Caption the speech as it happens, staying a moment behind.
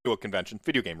to a convention,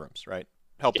 video game rooms, right?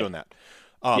 Help Yeah, doing that.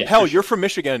 yeah, for Hell, you're sure. from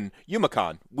Michigan,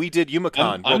 UMACon. We did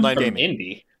UMACon, World I'm 9 from Gaming.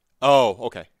 Indy, Oh,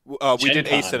 okay. We Gen did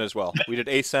ASEN Con. as well. We did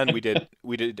ASEN. We did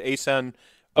ASEN.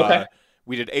 Okay, Uh,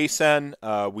 we did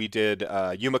ASEN. We did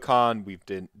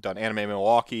UMACon. Done Anime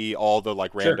Milwaukee. All the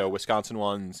like sure. rando Wisconsin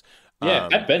ones. Yeah,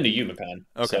 Um, I've been to UMaCon,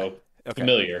 okay. so Okay.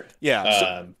 familiar. Yeah. So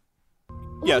Um,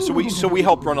 yeah. So we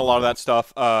helped run a lot of that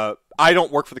stuff. I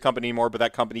don't work for the company anymore, but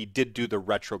that company did do the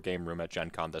retro game room at Gen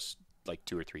Con this like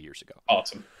 2 or 3 years ago.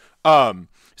 awesome.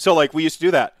 So like we used to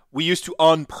do that. We used to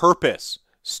on purpose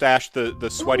stash the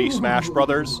sweaty Smash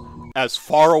Brothers as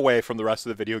far away from the rest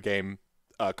of the video game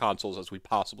consoles as we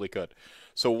possibly could.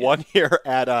 So Yeah. one year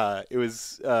at it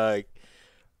was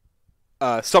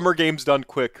Summer Games Done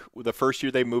Quick. The first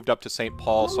year they moved up to St.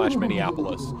 Paul /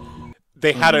 Minneapolis.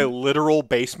 They had a Hmm. literal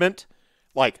basement,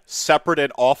 like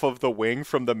separated off of the wing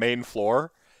from the main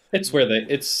floor. It's where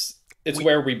it's We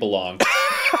where we belong.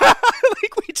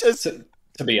 like we just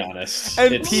To be honest,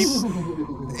 and it's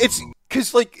people it's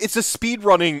because like it's a speed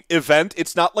running event.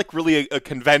 It's not like really a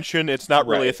convention. It's not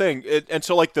really a right. thing. And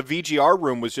so like the VGR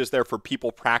room was just there for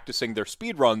people practicing their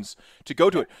speed runs to go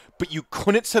to Yeah. it. But you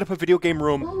couldn't set up a video game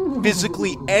room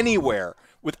physically anywhere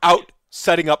without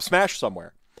setting up Smash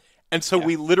somewhere. And so Yeah.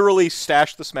 we literally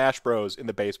stashed the Smash Bros in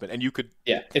the basement, and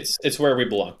It's where we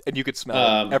belong. you could smell it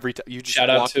Um, every time. You just Shout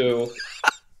out walk. to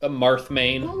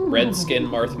Marthmain, Redskin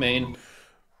Marthmain.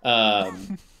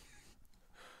 Um,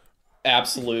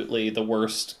 Absolutely the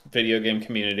worst video game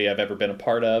community I've ever been a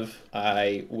part of.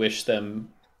 I wish them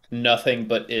nothing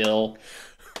but ill.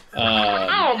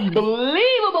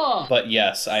 Unbelievable! But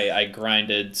yes, I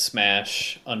grinded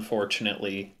Smash,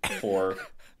 unfortunately, for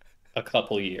a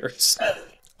couple years.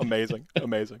 Amazing,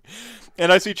 amazing.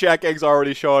 And I see Chat Gang's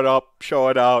already showing up,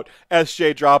 showing out.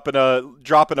 SJ dropping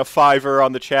a fiver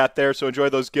on the chat there. So enjoy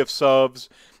those gift subs.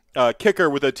 Kicker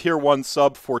with a tier 1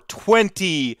 sub for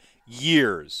 20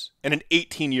 years and an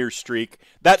 18-year streak.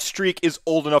 That streak is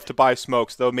old enough to buy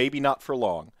smokes, though maybe not for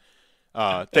long.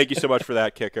 Thank you so much for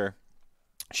that, Kicker.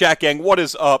 Chat Gang, what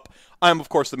is up? I'm, of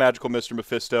course, the magical Mr.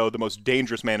 Mephisto, the most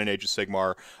dangerous man in Age of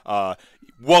Sigmar.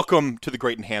 Welcome to the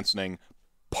Great Enhancing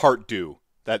Part 2.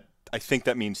 That I think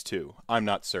that means 2. I'm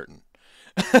not certain.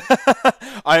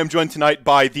 I am joined tonight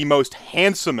by the most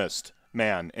handsomest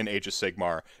man in Age of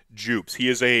Sigmar, Jupes. He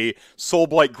is a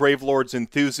Soulblight Gravelords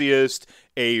enthusiast,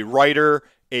 a writer,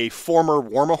 a former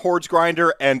Warmahordes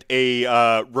grinder, and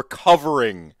a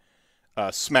recovering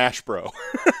Smash Bro.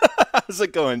 How's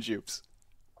it going, Jupes?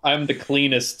 I'm the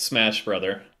cleanest Smash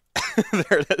brother.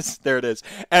 There it is. There it is.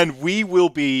 And we will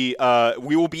be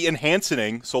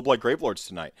enhancing Soulblight Gravelords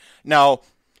tonight. Now,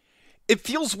 it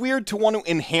feels weird to want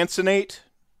to enhancinate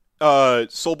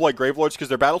Soulblight Gravelords because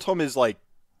their battle tome is like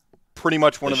pretty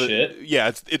much one The of the shit.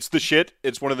 yeah, it's the shit.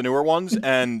 It's one of the newer ones,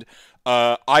 and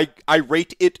I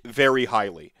rate it very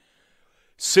highly.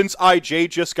 Since IJ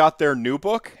just got their new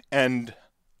book, and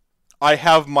I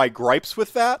have my gripes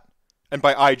with that, and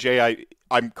by IJ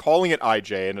I'm calling it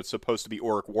IJ, and it's supposed to be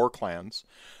Auric War Clans.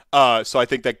 So I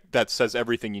think that says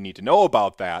everything you need to know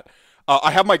about that.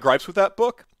 I have my gripes with that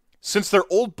book. Since their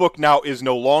old book now is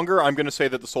no longer, I'm going to say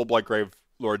that the Soulblight Grave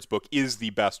Lords book is the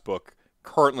best book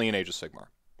currently in Age of Sigmar.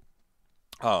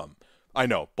 I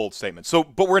know, bold statement. So,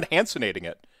 but we're enhancinating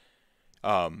it.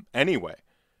 Anyway,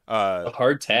 A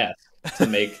hard task to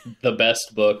make the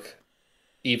best book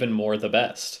even more the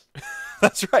best.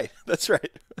 that's right. That's right.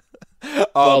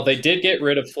 Well, Um, they did get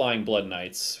rid of Flying Blood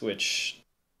Knights, which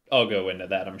I'll go into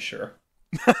that, I'm sure.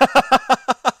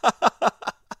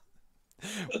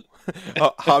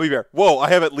 Hobby Bear. Whoa, I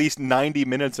have at least 90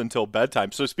 minutes until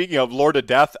bedtime. So speaking of Lord of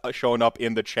Death showing up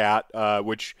in the chat,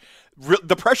 which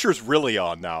the pressure's really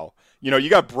on now. You know,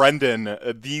 you got Brendan,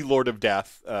 the Lord of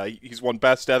Death. He's won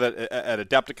best at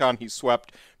Adepticon. He's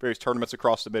swept various tournaments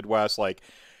across the Midwest. Like,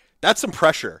 that's some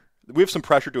pressure. We have some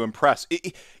pressure to impress.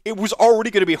 It was already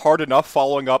going to be hard enough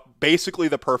following up basically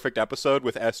the perfect episode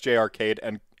with SJ Arcade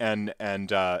and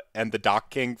the Doc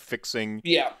King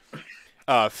Yeah.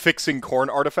 fixing corn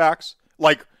artifacts.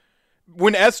 Like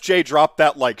when SJ dropped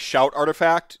that like shout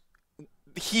artifact,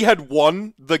 he had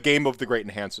won the game of the Great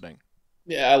Enhancing.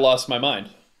 Yeah, I lost my mind.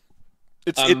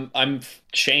 It I'm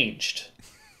changed. It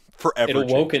forever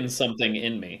changed. awoken something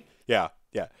in me. Yeah,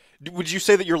 yeah. Would you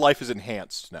say that your life is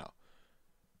enhanced now?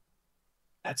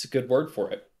 That's a good word for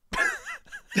it.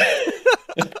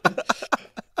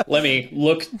 Let me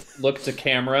look to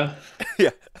camera.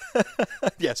 Yeah.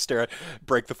 Yeah, stare at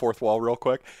break the fourth wall real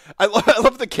quick. I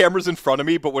love the cameras in front of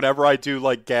me, but whenever I do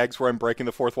like gags where I'm breaking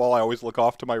the fourth wall, I always look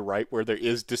off to my right where there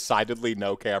is decidedly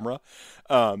no camera.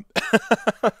 Um,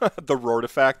 the roar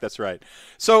effect, that's right.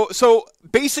 So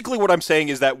basically what I'm saying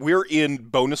is that we're in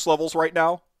bonus levels right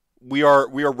now. We are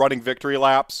running victory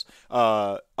laps.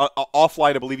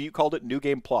 Offline, I believe you called it New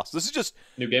Game Plus. This is just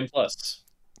New Game Plus.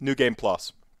 New Game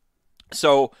Plus.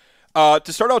 So to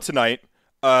start out tonight,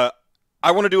 uh,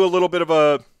 I want to do a little bit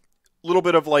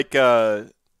of like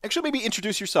actually maybe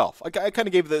introduce yourself. I kind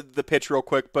of gave the pitch real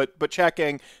quick, but Chat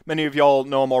Gang, many of y'all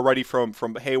know him already from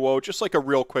Heywo. Just like a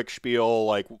real quick spiel,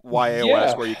 like why AOS,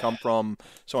 Yeah. where you come from,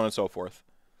 so on and so forth.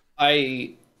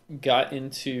 I got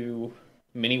into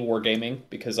mini wargaming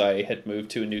because I had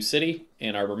moved to a new city,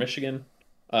 Ann Arbor, Michigan.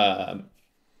 Um,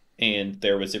 and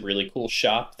there was a really cool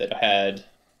shop that had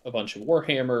a bunch of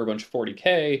Warhammer, a bunch of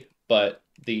 40K, but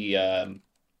the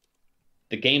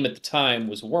game at the time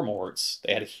was Warmords.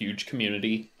 They had a huge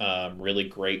community, really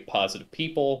great, positive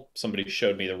people. Somebody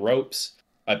showed me the ropes.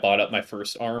 I bought up my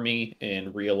first army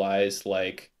and realized,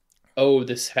 like, oh,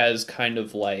 this has kind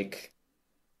of like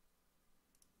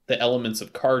the elements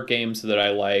of card games that I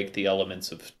like, the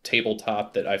elements of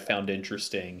tabletop that I found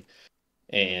interesting.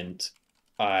 And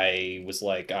I was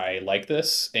like, I like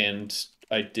this, and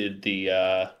I did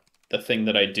the thing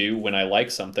that I do when I like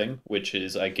something, which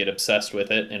is I get obsessed with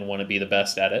it and want to be the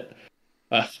best at it.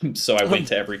 So I went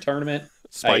to every tournament.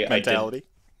 Spike I did, mentality.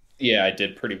 yeah, I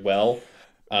did pretty well.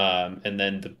 And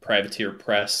then the privateer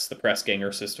press, the press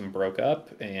ganger system broke up,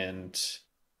 and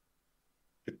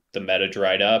the meta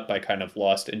dried up. I kind of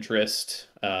lost interest.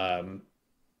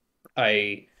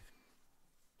 I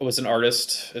was an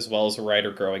artist as well as a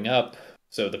writer growing up,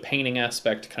 so the painting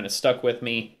aspect kind of stuck with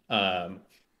me.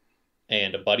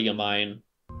 And a buddy of mine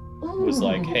was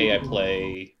like, "Hey, I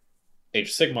play Age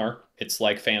of Sigmar. It's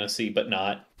like fantasy, but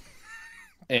not."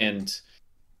 And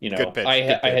Good pitch. I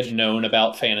Good I had pitch. known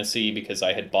about fantasy because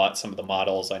I had bought some of the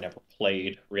models. I never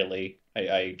played really.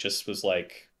 I just was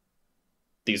like,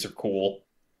 "These are cool.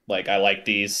 Like I like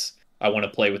these. I want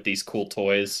to play with these cool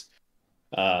toys."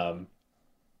 Um,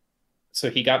 so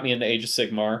he got me into Age of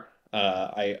Sigmar.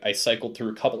 I cycled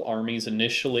through a couple armies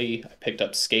initially. I picked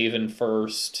up Skaven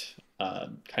first.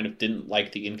 Kind of didn't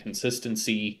like the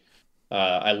inconsistency.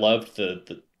 I loved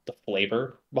the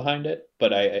flavor behind it,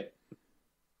 but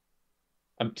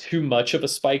I'm too much of a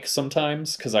spike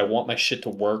sometimes because I want my shit to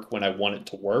work when I want it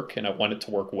to work, and I want it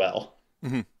to work well.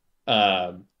 Hmm.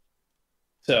 Um,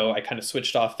 so I kind of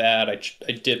switched off that.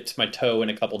 I dipped my toe in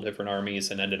a couple different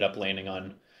armies and ended up landing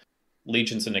on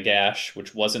Legions of Nagash,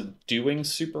 which wasn't doing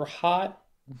super hot,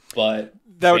 but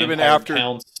That would have been Vampire after.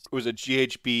 Counts. It was a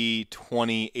GHB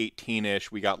 2018-ish.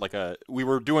 We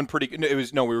were doing pretty good. It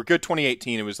was no, we were good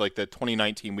 2018. It was like the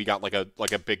 2019. We got like a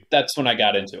big, That's when I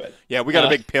got into it. yeah, we got a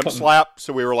big pimp Um, slap.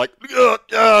 So we were like,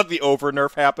 the over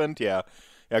nerf happened. Yeah,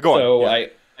 yeah. Go on. so Yeah.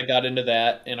 I got into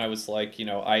that, and I was like,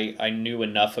 I knew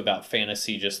enough about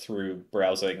fantasy just through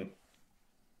browsing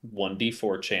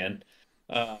 1D4chan.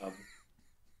 Um,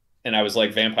 and I was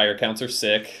like, vampire counts are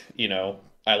sick.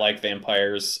 I like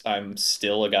vampires. I'm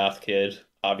still a goth kid,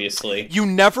 obviously. You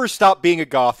never stop being a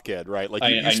goth kid, right? Like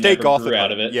you I stay never goth grew at out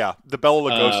heart. of it. Yeah. The Bella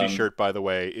Lugosi Um, shirt, by the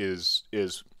way, is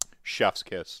chef's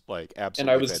kiss. Like and I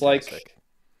absolutely was like, fantastic.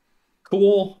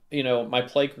 cool. My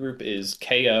play group is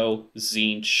KO,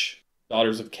 Zinch,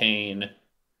 Daughters of Cain,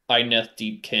 Idneth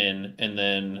Deepkin, and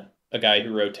then a guy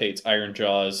who rotates Iron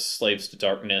Jaws, Slaves to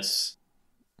Darkness.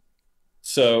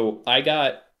 So I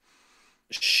got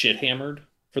shit hammered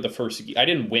for the first. I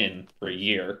didn't win for a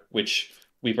year, which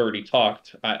we've already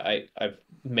talked. I've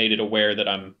made it aware that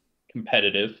I'm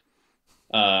competitive.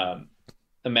 Um,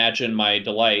 Imagine my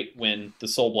delight when the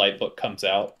Soul Blight book comes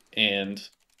out and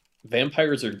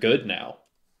vampires are good now,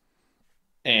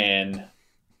 and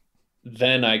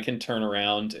then I can turn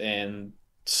around and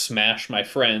smash my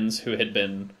friends who had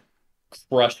been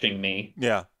crushing me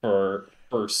Yeah. for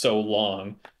so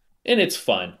long. And it's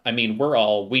fun. I mean,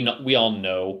 we all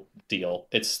know deal.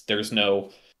 There's no,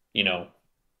 you know,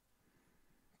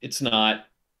 it's not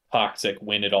toxic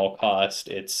win at all cost.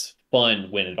 It's fun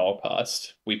win at all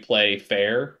cost. We play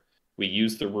fair. We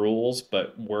use the rules,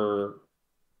 but we're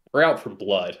out for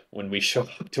blood when we show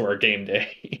up to our game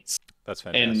days. That's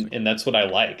and fantastic. and that's what I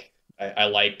like. I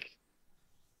like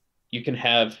you can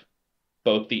have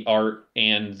both the art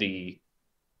and the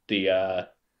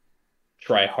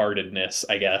try-heartedness,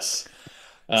 I guess.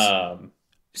 Um,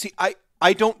 See,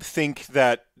 I don't think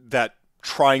that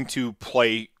trying to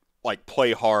play like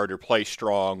play hard or play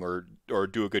strong or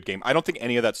do a good game. I don't think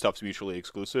any of that stuff's mutually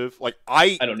exclusive. Like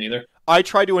I don't either. I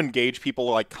try to engage people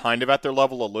like kind of at their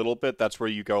level a little bit. That's where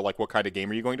you go like what kind of game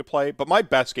are you going to play? But my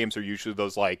best games are usually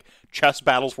those like chess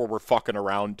battles where we're fucking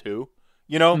around too.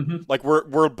 You know? Hmm. Like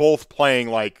we're both playing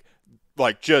like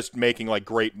just making like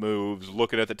great moves,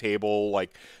 looking at the table,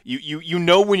 like you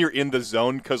know when you're in the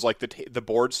zone because like the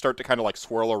boards start to kind of like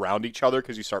swirl around each other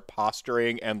because you start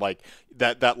posturing and like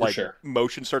that For like sure.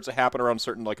 motion starts to happen around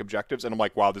certain like objectives, and I'm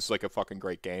like, wow, this is like a fucking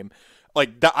great game.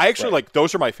 Like that, I actually Right. like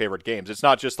those are my favorite games. It's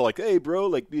not just like, hey, bro,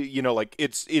 like you know, like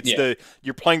it's Yeah. the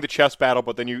you're playing the chess battle,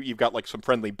 but then you've got like some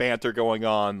friendly banter going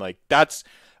on. Like that's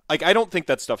like I don't think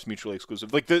that stuff's mutually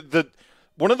exclusive. Like the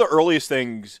one of the earliest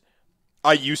things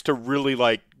I used to really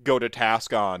like go to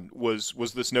task on was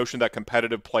this notion that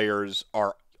competitive players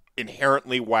are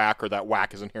inherently whack or that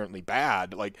whack is inherently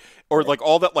bad, like or like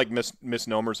all that like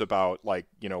misnomers about like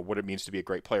you know what it means to be a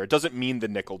great player. It doesn't mean the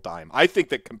nickel dime. I think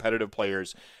that competitive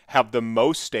players have the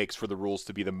most stakes for the rules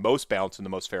to be the most balanced and the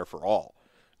most fair for all.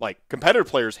 Like competitive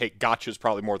players hate gotchas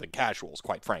probably more than casuals,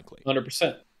 quite frankly.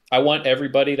 100%. I want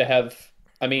everybody to have.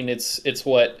 I mean, it's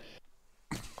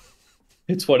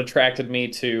what attracted me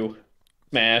to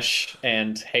Smash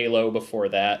and Halo before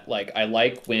that. Like, I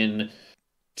like when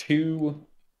two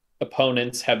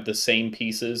opponents have the same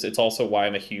pieces. It's also why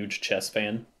I'm a huge chess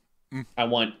fan. Mm, I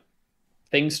want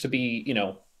things to be,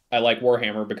 I like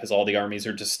Warhammer because all the armies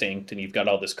are distinct and you've got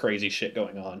all this crazy shit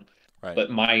going on. right.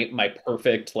 But my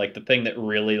perfect, like the thing that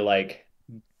really like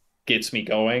gets me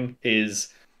going is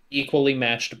equally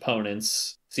matched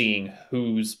opponents seeing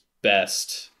who's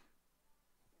best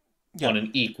Yeah. on an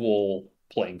equal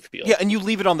playing Yeah, field. and you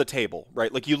leave it on the table,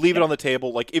 right? Like you leave it Yeah. on the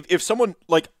table. Like if someone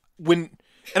like when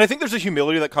and I think there's a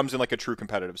humility that comes in like a true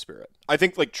competitive spirit. I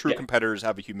think like true Yeah, competitors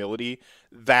have a humility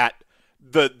that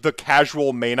the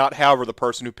casual may not have, or the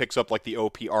person who picks up like the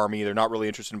OP army, they're not really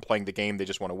interested in playing the game, they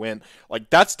just want to win. Like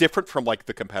that's different from like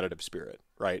the competitive spirit,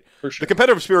 right? for The sure.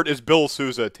 competitive spirit is Bill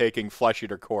Souza taking Flesh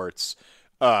Eater Courts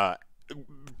uh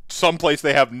someplace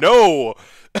they have no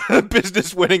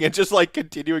business winning and just like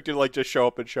continuing to like just show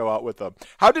up and show out with them.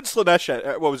 How did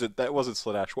Slanesh? What was it? That wasn't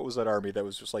Slanesh. What was that army that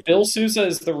was just like? Bill Souza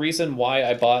is the reason why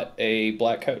I bought a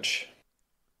black coach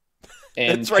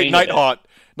and That's right, painted it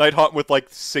Night Haunt with like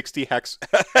 60 hex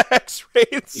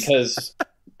rates. because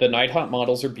the Night Haunt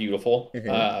models are beautiful.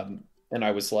 Mhm. And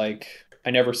I was like,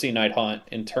 I never see Night Haunt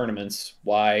in tournaments.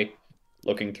 Why?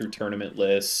 Looking through tournament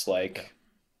lists, like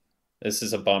this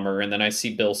is a bummer. And then I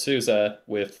see Bill Souza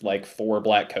with like four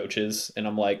black coaches, and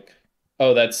I'm like,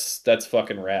 oh, that's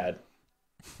fucking rad.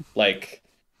 Like,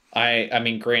 I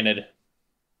mean, granted,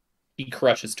 he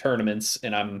crushes tournaments,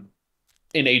 and I'm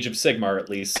in Age of Sigmar at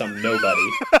least, some nobody.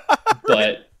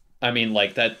 Right. But I mean,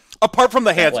 like that, Apart from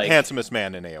the like, handsomest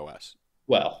man in AOS.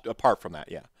 well, Apart from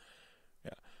that, yeah,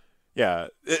 yeah,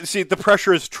 yeah. See, the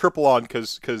pressure is triple on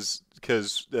because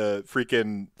the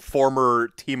freaking former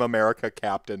Team America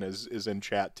captain is in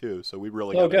chat too. So we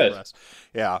really oh, got to good. impress.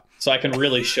 Yeah. So I can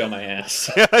really show my ass.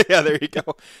 Yeah, there you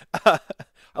go.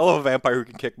 I love a vampire who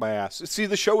can kick my ass. See,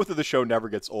 the show within the show never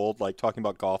gets old, like talking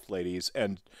about golf ladies.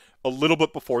 And a little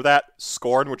bit before that,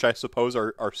 Scorn, which I suppose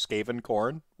are Skaven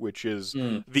Corn, which is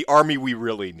Mm. the army we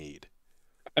really need.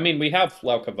 I mean, we have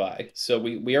Laukavai, so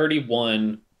we already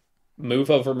won. Move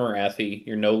over Marathi.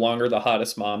 You're no longer the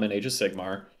hottest mom in Age of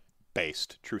Sigmar.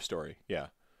 Based. True story. Yeah.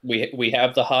 We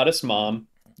have the hottest mom.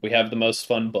 We have the most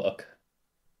fun book.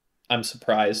 I'm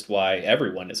surprised why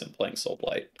everyone isn't playing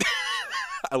Soulblight.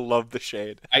 I love the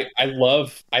shade. I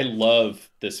love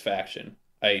this faction.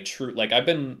 I've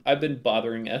been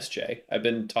bothering SJ. I've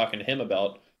been talking to him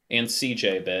about and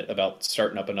CJ a bit about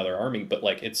starting up another army, but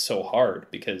like it's so hard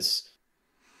because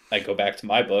I go back to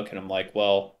my book and I'm like,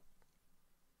 well,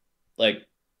 like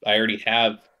I already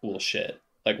have cool shit.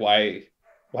 Like why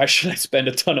should I spend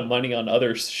a ton of money on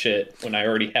other shit when I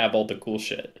already have all the cool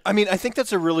shit? I mean, I think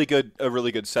that's a really good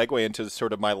segue into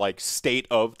sort of my like state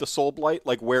of the Soul Blight.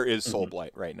 Like, where is Soul Mhm.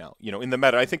 Blight right now? You know, in the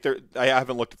meta, I think there. I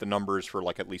haven't looked at the numbers for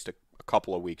like at least a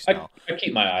couple of weeks I now. I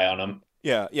keep my eye on them.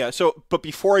 Yeah, yeah. So, but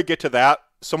before I get to that,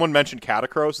 someone mentioned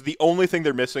Catacross. The only thing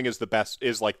they're missing is the best,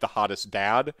 is like the hottest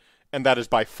dad, and that is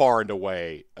by far and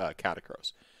away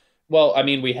Catacross. Well, I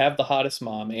mean, we have the hottest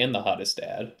mom and the hottest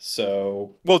dad,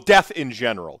 so Well, death in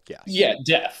general, yes. yeah,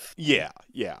 Def. Yeah,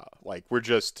 yeah. Like we're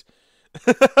just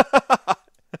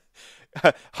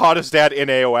hottest dad in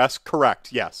AOS.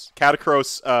 Correct. Yes.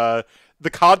 Catacross. The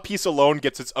COD piece alone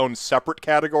gets its own separate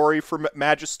category for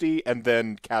Majesty, and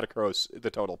then Catacross,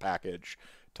 the total package.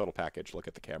 Total package. Look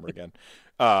at the camera again.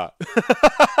 Uh,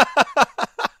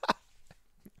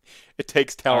 It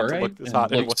takes All talent to right, look this and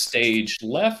hot. look stage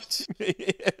left.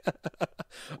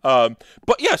 But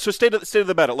yeah, so state of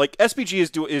the meta. Like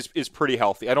SBG is pretty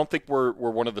healthy. I don't think we're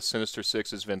one of the Sinister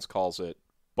Six as Vince calls it,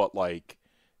 but like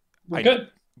We're good.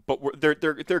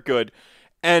 they're good.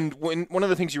 And one of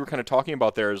the things you were kind of talking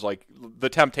about there is like the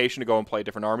temptation to go and play a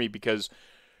different army, because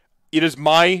it is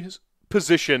my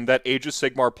position that Age of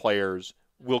Sigmar players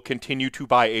will continue to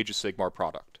buy Age of Sigmar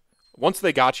product. Once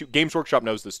they got you, Games Workshop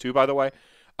knows this too, by the way.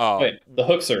 Wait, the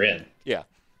hooks are in. Yeah.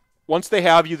 Once they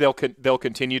have you, they'll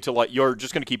continue to like, you're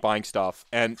just going to keep buying stuff,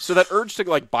 and so that urge to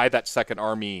like buy that second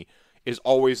army is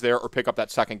always there, or pick up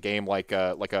that second game like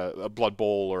a Blood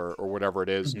Bowl or whatever it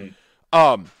is.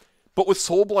 Mm-hmm. But with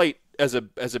Soulblight as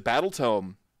a battle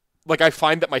tome, like I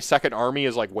find that my second army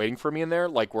is like waiting for me in there,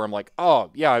 like where I'm like,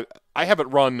 oh yeah, I haven't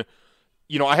run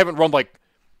like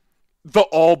the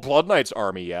all Blood Knights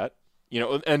army yet,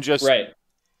 and just Right.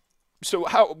 So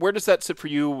where does that sit for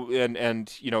you,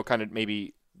 and kind of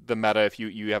maybe the meta, if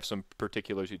you have some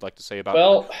particulars you'd like to say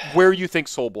about where you think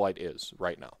Soulblight is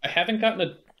right now? I haven't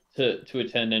gotten to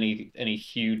attend any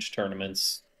huge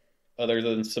tournaments other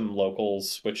than some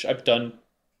locals, which I've done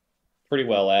pretty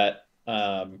well at.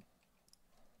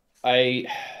 I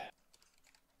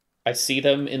see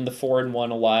them in the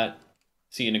 4-1 a lot.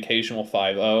 See an occasional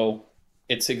 5-0.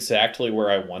 It's exactly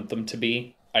where I want them to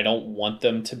be. I don't want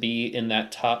them to be in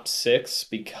that top 6,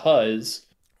 because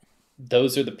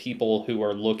those are the people who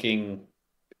are looking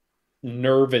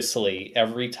nervously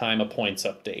every time a points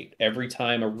update, every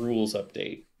time a rules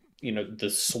update. The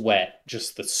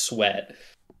sweat.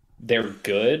 They're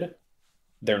good.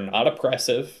 They're not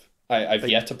oppressive. I've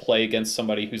yet to play against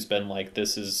somebody who's been like,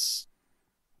 this is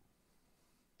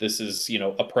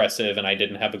oppressive and I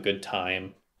didn't have a good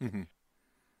time. Mm-hmm.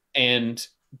 And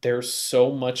there's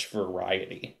so much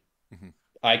variety. Mm-hmm.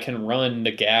 I can run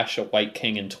Nagash, a White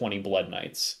King, and 20 Blood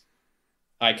Knights.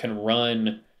 I can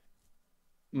run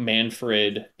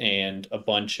Manfred and a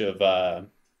bunch of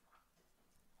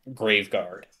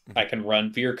Graveguard. Mm-hmm. I can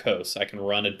run Virkos. I can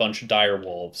run a bunch of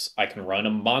Direwolves. I can run a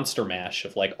monster mash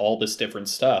of like all this different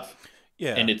stuff.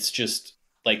 Yeah. And it's just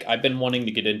like, I've been wanting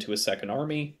to get into a second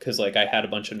army because like I had a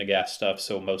bunch of Nagash stuff,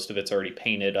 so most of it's already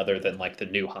painted other than like the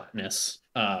new hotness.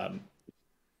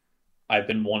 I've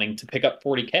been wanting to pick up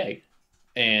 40k,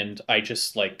 and I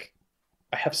just like,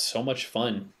 I have so much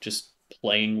fun just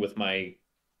playing with my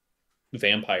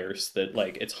vampires that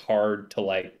like it's hard to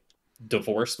like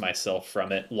divorce myself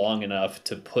from it long enough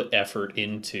to put effort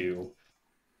into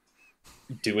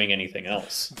doing anything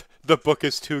else. The book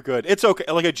is too good. It's okay.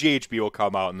 Like a GHB will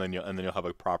come out, and then you'll have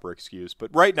a proper excuse.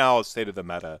 But right now, state of the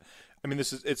meta. I mean,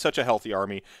 it's such a healthy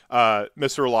army.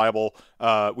 Mr. Reliable.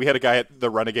 We had a guy at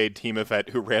the Renegade team event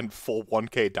who ran full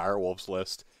 1K Direwolves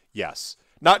list. Yes,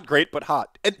 not great, but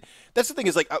hot. And that's the thing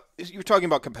is like you were talking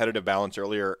about competitive balance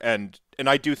earlier, and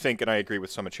I do think, and I agree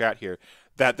with some in chat here,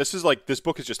 that this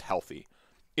book is just healthy.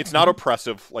 It's not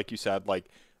oppressive, like you said. Like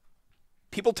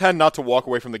people tend not to walk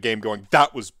away from the game going,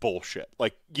 that was bullshit.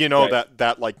 Like right.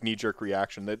 that like knee jerk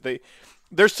reaction that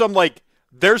there's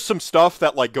some stuff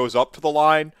that like goes up to the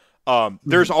line.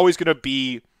 There's always going to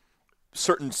be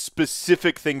certain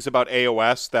specific things about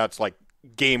AOS that's like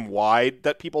game wide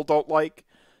that people don't like,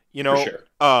 For sure.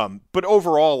 But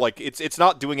overall, like it's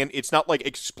not it's not like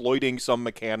exploiting some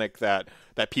mechanic that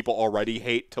people already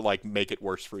hate to like make it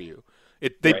worse for you.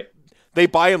 They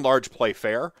by and large play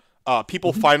fair.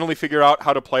 People finally figured out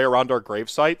how to play around our grave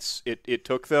sites. It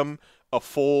took them a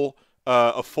full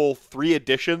 3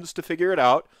 editions to figure it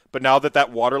out. But now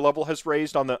that water level has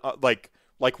raised on the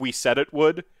like we said it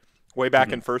would way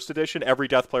back in first edition, every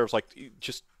death player was like,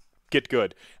 just get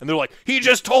good. And they're like, he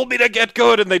just told me to get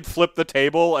good, and they'd flip the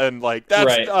table, and like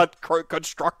that's not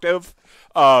constructive.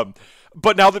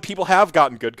 But now that people have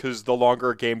gotten good, because the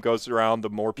longer a game goes around, the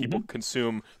more people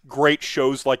consume great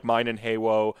shows like mine and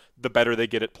Haywo, the better they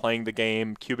get at playing the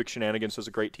game. Cubic Shenanigans is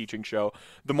a great teaching show.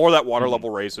 The more that water level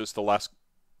raises, the less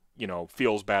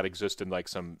feels bad exist in like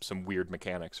some weird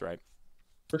mechanics, right?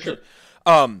 For sure.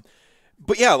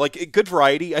 But yeah, like good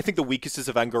variety. I think the weakest is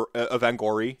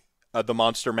Evangori, the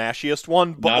monster mashiest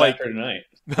one, but not like after tonight.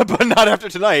 but not after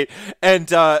tonight.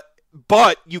 And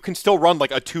but you can still run like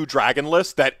a 2 dragon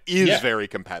list that is very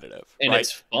competitive, and right?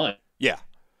 It's fun. Yeah,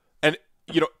 and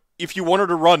if you wanted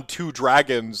to run 2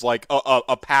 dragons, like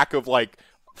a pack of like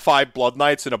 5 Blood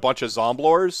Knights and a bunch of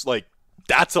Zomblors, like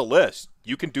that's a list.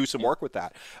 You can do some work with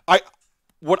that.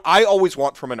 What I always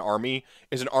want from an army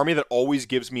is an army that always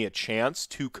gives me a chance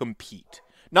to compete.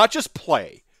 Not just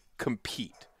play,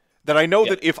 compete. That I know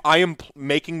that if I am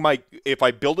if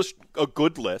I build a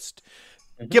good list,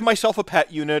 give myself a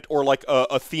pet unit or like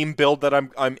a theme build that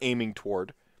I'm aiming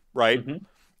toward, right?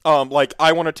 Like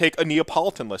I want to take a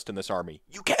Neapolitan list in this army.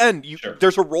 You can. Sure.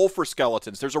 There's a role for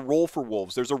skeletons. There's a role for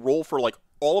wolves. There's a role for like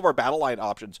all of our battle line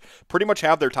options. Pretty much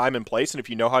have their time in place, and if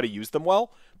you know how to use them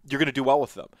well, you're going to do well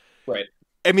with them. Right.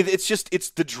 I mean, it's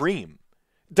the dream.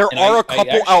 There And are a I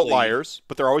couple actually, outliers,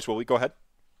 but there always will be. Go ahead.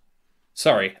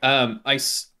 sorry.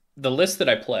 The list that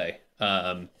I play,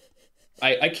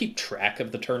 I keep track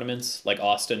of the tournaments, like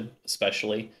Austin,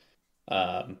 especially.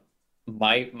 Um,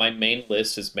 my main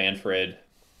list is Manfred,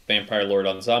 Vampire Lord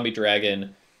on Zombie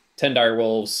Dragon, 10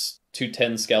 Direwolves,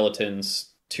 210 Skeletons,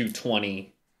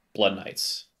 220 Blood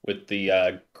Knights with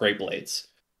the Great Blades.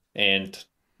 And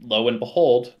lo and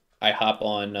behold, I hop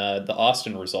on the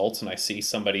Austin results and I see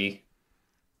somebody,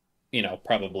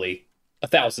 probably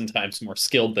 1,000 times more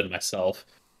skilled than myself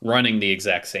running the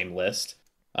exact same list.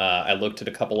 I looked at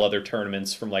a couple other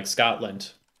tournaments from like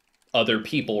Scotland, other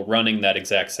people running that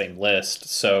exact same list.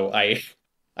 So I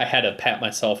had a pat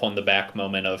myself on the back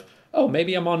moment of, oh,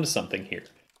 maybe I'm onto something here.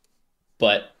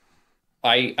 But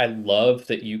I love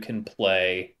that you can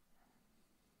play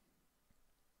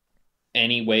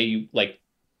any way you like,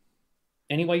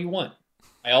 any way you want.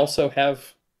 I also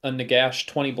have a Nagash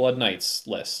 20 Blood Knights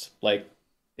list. Like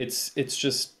it's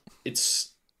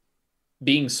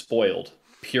being spoiled,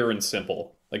 pure and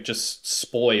simple. Like just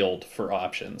spoiled for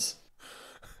options.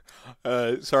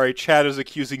 Sorry, Chad is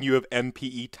accusing you of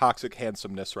NPE toxic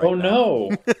handsomeness Oh right now.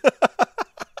 no.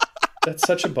 That's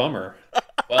such a bummer.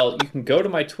 Well, you can go to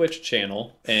my Twitch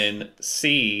channel and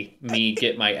see me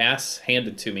get my ass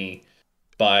handed to me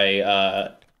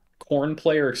by Corn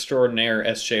Player Extraordinaire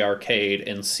SJ Arcade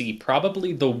and see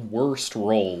probably the worst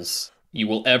rolls you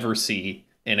will ever see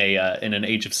in an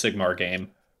Age of Sigmar game.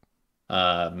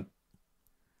 Um,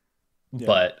 Yeah.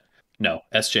 but no,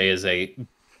 SJ is a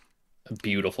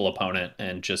beautiful opponent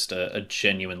and just a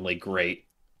genuinely great.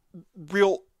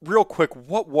 Real quick,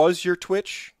 what was your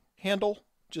Twitch handle?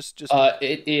 Just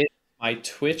It is my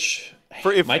Twitch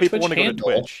for if my people Twitch want to go to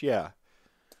handle. Twitch, yeah,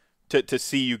 to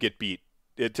see you get beat,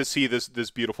 to see this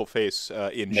beautiful face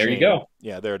in There you shame. go.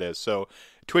 Yeah, there it is. So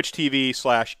Twitch TV/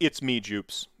 it's me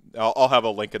Jupes. I'll have a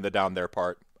link in the down there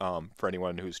part for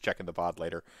anyone who's checking the VOD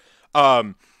later.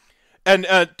 Um, and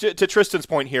to Tristan's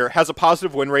point here, has a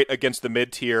positive win rate against the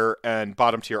mid tier and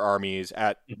bottom tier armies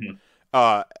at Mhm.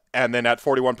 uh, and then at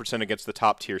 41% against the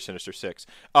top tier Sinister Six.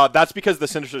 That's because the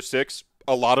Sinister Six,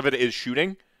 a lot of it is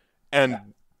shooting, Yeah.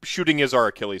 and shooting is our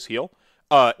Achilles heel.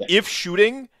 Yeah. If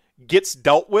shooting gets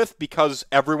dealt with because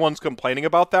everyone's complaining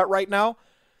about that right now,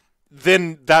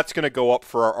 then that's going to go up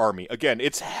for our army. Again,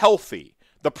 it's healthy.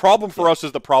 The problem for Yeah. us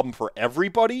is the problem for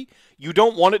everybody. You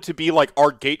don't want it to be like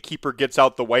our gatekeeper gets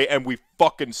out the way and we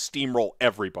fucking steamroll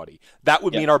everybody. That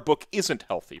would Yeah. mean our book isn't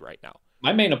healthy right now.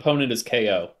 My main opponent is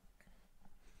KO.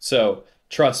 So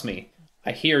trust me,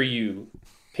 I hear you,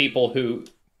 people who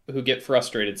get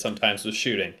frustrated sometimes with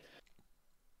shooting.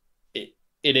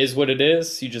 It is what it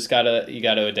is. You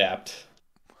gotta adapt.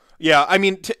 Yeah, I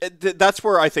mean, that's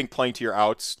where I think playing to your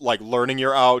outs, like learning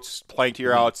your outs, playing to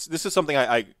your Mhm. outs. This is something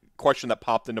I question that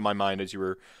popped into my mind as you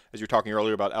were talking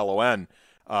earlier about LON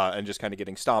and just kind of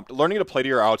getting stomped. Learning to play to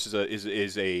your outs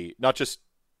is a not just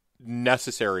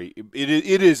necessary. It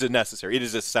is a necessary. It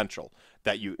is essential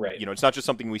that Right. it's not just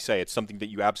something we say. It's something that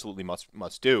you absolutely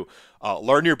must do.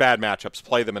 Learn your bad matchups,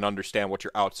 play them, and understand what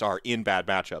your outs are in bad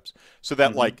matchups, so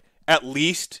that Hmm. like at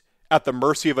least at the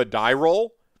mercy of a die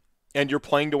roll and you're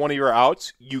playing to one of your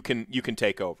outs, you can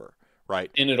take over, right?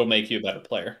 And it'll make you a better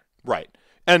player. Right.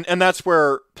 And that's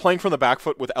where playing from the back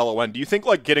foot with LON. Do you think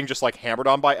like getting just like hammered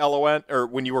on by LON or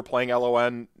when you were playing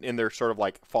LON in their sort of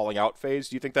like falling out phase,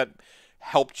 do you think that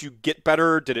helped you get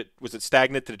better? Was it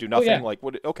stagnant? Did it do Oh nothing? yeah. Like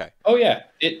what okay. Oh yeah.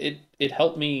 It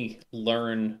helped me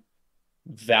learn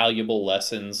valuable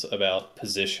lessons about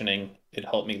positioning. It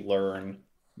helped me learn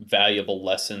valuable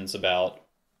lessons about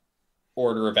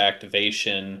order of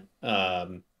activation.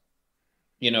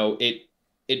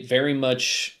 It very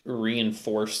much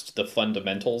reinforced the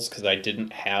fundamentals because I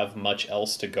didn't have much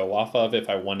else to go off of if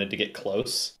I wanted to get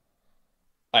close.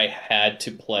 I had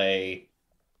to play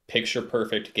picture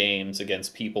perfect games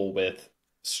against people with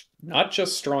not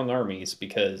just strong armies,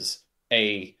 because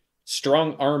a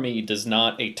strong army does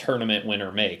not a tournament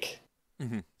winner make.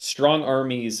 Hmm. Strong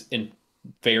armies and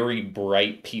very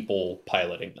bright people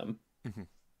piloting them. Hmm.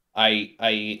 I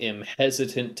am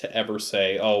hesitant to ever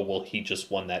say, oh, well, he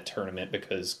just won that tournament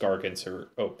because Gargants are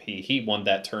OP. He won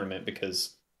that tournament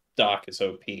because Doc is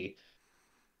OP.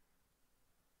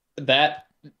 That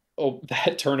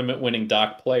that tournament winning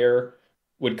Doc player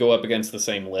would go up against the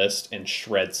same list and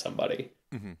shred somebody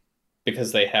Hmm.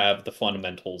 because they have the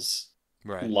fundamentals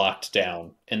Right. locked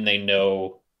down and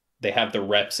they have the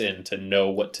reps in to know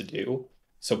what to do.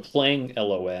 So playing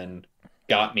LON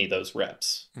got me those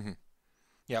reps. Mhm.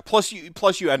 Yeah. Plus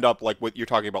you end up like what you're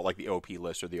talking about, like the OP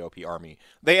list or the OP army.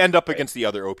 They end up Right. against the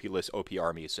other OP list, OP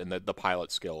armies, and the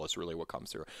pilot skill is really what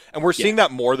comes through. And we're Yeah. seeing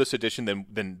that more this edition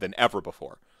than ever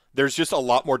before. There's just a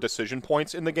lot more decision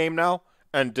points in the game now,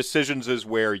 and decisions is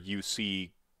where you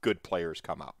see good players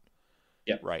come out.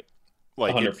 Yep. Right.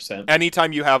 Like it's 100%.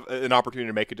 anytime you have an opportunity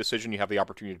to make a decision, you have the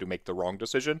opportunity to make the wrong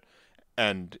decision,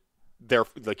 and there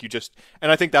like you just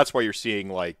and I think that's why you're seeing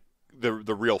like the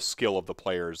real skill of the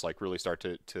players like really start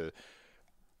to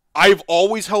I've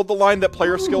always held the line that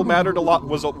player skill mattered a lot,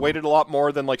 was weighted a lot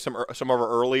more than like some of our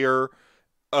earlier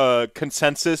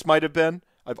consensus might have been.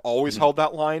 I've always Mhm. held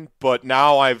that line, but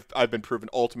now I've been proven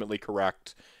ultimately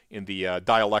correct in the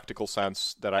dialectical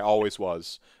sense that I always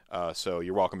was. So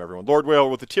you're welcome, everyone. Lord Whale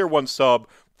with the tier 1 sub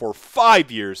for 5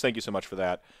 years. Thank you so much for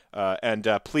that. And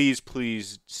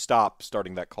please stop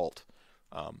starting that cult.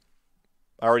 Um,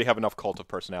 I already have enough cult of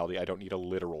personality. I don't need a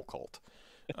literal cult.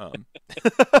 Um,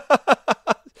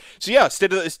 so yeah,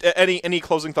 any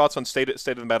closing thoughts on state of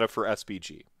the meta for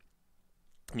SBG?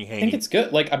 I think it's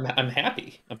good. Like I'm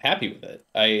happy. I'm happy with it.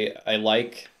 I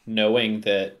like knowing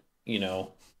that, you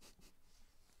know,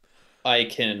 I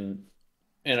can,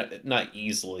 and not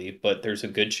easily, but there's a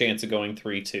good chance of going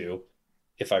 3-2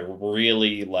 if I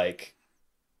really like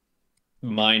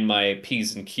mind my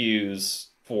P's and Q's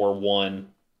for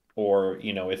one, or,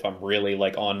 you know, if I'm really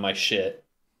like on my shit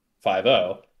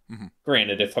 5-0. Mhm.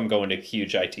 Granted, if I'm going to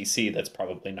huge ITC, that's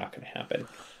probably not going to happen.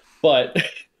 But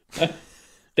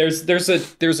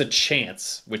there's a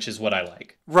chance, which is what I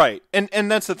like. Right, and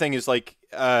that's the thing is like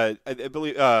I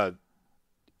believe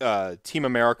Team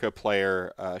America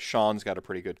player Sean's got a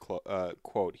pretty good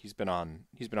quote. He's been on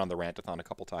the Rantathon a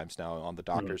couple times now on the Mhm.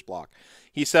 Doctor's Block.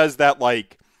 He says that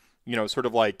like sort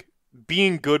of like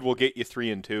being good will get you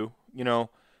 3-2.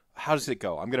 How does it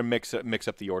go? I'm gonna mix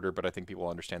up the order, but I think people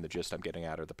understand the gist I'm getting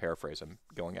at or the paraphrase I'm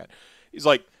going at. He's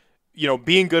like,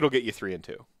 being good will get you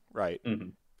 3-2, right?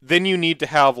 Mhm. Then you need to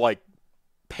have like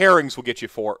pairings will get you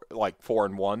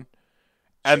 4-1,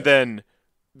 and Sure. then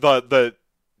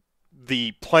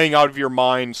the playing out of your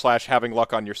mind / having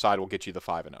luck on your side will get you the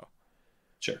 5-0.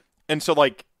 Sure. And so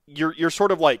like you're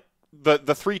sort of like the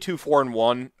 3-2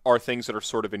 4-1 are things that are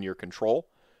sort of in your control.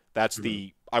 That's Mhm.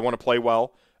 the I want to play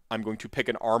well. I'm going to pick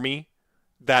an army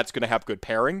that's going to have good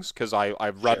pairings because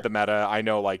I've read Sure. the meta. I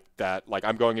know like that like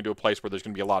I'm going into a place where there's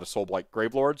going to be a lot of Soulblight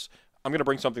Gravelords. I'm going to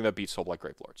bring something that beats Soulblight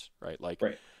Gravelords, right? Like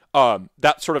Right.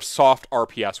 that sort of soft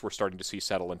RPS we're starting to see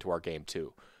settle into our game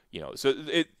too. So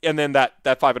and then that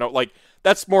 5-0 like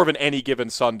that's more of an any given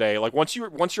Sunday. Like once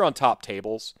you're on top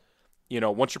tables,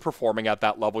 once you're performing at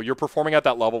that level, you're performing at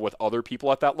that level with other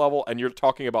people at that level, and you're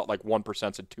talking about like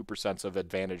 1% and 2% of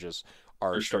advantages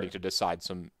are For starting sure. to decide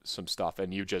some stuff,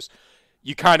 and you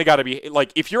kind of got to be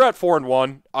like if you're at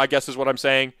 4-1, I guess is what I'm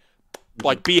saying. Mhm.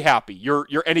 Like be happy. You're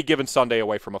any given Sunday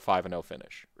away from a 5-0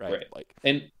 finish, right? Right. Like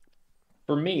And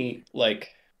for me,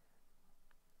 like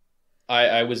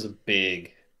I was a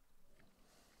big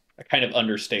I kind of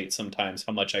understate sometimes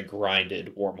how much I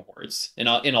grinded Warm Hordes. And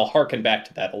I'll harken back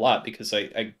to that a lot because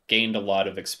I gained a lot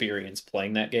of experience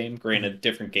playing that game. mhm, Granted,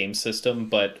 different game system,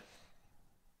 but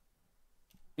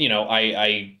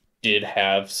I did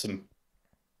have some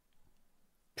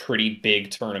pretty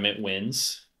big tournament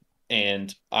wins,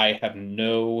 and I have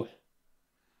no,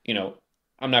 you know,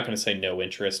 I'm not going to say no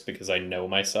interest because I know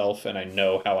myself and I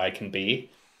know how I can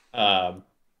be. Um,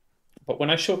 but when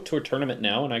I show up to a tournament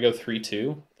now and I go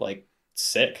 3-2, like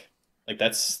sick. Like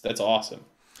that's awesome.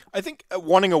 I think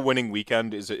wanting a winning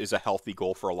weekend is a healthy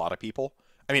goal for a lot of people.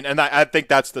 I mean, and I think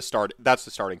that's the start. That's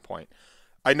the starting point.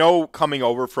 I know coming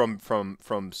over from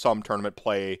some tournament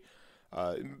play,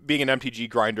 being an MTG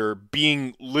grinder,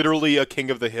 being literally a king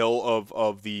of the hill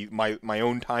of the my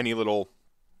own tiny little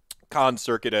con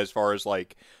circuit as far as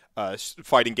like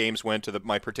fighting games went to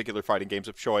my particular fighting games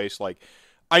of choice. Like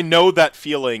I know that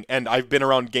feeling, and I've been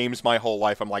around games my whole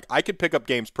life. I'm like I could pick up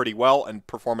games pretty well and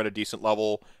perform at a decent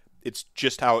level. It's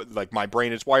just how like my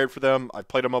brain is wired for them. I've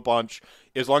played them a bunch.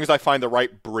 As long as I find the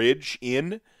right bridge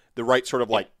in the right sort of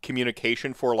Yeah. like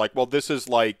communication for like, well, this is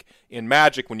like in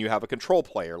Magic when you have a control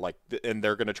player, like, and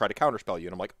they're going to try to counterspell you,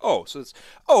 and I'm like, oh, so it's,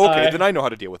 oh, okay, then I I know how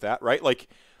to deal with that, right? Like,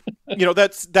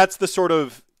 that's the sort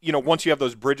of once you have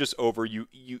those bridges over,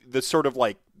 the sort of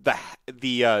like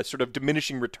the sort of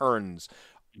diminishing returns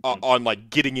on like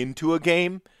getting into a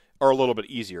game are a little bit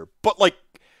easier, but like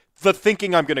the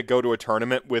thinking I'm going to go to a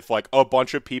tournament with like a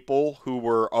bunch of people who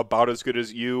were about as good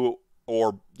as you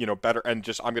or better, and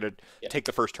just I'm going to yeah, take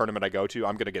the first tournament I go to,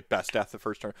 I'm going to get best death the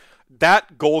first turn.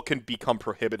 That goal can become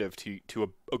prohibitive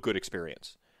to a good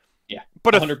experience. yeah,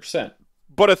 But 100%.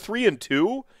 but a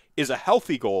 3-2 is a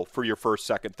healthy goal for your first,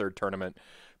 second, third tournament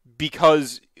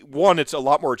because one, it's a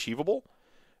lot more achievable.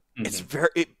 It's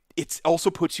Mm-hmm. it also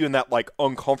puts you in that like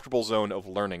uncomfortable zone of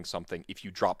learning something if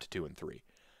you drop to 2-3.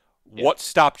 Yeah. What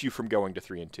stopped you from going to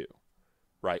 3-2?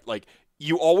 Right? Like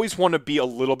you always want to be a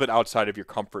little bit outside of your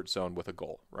comfort zone with a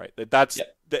goal, right? That's Yeah.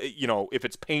 if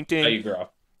it's How painting, you grow.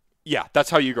 yeah,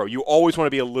 that's how you grow. You always want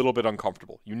to be a little bit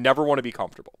uncomfortable. You never want to be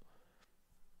comfortable.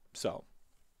 So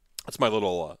that's my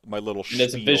little And as a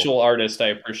spiel. visual artist, I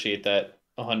appreciate that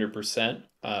 100%.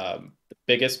 The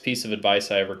biggest piece of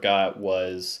advice I ever got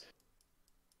was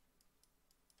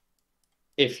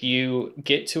if you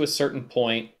get to a certain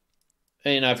point,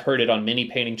 and I've heard it on many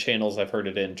painting channels, I've heard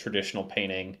it in traditional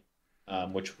painting,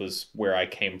 which was where I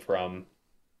came from.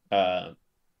 Uh,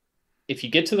 if you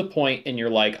get to the point and you're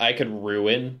like, I could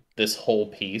ruin this whole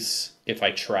piece if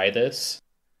I try this,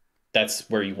 that's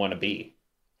where you want to be.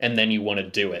 And then you want to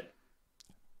do it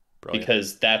Brilliant.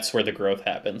 because that's where the growth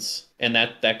happens. And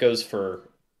that goes for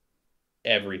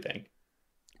everything.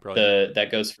 Brilliant.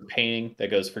 That goes for painting, that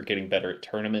goes for getting better at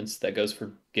tournaments, that goes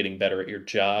for getting better at your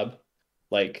job,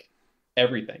 like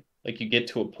everything. Like you get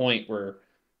to a point where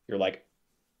you're like,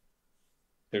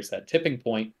 there's that tipping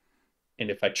point, and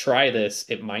if I try this,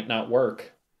 it might not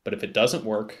work. But if it doesn't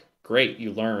work, great,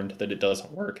 you learned that it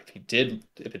doesn't work. If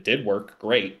it did work,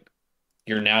 great.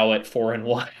 You're now at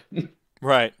 4-1.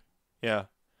 Right. Yeah.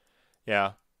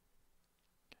 Yeah.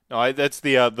 No, that's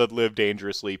the live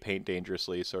dangerously, paint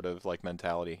dangerously sort of like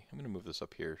mentality. I'm gonna move this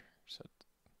up here so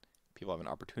people have an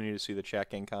opportunity to see the chat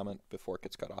game comment before it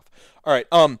gets cut off. All right.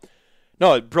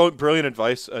 No, brilliant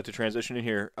advice to transition in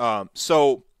here.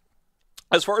 So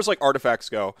as far as like artifacts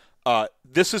go,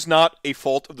 this is not a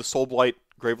fault of the Soulblight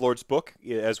Gravelord's book.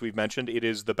 As we've mentioned, it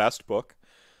is the best book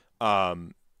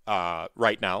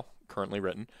right now, currently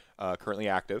written, currently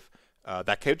active.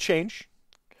 That could change.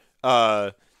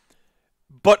 Uh,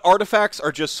 but artifacts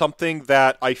are just something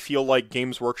that I feel like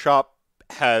Games Workshop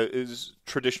has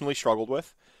traditionally struggled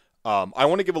with. I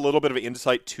want to give a little bit of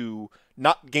insight to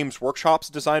not Games Workshop's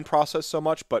design process so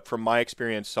much, but from my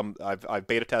experience, I've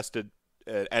beta tested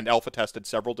and alpha tested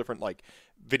several different like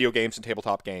video games and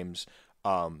tabletop games.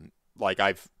 Like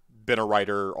I've been a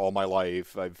writer all my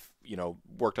life. I've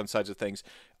worked on sides of things.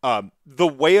 The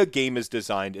way a game is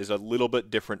designed is a little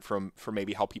bit different from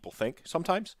maybe how people think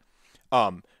sometimes.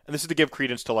 And this is to give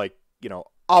credence to like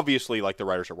obviously like the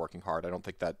writers are working hard. I don't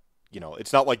think that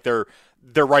it's not like they're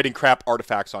writing crap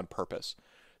artifacts on purpose.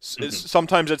 Mhm.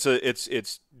 Sometimes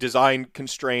it's design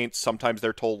constraints. Sometimes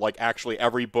they're told like actually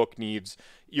every book needs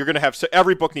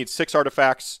every book needs 6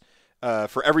 artifacts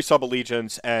for every sub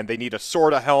allegiance, and they need a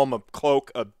sword, a helm, a cloak,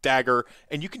 a dagger,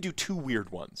 and you can do 2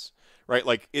 weird ones, right?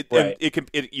 Like Right.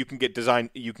 you can get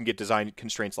design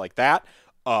constraints like that.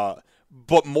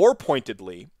 But more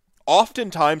pointedly,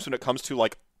 oftentimes when it comes to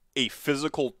like a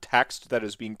physical text that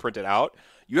is being printed out,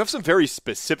 you have some very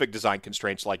specific design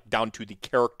constraints, like down to the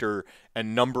character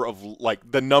and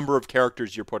the number of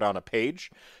characters you put on a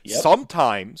page. Yep.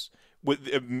 Sometimes,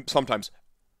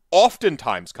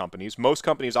 oftentimes, most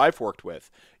companies I've worked with,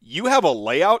 you have a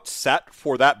layout set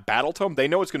for that battle tome. They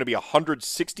know it's going to be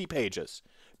 160 pages,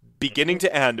 beginning Mhm.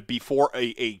 to end, before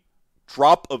a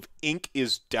drop of ink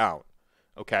is down.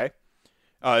 Okay.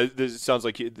 This sounds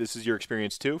like this is your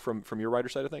experience too, from your writer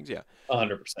side of things. Yeah.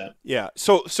 100%. Yeah.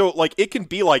 So like it can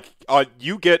be like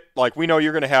you get like we know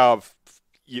you're going to have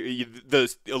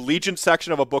the allegiance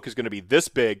section of a book is going to be this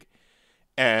big,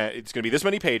 and it's going to be this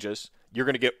many pages. You're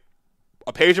going to get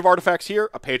a page of artifacts here,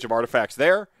 a page of artifacts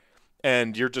there,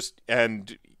 and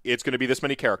it's going to be this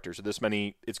many characters, or this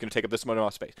many. It's going to take up this amount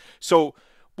of space. So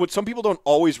what some people don't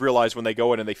always realize when they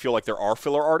go in and they feel like there are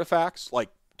filler artifacts, like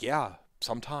yeah,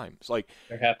 sometimes like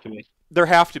There have to be. there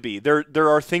have to be. There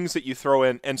are things that you throw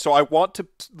in, and so I want to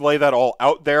lay that all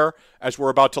out there as we're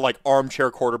about to like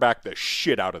armchair quarterback the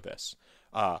shit out of this.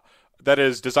 Uh, that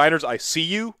is, designers, I see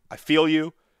you, I feel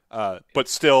you, but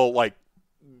still, like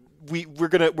we're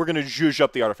gonna zhuzh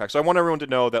up the artifacts. So I want everyone to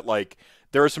know that like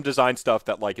there is some design stuff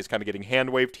that like is kind of getting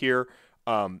hand waved here.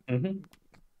 Um, Hmm.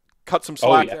 cut some Oh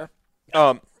slack yeah. there.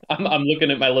 Um, I'm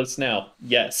looking at my list now.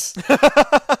 Yes.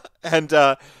 and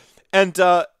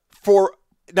for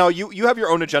now, you have your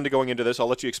own agenda going into this. I'll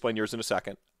let you explain yours in a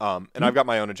second. And I've Mhm. got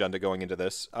my own agenda going into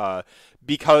this.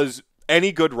 Because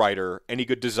any good writer, any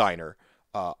good designer,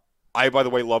 I, by the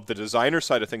way, love the designer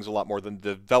side of things a lot more than the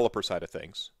developer side of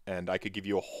things. And I could give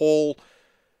you a whole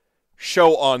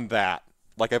show on that.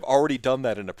 Like I've already done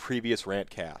that in a previous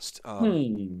rantcast.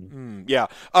 Hmm. Yeah.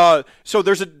 So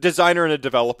there's a designer and a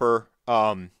developer.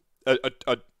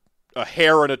 A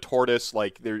hare and a tortoise.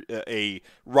 Like there, a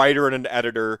writer and an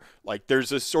editor. Like there's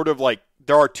this sort of like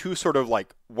there are two sort of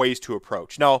like ways to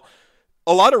approach. Now,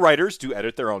 a lot of writers do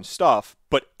edit their own stuff,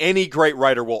 but any great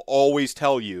writer will always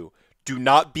tell you, do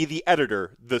not be the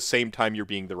editor the same time you're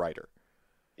being the writer.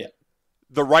 Yeah.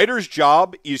 The writer's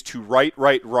job is to write,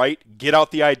 get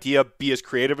out the idea, be as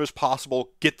creative as possible,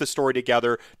 get the story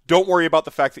together. Don't worry about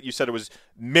the fact that you said it was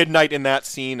midnight in that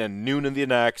scene and noon in the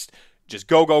next. Just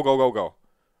go, go, go, go, go.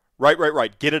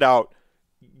 Write. Get it out.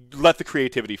 Let the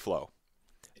creativity flow.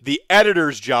 The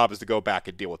editor's job is to go back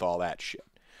and deal with all that shit.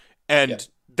 And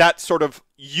that sort of,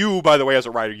 you, by the way, as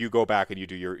a writer, you go back and you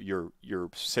do your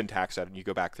syntax edit, and you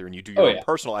go back there and you do your own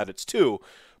personal edits too.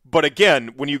 But again,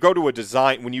 when you go to a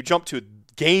design, when you jump to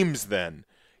games, then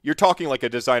you're talking like a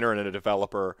designer and a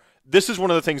developer. This is one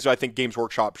of the things that I think Games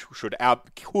Workshop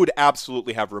could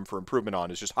absolutely have room for improvement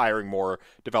on, is just hiring more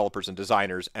developers and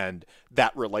designers, and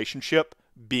that relationship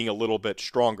being a little bit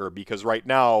stronger, because right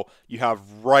now you have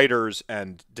writers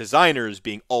and designers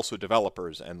being also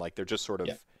developers, and like they're just sort of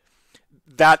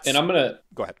that's. And I'm gonna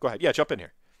go ahead. Yeah, jump in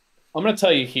here. I'm gonna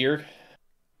tell you here,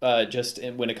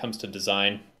 when it comes to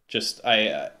design,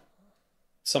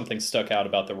 something stuck out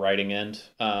about the writing end.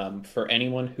 For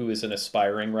anyone who is an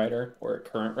aspiring writer or a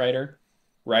current writer,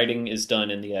 writing is done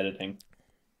in the editing.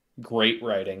 Great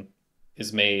writing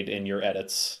is made in your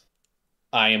edits.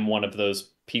 I am one of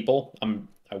those people.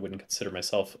 I wouldn't consider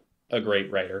myself a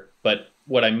great writer, but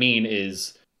what I mean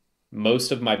is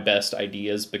most of my best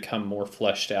ideas become more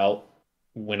fleshed out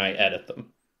when I edit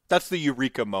them. That's the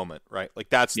eureka moment, right? Like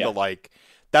that's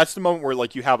the moment where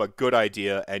like you have a good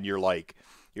idea and you're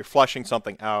fleshing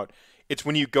something out. It's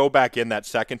when you go back in that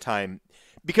second time,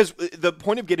 because the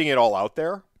point of getting it all out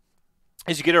there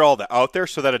is you get it all out there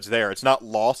so that it's there. It's not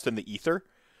lost in the ether.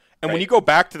 And when you go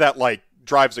back to that, like,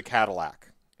 drives a Cadillac,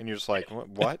 and you're just like,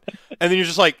 what? And then you're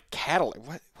just like, Cadillac?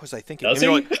 What was I thinking? Does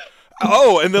and he? Like,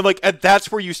 oh, and then like, and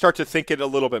that's where you start to think it a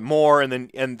little bit more, and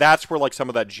that's where like some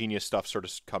of that genius stuff sort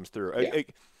of comes through.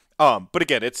 But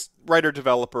again, it's writer,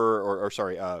 developer,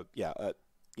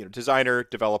 designer,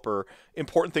 developer,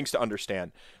 important things to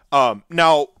understand.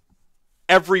 Now,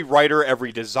 every writer,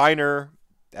 every designer,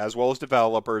 as well as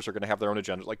developers, are going to have their own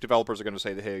agendas. Like developers are going to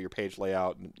say, hey, your page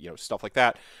layout and stuff like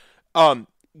that.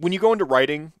 When you go into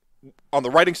writing, on the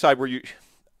writing side,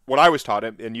 what I was taught,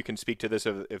 and you can speak to this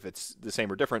if it's the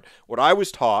same or different. What I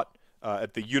was taught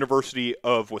at the University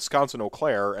of Wisconsin-Eau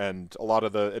Claire, and a lot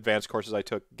of the advanced courses I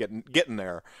took getting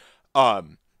there,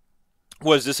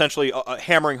 was essentially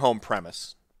hammering home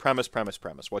premise. Premise.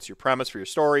 What's your premise for your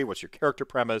story? What's your character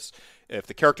premise? If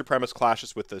the character premise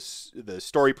clashes with the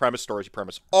story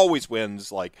premise always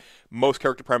wins. Like, most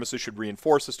character premises should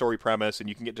reinforce the story premise, and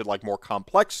you can get to like more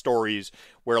complex stories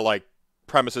where like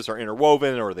premises are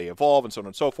interwoven or they evolve and so on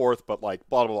and so forth. But like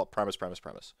blah blah blah, premise.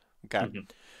 Okay.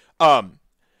 Mm-hmm.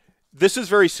 This is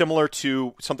very similar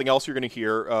to something else you're going to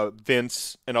hear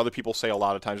Vince and other people say a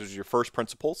lot of times, which is your first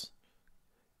principles.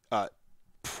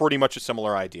 Pretty much a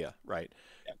similar idea, right?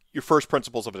 Your first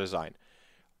principles of a design.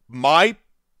 My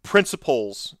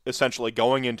principles, essentially,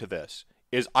 going into this,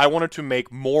 is I wanted to make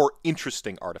more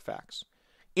interesting artifacts.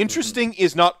 Interesting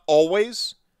is not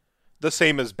always the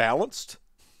same as balanced.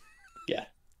 Yeah.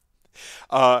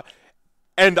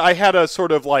 And I had a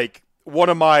sort of like, one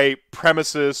of my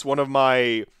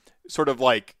sort of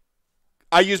like,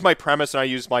 I use my premise and I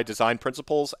use my design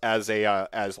principles as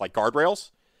like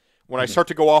guardrails. When I start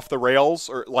to go off the rails,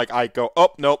 or like I go, oh,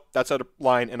 nope, that's out of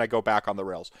line, and I go back on the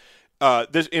rails.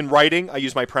 In writing, I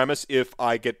use my premise if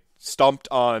I get stumped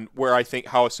on where I think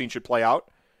how a scene should play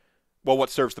out. Well, what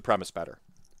serves the premise better?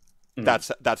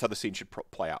 Mm-hmm. That's how the scene should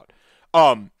play out.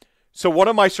 So one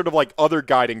of my sort of like other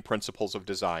guiding principles of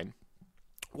design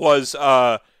was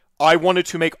I wanted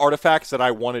to make artifacts that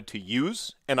I wanted to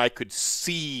use, and I could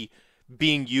see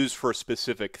being used for a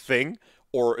specific thing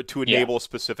or to enable a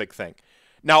specific thing.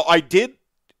 Now, I did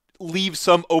leave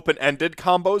some open-ended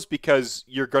combos because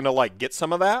you're going to like get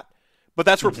some of that, but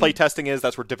that's where playtesting is.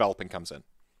 That's where developing comes in,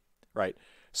 right?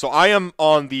 So I'm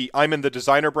in the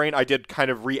designer brain. I did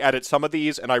kind of re-edit some of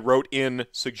these, and I wrote in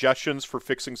suggestions for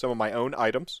fixing some of my own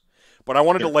items, but I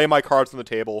wanted to lay my cards on the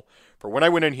table for when I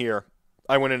went in here.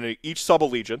 I went into each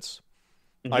sub-allegiance.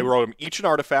 I wrote them each an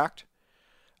artifact.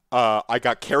 I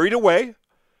got carried away.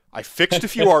 I fixed a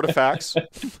few artifacts.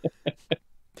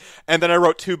 And then I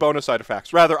wrote 2 bonus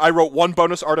artifacts. Rather, I wrote 1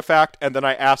 bonus artifact, and then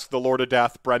I asked the Lord of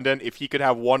Death, Brendan, if he could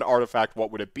have 1 artifact,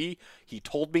 what would it be? He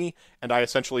told me, and I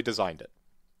essentially designed it.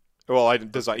 Well, I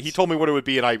didn't design. He told me what it would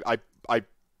be, and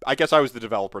I guess I was the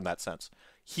developer in that sense.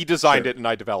 He designed it, and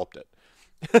I developed it.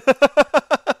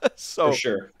 So, for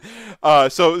sure.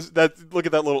 So look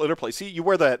at that little interplay. See, you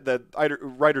wear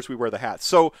writers, we wear the hats.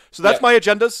 So that's my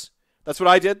agendas. That's what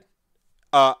I did.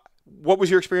 What was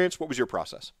your experience? What was your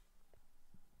process?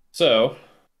 So,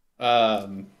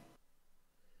 um,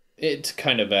 it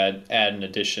kind of add an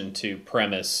addition to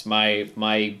premise.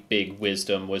 My big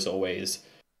wisdom was always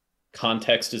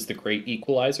context is the great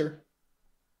equalizer.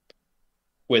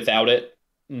 Without it,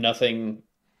 nothing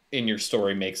in your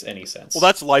story makes any Well, sense.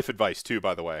 that's life advice too,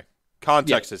 by the way.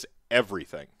 Yeah. Context is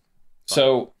everything. Fine.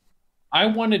 So I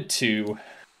wanted to,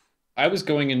 I was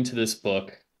going into this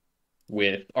book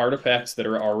with artifacts that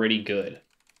are already good,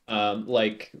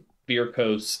 like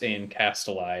Virkos and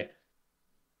Castelli.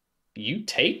 You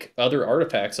take other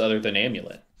artifacts other than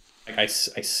Amulet. Like I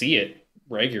see it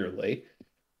regularly.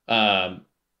 Um,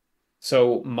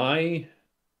 so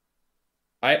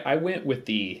I went with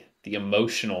the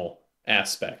emotional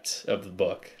aspect of the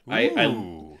book.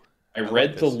 Ooh, I I like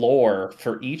read the this. lore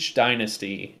for each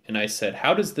dynasty and I said,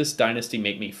 how does this dynasty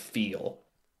make me feel?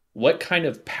 What kind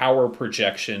of power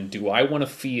projection do I want to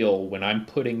feel when I'm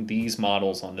putting these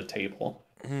models on the table?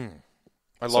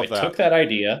 I So I love that. took that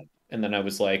idea and then I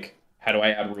was like, how do I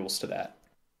add rules to that?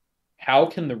 How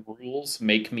can the rules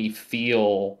make me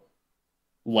feel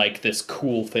like this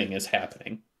cool thing is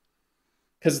happening?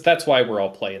 Because that's why we're all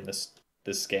playing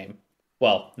this game.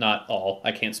 Well, not all.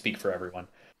 I can't speak for everyone.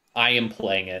 I am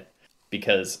playing it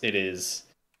because it is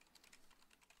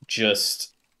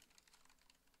just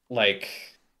like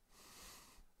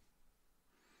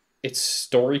it's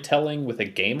storytelling with a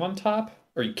game on top.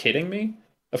 Are you kidding me?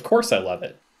 Of course I love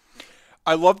it.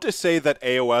 I love to say that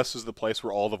AOS is the place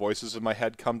where all the voices in my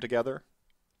head come together,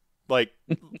 like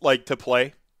to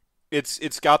play.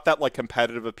 It's got that like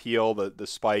competitive appeal, the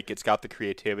spike. It's got the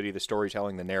creativity, the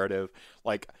storytelling, the narrative.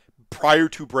 Like prior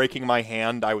to breaking my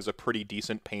hand, I was a pretty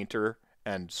decent painter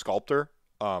and sculptor.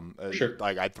 Sure.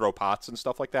 Like I'd throw pots and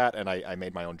stuff like that, and I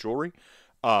made my own jewelry.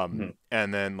 Mhm.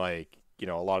 And then like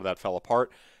a lot of that fell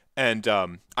apart, and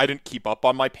I didn't keep up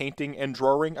on my painting and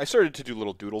drawing. I started to do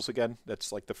little doodles again.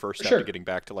 That's like the first For step to sure. getting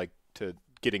back to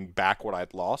getting back what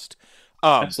I'd lost.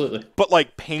 Um, Absolutely. but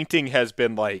like painting has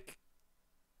been like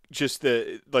just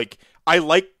the like I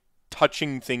like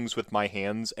touching things with my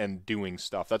hands and doing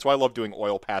stuff. That's why I love doing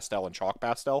oil pastel and chalk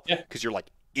pastel Yeah. because you're like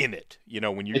in it.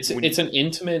 When you It's when you it's an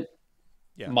intimate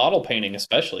yeah model painting,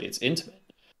 especially. It's intimate.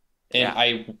 And yeah.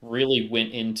 I really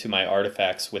went into my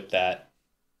artifacts with that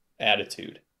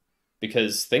attitude.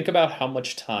 Because think about how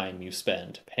much time you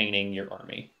spend painting your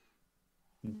army.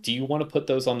 Do you want to put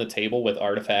those on the table with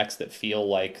artifacts that feel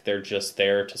like they're just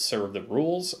there to serve the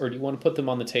rules, or do you want to put them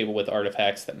on the table with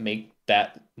artifacts that make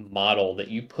that model that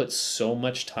you put so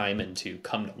much time into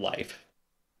come to life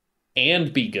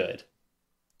and be good?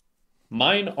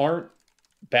 Mine aren't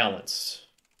balanced.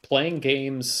 Playing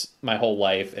games my whole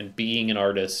life and being an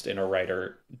artist and a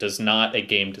writer does not a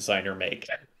game designer make.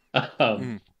 Um,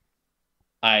 Mm.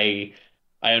 I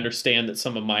I understand that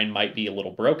some of mine might be a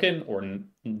little broken or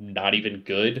not even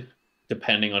good,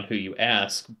 depending on who you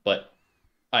ask, but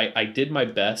I did my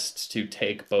best to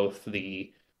take both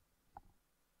the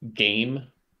game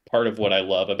part of what I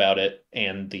love about it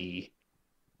and the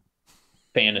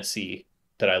fantasy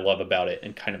that I love about it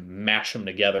and kind of mash them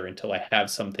together until I have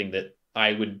something that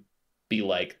I would be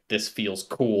like, this feels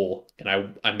cool,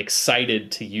 and I'm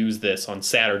excited to use this on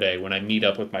Saturday when I meet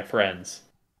up with my friends.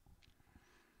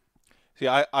 See,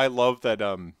 I love that.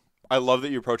 I love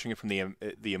that you're approaching it from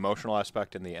the emotional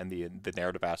aspect and the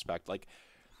narrative aspect. Like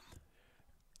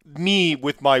me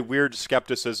with my weird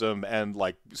skepticism and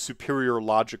like superior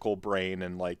logical brain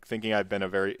and like thinking I've been a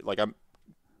very like I'm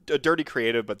a dirty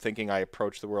creative, but thinking I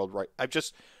approach the world right. I've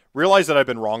just realized that I've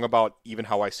been wrong about even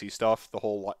how I see stuff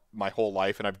my whole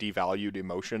life, and I've devalued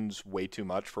emotions way too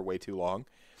much for way too long.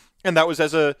 And that was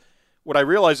as a what I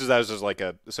realized is that as like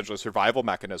a essentially a survival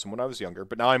mechanism when I was younger.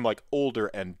 But now I'm like older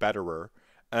and betterer,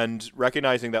 and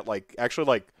recognizing that like actually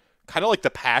like kind of like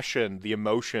the passion, the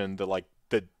emotion, the like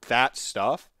that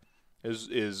stuff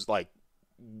is like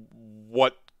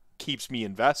what keeps me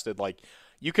invested. Like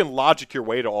you can logic your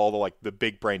way to all the like the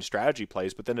big brain strategy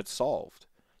plays, but then it's solved.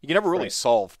 You can never really Right.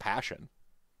 solve passion,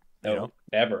 you know? No,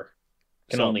 never.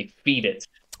 Can So only feed it.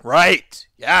 right,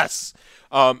 yes.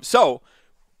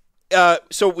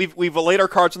 So we've laid our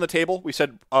cards on the table. We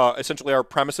said essentially our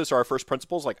premises are our first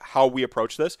principles, like how we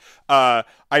approach this. I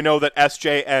know that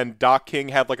SJ and Doc King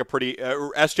had like a pretty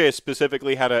SJ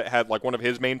specifically had like one of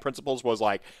his main principles was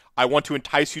like I want to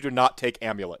entice you to not take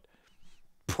Amulet.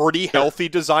 Pretty Sure. healthy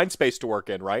design space to work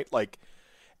in, right? Like,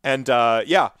 and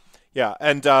yeah,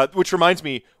 and which reminds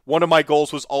me, one of my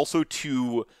goals was also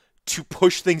to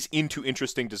push things into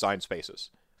interesting design spaces.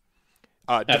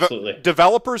 Absolutely.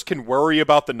 Developers can worry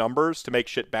about the numbers to make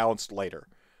shit balanced later.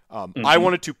 I Hmm.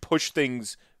 wanted to push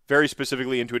things very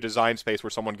specifically into a design space where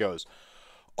someone goes,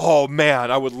 Oh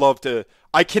man, I would love to.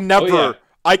 Oh yeah.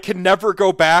 I can never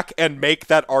go back and make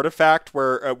that artifact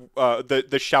where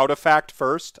the shout effect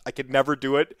first. I could never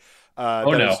do it.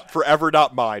 Oh That no. is forever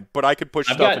not mine. But I could push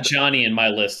I've stuff got into. Johnny in my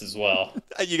list as well.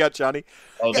 You got Johnny.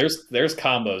 Oh, Yeah, there's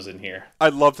combos in here.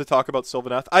 I'd love to talk about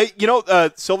Sylvaneth.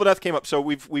 Sylvaneth came up. So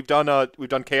we've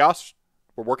done chaos.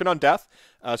 We're working on death.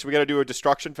 So we got to do a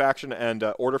destruction faction and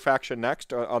order faction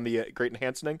next on the Great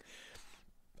Enhancing.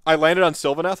 I landed on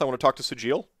Sylvaneth. I want to talk to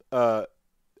Sigil.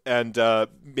 And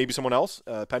maybe someone else,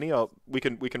 Penny. We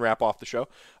can wrap off the show.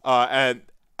 And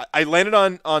I landed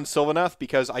on Sylvaneth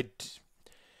because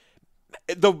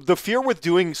the fear with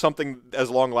doing something as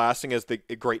long lasting as the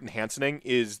Great Enhancing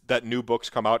is that new books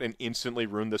come out and instantly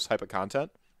ruin this type of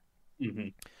content. Hmm.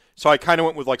 So I kind of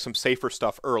went with like some safer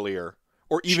stuff earlier,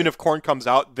 or even Sure. if Corn comes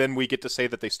out, then we get to say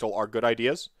that they still are good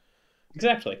ideas.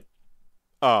 Exactly.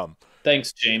 Um,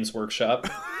 Thanks, James Workshop.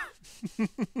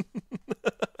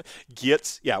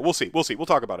 Gits, yeah, we'll see, we'll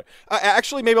talk about it.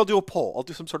 Actually, maybe I'll do a poll. I'll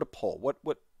do some sort of poll.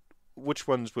 Which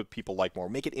ones would people like more?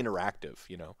 Make it interactive.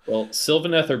 Well,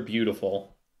 Sylvaneth are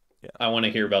beautiful. Yeah, I want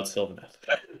to hear about Sylvaneth.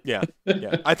 yeah,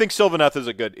 yeah. I think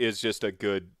Sylvaneth is just a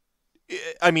good.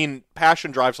 I mean,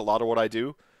 passion drives a lot of what I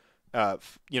do.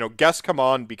 Guests come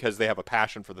on because they have a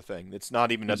passion for the thing. It's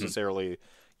not even Mhm. necessarily,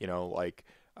 like,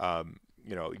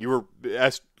 you were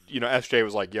SJ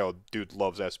was like, "Yo, dude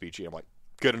loves SBG." I'm like,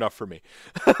 good enough for me.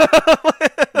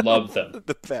 Love them.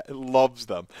 Loves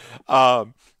them.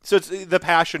 So it's the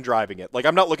passion driving it. Like,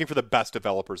 I'm not looking for the best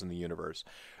developers in the universe.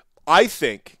 I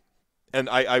think, and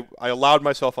I allowed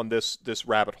myself on this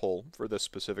rabbit hole for this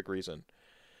specific reason.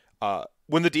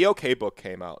 When the DOK book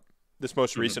came out, this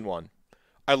most Mhm. recent one,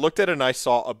 I looked at it and I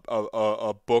saw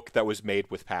a book that was made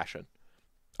with passion.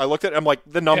 I looked at it, I'm like,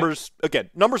 the Yeah. numbers, again,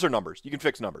 numbers are numbers. You can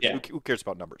fix numbers. Yeah. Who cares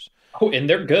about numbers? Oh, and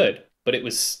they're good, but it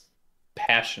was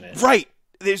passionate. Right.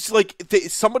 There's like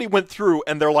somebody went through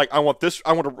and they're like, I want this.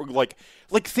 I want to like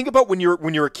think about when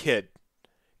you're a kid.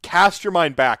 Cast your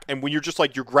mind back, and when you're just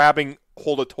like you're grabbing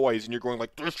hold of toys and you're going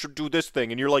like this should do this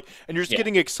thing, and you're like and you're just Yeah.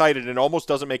 getting excited, and it almost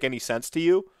doesn't make any sense to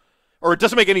you, or it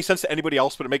doesn't make any sense to anybody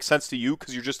else, but it makes sense to you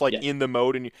because you're just like Yeah. in the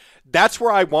mode, and that's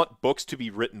where I want books to be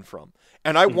written from,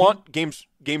 and I Hmm. want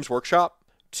Games Workshop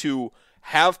to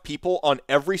have people on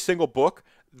every single book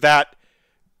that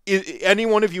any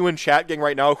one of you in chat gang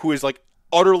right now who is like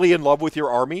utterly in love with your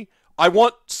army, I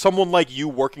want someone like you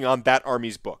working on that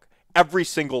army's book every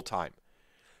single time.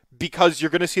 Because you're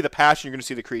going to see the passion, you're going to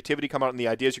see the creativity come out in the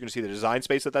ideas, you're going to see the design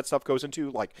space that stuff goes into,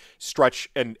 like stretch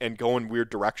and go in weird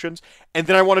directions. And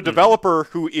then I want a Hmm. developer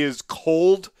who is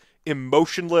cold,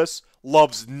 emotionless,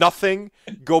 loves nothing,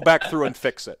 go back through and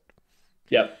fix it.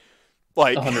 Yep.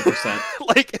 Like 100%.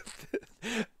 like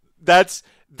that's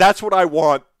what I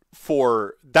want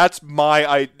for that's my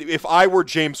I if I were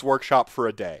James Workshop for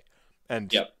a day.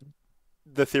 And Yep.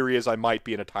 the theory is I might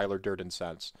be in a Tyler Durden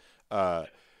sense.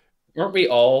 Aren't we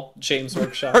all James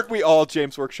Workshop? Aren't we all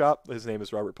James Workshop? His name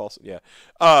is Robert Paulson.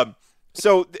 Yeah.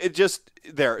 So it just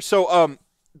there. So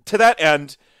to that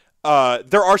end,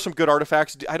 there are some good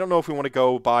artifacts. I don't know if we want to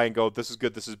go by and go this is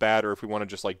good, this is bad, or if we want to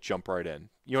just like jump right in.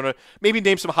 You want to maybe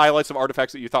name some highlights of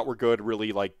artifacts that you thought were good.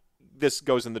 Really like this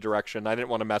goes in the direction. I didn't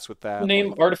want to mess with that. Name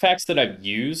Like, artifacts that I've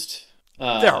used.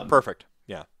 there, perfect.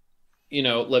 Yeah.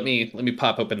 Let me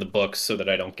pop open the books so that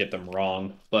I don't get them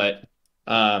wrong. But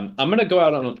I'm gonna go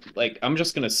out on I'm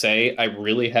just gonna say I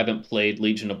really haven't played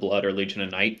Legion of Blood or Legion of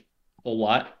Night a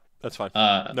lot. That's fine.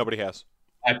 Uh, Nobody has.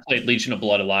 I played Legion of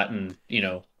Blood a lot in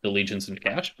the Legions and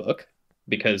Cash book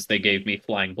because they gave me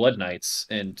Flying Blood Knights,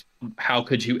 and how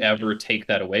could you ever take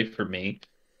that away from me?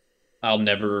 I'll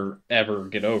never ever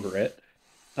get over it.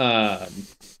 Um,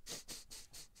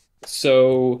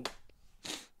 so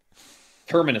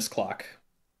Terminus Clock.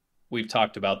 We've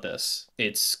talked about this.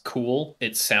 It's cool.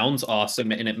 It sounds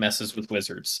awesome, and it messes with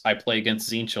wizards. I play against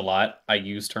Zinch a lot. I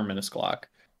use Terminus Clock.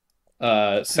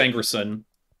 Sangerson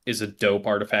is a dope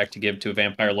artifact to give to a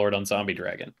Vampire Lord on Zombie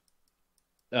Dragon.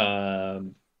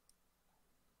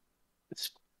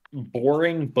 It's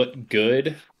boring but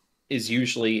good is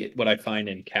usually what I find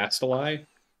in Castelai.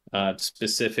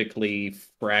 Specifically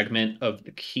Fragment of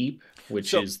the Keep, which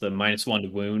So is the -1 to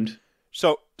wound.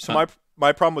 so Uh,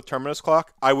 my problem with Terminus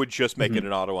Clock, I would just make it Mhm.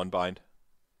 an auto unbind.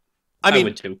 I I mean,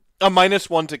 would too. a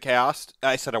 -1 to cast.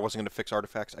 I said I wasn't going to fix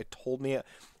artifacts. I told me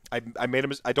I made a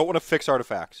I don't want to fix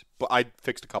artifacts, but I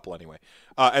fixed a couple anyway.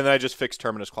 And then I just fixed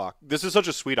Terminus Clock. This is such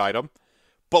a sweet item,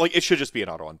 but like it should just be an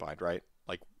auto unbind, right?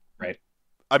 Like, Right.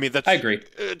 I mean that's I agree.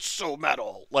 it's so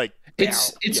metal. Like,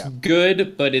 It's yeah,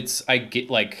 good, but I get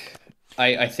like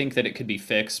I think that it could be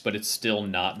fixed, but it's still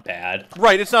not bad.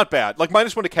 Right, it's not bad. Like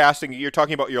 -1 to casting, you're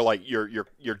talking about your like your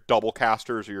double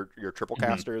casters or your triple Hmm.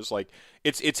 casters. Like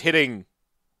it's hitting,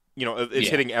 it's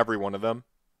Yeah, hitting every one of them.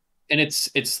 and it's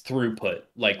throughput,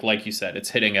 like you said, it's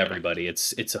hitting everybody.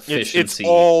 It's It's efficiency.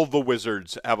 all the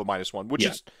wizards have a -1,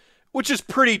 Yeah, which is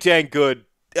pretty dang good.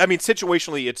 I mean,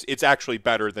 situationally, it's actually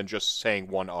better than just saying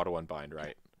one auto unbind,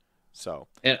 right? So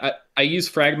and I use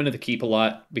Fragment of the Keep a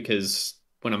lot because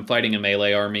when I'm fighting a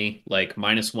melee army, like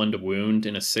 -1 to wound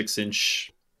in a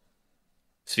 6-inch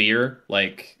sphere,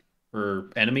 like for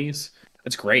enemies,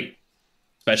 that's great.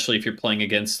 Especially if you're playing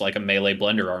against like a melee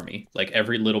blender army. Like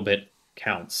every little bit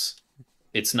counts.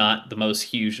 It's not the most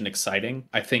huge and exciting.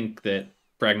 I think that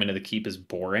Fragment of the Keep is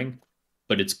boring,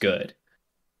 but it's good.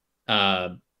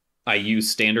 Uh, I use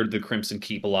Standard of the Crimson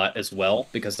Keep a lot as well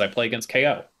because I play against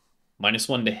KO.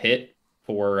 -1 to hit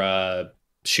for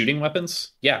shooting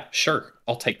weapons. Yeah, sure.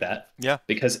 I'll take that yeah,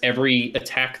 because every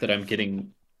attack that I'm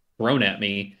getting thrown at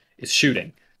me is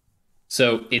shooting.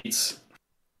 So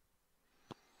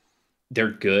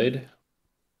they're good,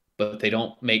 but they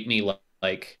don't make me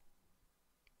like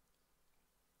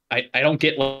I don't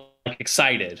get like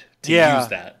excited to use yeah,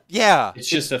 that. yeah. It's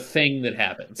just a thing that It's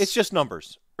happens. just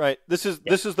numbers, right? Yeah.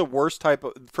 This is the worst type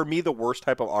of for me. The worst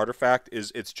type of artifact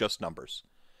is it's just numbers.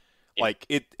 Yeah. Like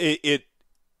it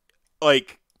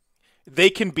like they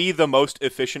can be the most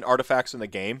efficient artifacts in the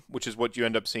game, which is what you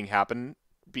end up seeing happen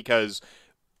because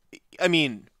I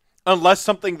mean, unless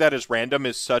something that is random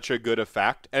is such a good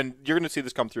effect, and you're going to see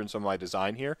this come through in some of my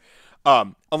design here.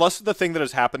 Unless the thing that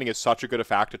is happening is such a good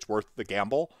effect, it's worth the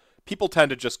gamble. People tend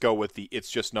to just go with the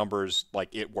it's just numbers, like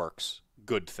it works,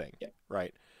 good thing, Yeah.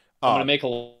 right? I'm gonna Um, make a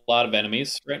lot of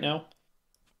enemies right now,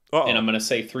 and uh I'm gonna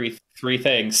say three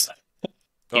things.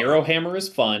 oh, Hero Hammer is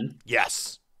fun.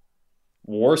 yes,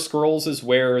 War Scrolls is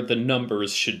where the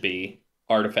numbers should be.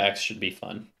 Artifacts should be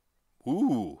fun.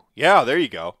 ooh, yeah, there you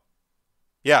go.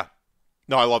 Yeah,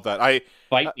 no, I love that.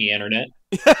 Fight me, internet.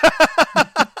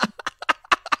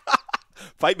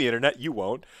 Fight me, internet, you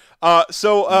won't. Uh,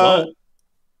 so You uh, won't.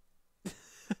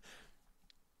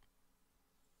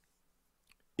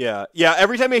 Yeah, yeah.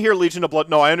 Every time I hear Legion of Blood,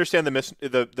 no, I understand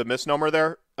the misnomer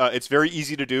there. It's very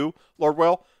easy to do, Lord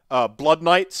Will. Blood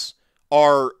Knights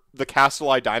are the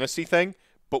Castelli dynasty thing,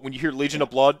 but when you hear Legion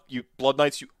Yeah. of Blood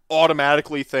Knights, you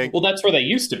automatically think, Well, that's where they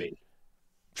used to be.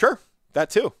 sure, that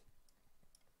too.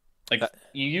 Like That,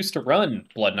 you used to run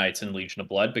Blood Knights in Legion of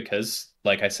Blood because,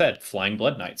 like I said, flying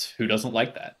Blood Knights. Who doesn't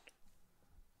like that?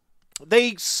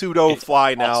 they pseudo It's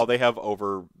fly now. awesome. They have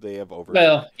over.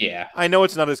 Well, yeah, I know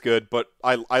it's not as good, but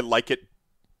I like it.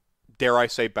 Dare I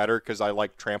say better because I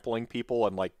like trampling people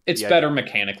and like it's better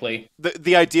mechanically.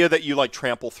 the idea that you like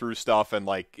trample through stuff and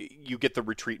like you get the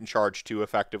retreat and charge too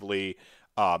effectively,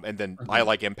 and then I Mhm.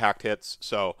 like impact hits.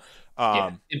 So Yeah,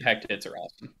 um, impact hits are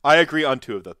awesome. I agree on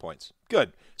two of the points.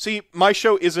 Good. See, my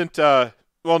show isn't.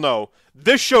 Well, no,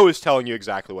 this show is telling you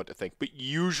exactly what to think, but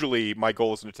usually my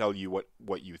goal isn't to tell you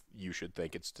what you should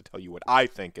think. It's to tell you what I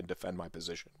think and defend my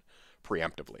position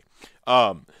preemptively.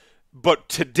 Um, but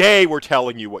today we're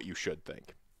telling you what you should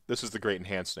think. This is the great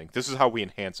enhancing. This is how we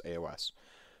enhance AOS.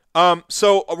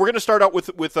 So we're gonna start out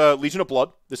with Legion of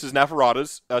Blood. This is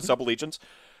Navarada's Mhm. sub legions.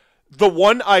 The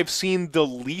one I've seen the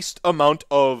least amount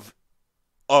of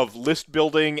list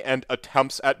building and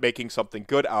attempts at making something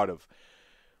good out of,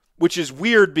 which is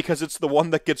weird because it's the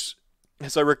one that gets,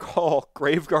 as I recall,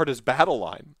 Graveguard as battle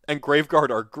line, and Graveguard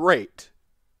are great.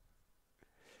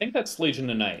 I think that's Legion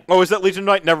of Night. Oh, is that Legion of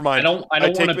Night? Never I mind. don't. I I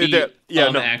don't want take to it. be Yeah,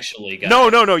 no, actually no, guy.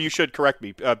 no, no. You should correct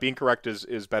me. Being correct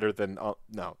is better than no,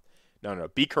 no, no.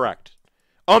 Be correct.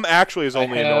 Actually is I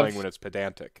only annoying have when it's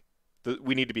pedantic.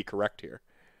 We need to be correct here.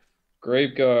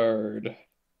 Graveguard,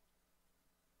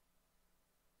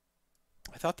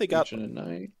 I thought they got Legion of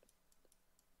Night.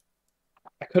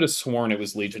 I could have sworn it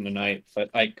was Legion of Night, but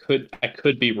I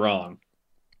could be wrong.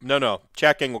 no, no.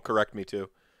 Checking will correct me too.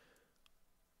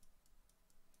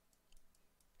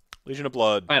 Legion of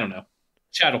Blood. I don't know.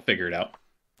 Chad will figure it out.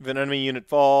 If an enemy unit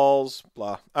falls,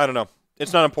 blah. I don't know.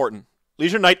 It's not important.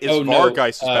 Legion Knight is Oh no.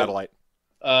 Vargeist's battle light.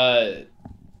 Uh,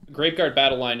 Graveguard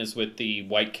battle line is with the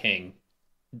White King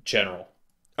general.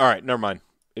 All right, never mind.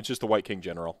 It's just the White King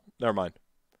General. Never mind.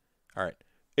 All right,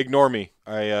 ignore me.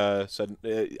 I said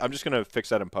I'm just gonna fix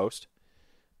that in post.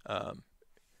 Um,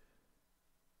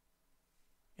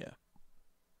 yeah,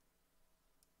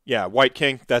 yeah, White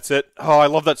King. That's it. Oh, I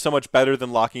love that so much better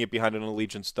than locking it behind an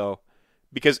allegiance, though,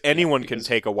 because Yeah, anyone can because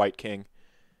take a White King.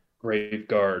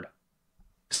 Graveguard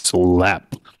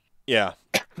slap. Yeah.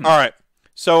 All right.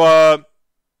 So,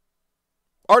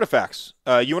 artifacts.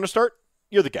 You want to start?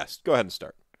 You're the guest. Go ahead and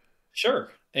start.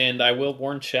 Sure. And I will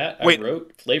warn chat, I Wait.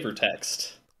 wrote flavor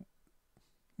text.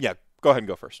 Yeah, go ahead and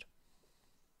go first.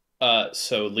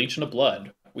 So Legion of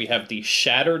Blood, we have the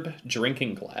Shattered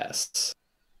Drinking Glass.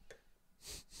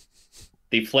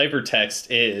 The flavor text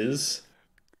is,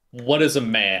 what is a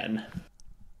man?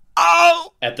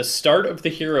 Oh! At the start of the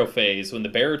hero phase, when the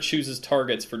bearer chooses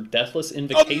targets for Deathless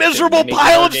Invocation, A miserable they may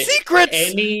pile of target secrets!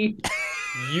 any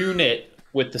unit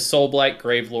with the Soulblight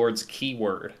Gravelord's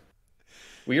keyword.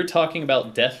 We are talking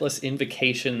about Deathless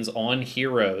Invocations on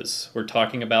heroes. We're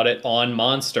talking about it on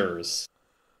monsters.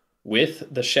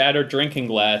 With the Shattered Drinking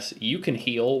Glass, you can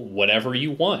heal whatever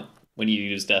you want when you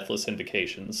use Deathless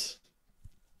Invocations.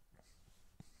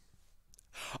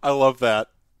 I love that.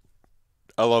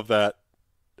 I love that.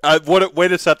 What a way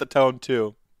to set the tone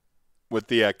too, with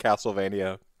the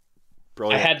Castlevania.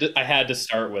 Brilliant. I had to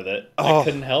start with it. Oh. I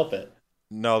couldn't help it.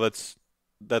 No, that's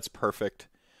perfect.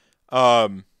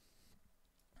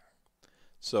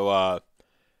 So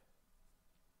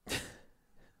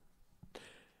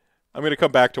I'm gonna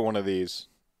come back to one of these.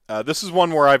 This is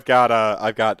one where I've got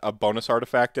a bonus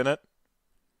artifact in it.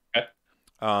 Okay.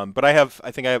 But I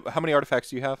think I have. How many artifacts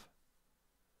do you have?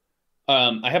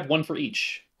 I have one for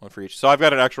each. One for each. So I've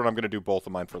got an extra one. I'm going to do both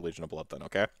of mine for Legion of Blood then,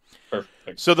 okay?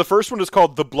 Perfect. So the first one is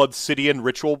called the Bloodsidian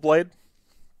Ritual Blade.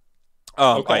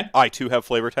 Okay. I too have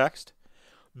flavor text.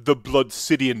 The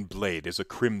Bloodsidian Blade is a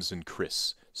crimson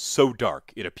kriss, so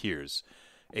dark it appears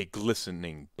a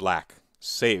glistening black,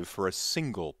 save for a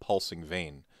single pulsing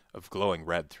vein of glowing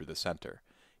red through the center.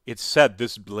 It's said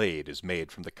this blade is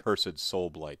made from the cursed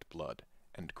Soulblight blood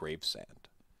and grave sand.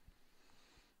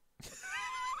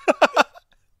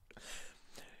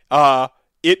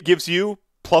 It gives you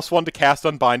 +1 to cast,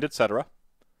 unbind, etc.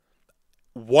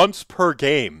 Once per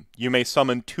game, you may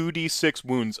summon 2d6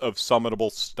 wounds of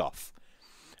summonable stuff.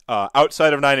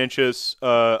 Outside of 9 inches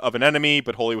of an enemy,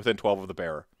 but wholly within 12 of the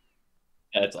bearer.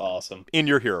 That's awesome. In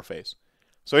your hero phase.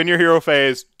 So in your hero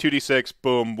phase, 2d6,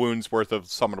 boom, wounds worth of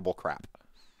summonable crap.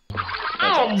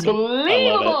 That's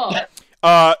unbelievable. I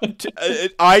love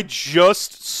it. I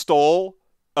just stole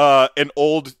an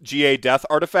old GA Death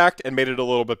artifact and made it a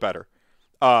little bit better.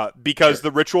 Because Sure.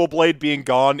 the Ritual Blade being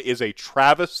gone is a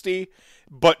travesty,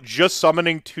 but just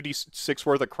summoning 2d6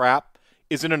 worth of crap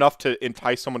isn't enough to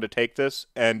entice someone to take this,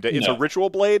 and it's a Ritual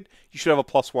Blade. You should have a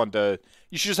 +1 to...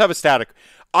 You should just have a static.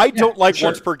 I don't like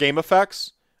once per game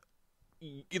effects,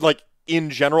 like, in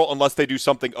general, unless they do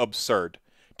something absurd.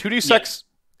 2d6,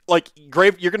 like,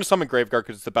 you're going to summon Graveguard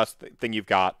because it's the best thing you've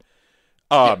got.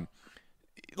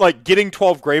 Like, getting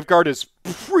 12 Graveguard is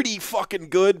pretty fucking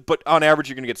good, but on average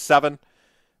you're going to get 7.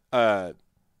 I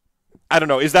don't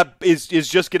know. Is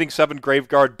just getting 7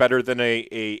 Graveguard better than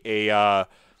a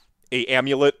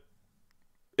amulet?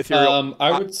 Ethereal?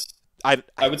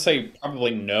 I would say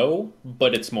probably no,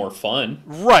 but it's more fun.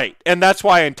 Right, and that's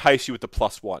why I entice you with the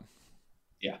 +1.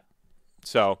 Yeah.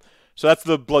 So that's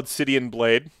the Bloodsidian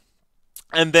Blade,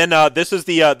 and then this is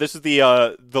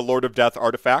the Lord of Death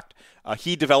artifact.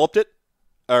 He developed it,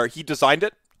 or he designed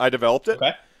it. I developed it.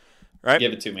 Okay. Right.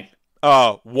 Give it to me.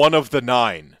 One of the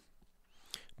 9.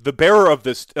 The bearer of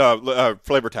this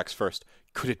flavor text first.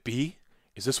 Could it be?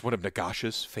 Is this one of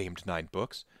Nagash's famed 9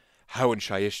 books? How in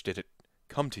Shyish did it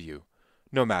come to you?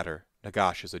 No matter.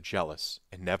 Nagash is a jealous,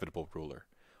 inevitable ruler.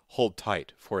 Hold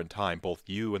tight, for in time both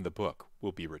you and the book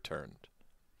will be returned.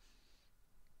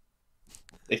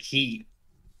 The heat.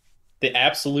 The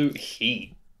absolute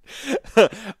heat.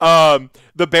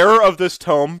 The bearer of this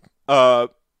tome, from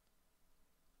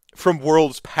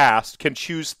worlds past, can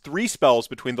choose 3 spells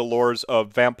between the lores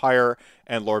of Vampire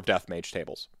and Lore of Death Mage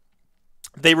tables.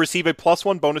 They receive a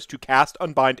 +1 bonus to cast,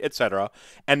 unbind, etc.,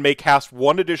 and may cast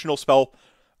 1 additional spell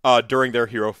during their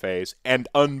hero phase, and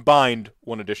unbind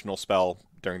 1 additional spell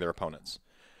during their opponents.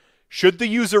 Should the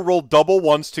user roll double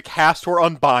ones to cast or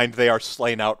unbind, they are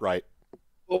slain outright.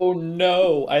 Oh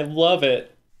no, I love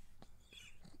it.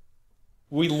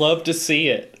 We love to see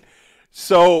it.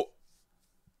 So...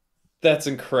 That's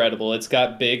incredible. It's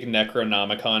got big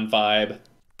Necronomicon vibe.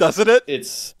 Doesn't it?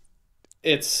 It's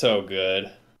so good.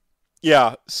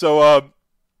 Yeah, so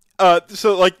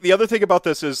like the other thing about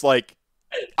this is like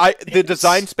the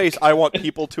design space I want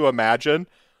people to imagine.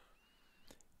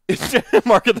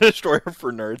 Mark of the Destroyer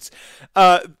for nerds.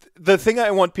 The thing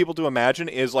I want people to imagine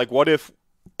is like, what if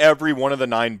every one of the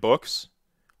 9 books,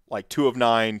 like 2 of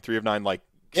 9, 3 of 9, like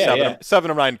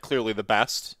 7 of 9, clearly the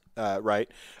best, right?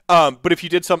 But if you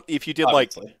did obviously,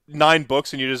 like 9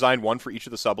 books and you designed 1 for each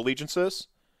of the sub-allegiances,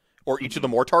 or each of the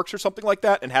Mortarchs or something like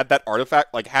that, and had that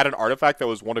artifact, like had an artifact that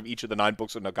was one of each of the 9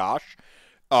 books of Nagash,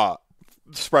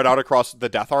 spread out across the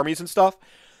death armies and stuff,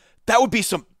 that would be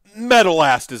some metal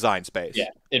ass design space. Yeah,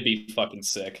 it'd be fucking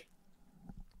sick.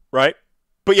 Right?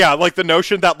 But yeah, like the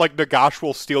notion that like Nagash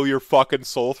will steal your fucking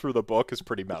soul through the book is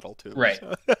pretty metal too. Right.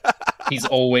 So. He's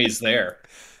always there.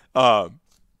 So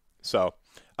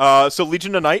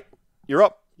Legion of Night, you're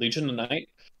up. Legion of Night.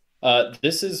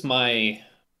 This is my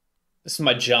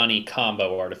Johnny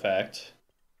combo artifact.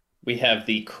 We have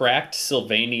the cracked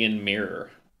Sylvanian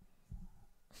mirror.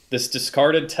 This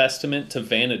discarded testament to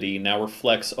vanity now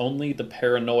reflects only the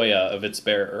paranoia of its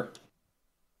bearer.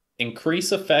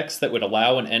 Increase effects that would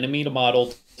allow an enemy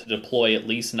model to deploy at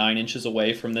least 9 inches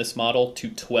away from this model to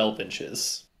 12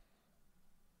 inches.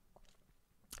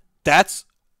 That's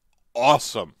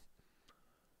awesome.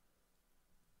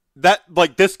 That,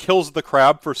 like, this kills the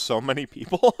crab for so many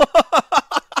people.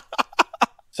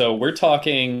 So we're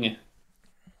talking...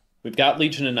 We've got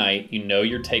Legion of Night. You know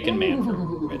you're taking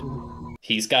Manfred.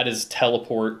 He's got his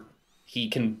teleport. He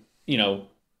can,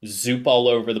 zoop all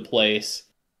over the place.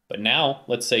 But now,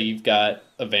 let's say you've got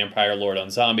a Vampire Lord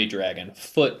on Zombie Dragon,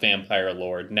 Foot Vampire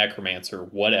Lord, Necromancer,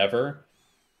 whatever.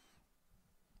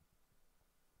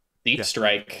 Deep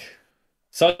Strike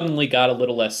suddenly got a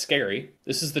little less scary.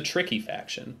 This is the tricky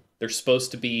faction. They're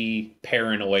supposed to be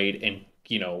paranoid and,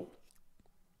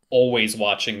 always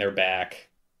watching their back.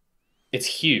 It's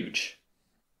huge.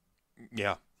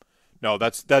 Yeah. No,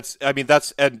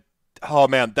 oh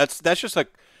man, that's just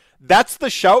like, that's the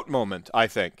shout moment, I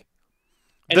think.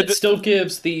 And it still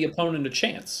gives the opponent a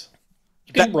chance.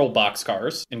 You can roll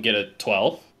boxcars and get a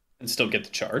 12 and still get the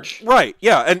charge. Right,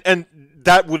 yeah, and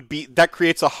that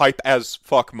creates a hype as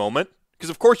fuck moment. Because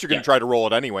of course you're going to try to roll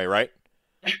it anyway, right?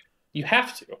 You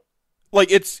have to. Like,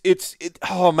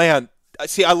 oh man.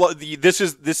 See, I love this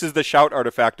is the shout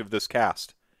artifact of this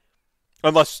cast.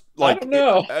 Unless, like, I don't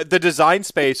know. The design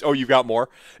space... Oh, you've got more?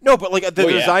 No, but, like, the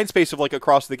design space of, like,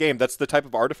 across the game, that's the type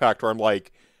of artifact where I'm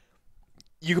like...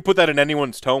 You could put that in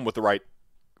anyone's tome with the right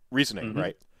reasoning,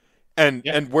 right?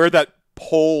 And where that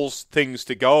pulls things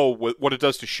to go, what it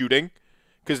does to shooting.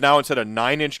 Because now instead of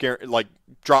 9-inch, like,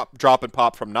 drop and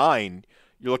pop from 9,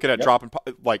 you're looking at drop and pop,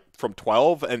 like, from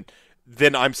 12, and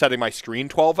then I'm setting my screen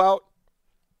 12 out.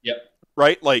 Yep.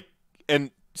 Right? Like,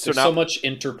 and... There's so much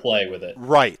interplay with it.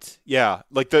 Right. Yeah.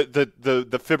 Like the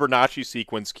Fibonacci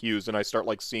sequence cues, and I start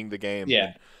like seeing the game. Yeah.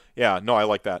 And, yeah. No, I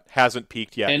like that. Hasn't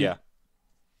peaked yet. And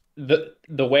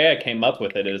the way I came up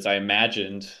with it is I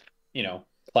imagined,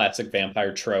 classic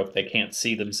vampire trope. They can't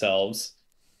see themselves,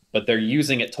 but they're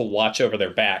using it to watch over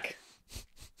their back.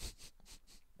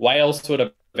 Why else would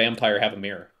a vampire have a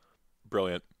mirror?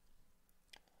 Brilliant.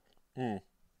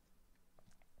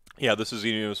 Yeah, this is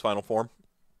Xeno's final form.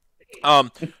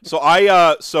 So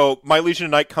my Legion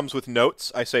of Night comes with notes.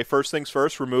 I say, first things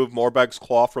first, remove Morbeg's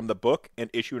Claw from the book and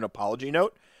issue an apology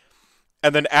note.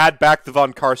 And then add back the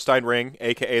Von Karstein ring,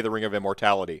 a.k.a. the Ring of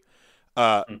Immortality.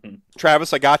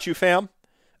 Travis, I got you, fam.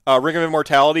 Ring of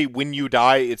Immortality, when you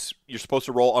die, you're supposed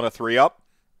to roll on a 3-up.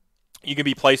 You can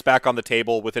be placed back on the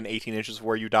table within 18 inches of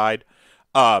where you died.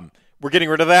 We're getting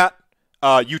rid of that.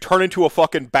 You turn into a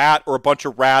fucking bat or a bunch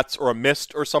of rats or a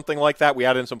mist or something like that. We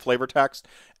add in some flavor text.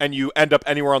 And you end up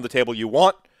anywhere on the table you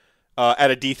want at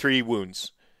a D3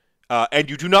 wounds. And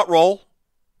you do not roll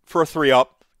for a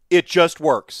 3-up. It just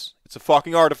works. It's a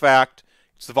fucking artifact.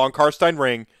 It's the Von Karstein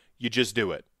ring. You just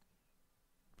do it.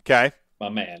 Okay? My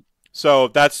man. So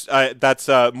that's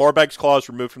Morbeg's Claw is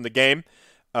removed from the game.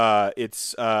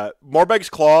 Morbeg's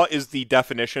Claw is the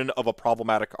definition of a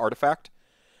problematic artifact.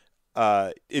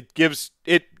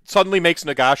 It suddenly makes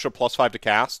Nagash a +5 to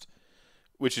cast,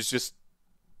 which is just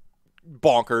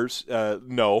bonkers.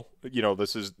 No,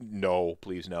 this is no,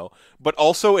 please no. But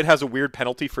also it has a weird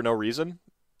penalty for no reason.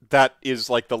 That is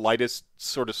like the lightest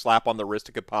sort of slap on the wrist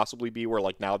it could possibly be, where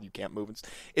like now you can't move.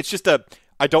 It's just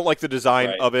I don't like the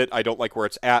design of it. I don't like where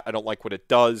it's at. I don't like what it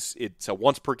does. It's a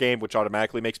once per game, which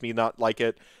automatically makes me not like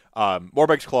it.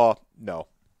 Morbeg's Claw, no.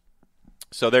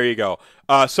 So there you go.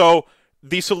 So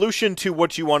the solution to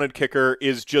what you wanted, Kicker,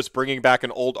 is just bringing back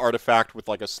an old artifact with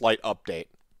like a slight update.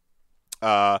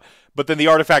 But then the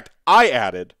artifact I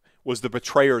added was the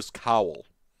Betrayer's Cowl.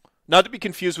 Not to be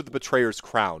confused with the Betrayer's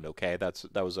Crown, okay?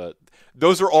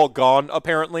 Those are all gone,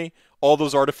 apparently. All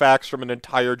those artifacts from an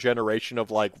entire generation of,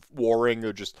 like, warring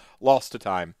are just lost to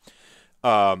time.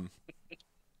 Someone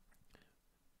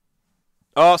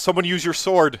use your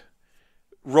sword.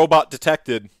 Robot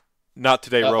detected. Not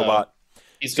today, robot.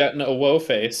 He's got an woe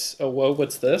face. Whoa,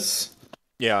 what's this?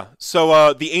 Yeah.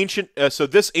 So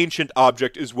this ancient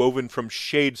object is woven from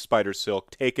shade spider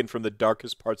silk taken from the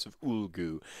darkest parts of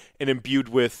Ulgu and imbued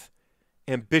with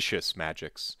ambitious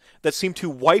magics that seem to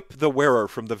wipe the wearer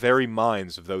from the very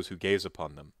minds of those who gaze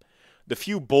upon them. The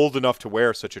few bold enough to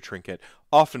wear such a trinket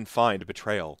often find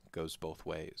betrayal goes both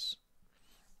ways.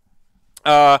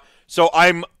 So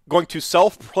I'm going to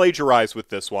self-plagiarize with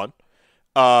this one.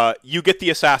 You get the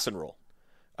assassin rule.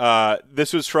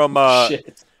 This was from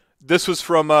Shit. this was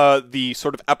from the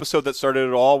sort of episode that started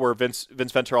it all, where Vince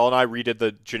Venturella and I redid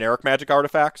the generic magic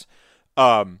artifacts,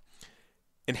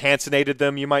 enhancinated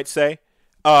them, you might say.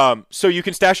 So you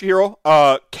can stash a hero,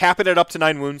 capping it up to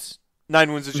 9 wounds.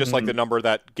 9 wounds is just like the number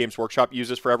that Games Workshop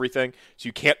uses for everything. So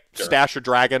you can't stash a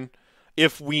dragon.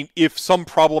 If some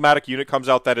problematic unit comes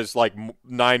out that is like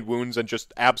 9 wounds and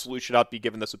just absolutely should not be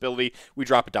given this ability, we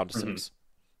drop it down to 6.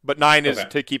 But 9 is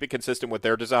to keep it consistent with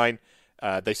their design.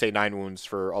 They say 9 wounds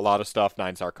for a lot of stuff.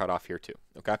 9s are cut off here too.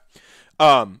 Okay.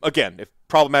 Again, if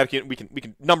problematic unit, we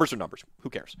can numbers are numbers. Who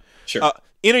cares? Sure.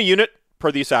 In a unit per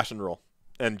the assassin rule,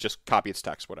 and just copy its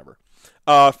text, whatever.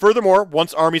 Furthermore,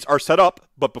 once armies are set up,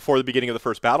 but before the beginning of the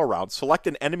first battle round, select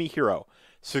an enemy hero.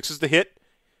 6 is the hit.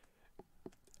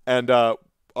 And I'm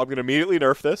going to immediately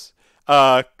nerf this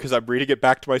because I'm reading it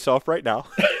back to myself right now.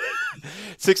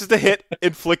 6 is to hit,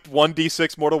 inflict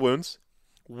 1d6 mortal wounds.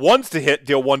 1's to hit,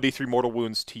 deal 1d3 mortal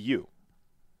wounds to you.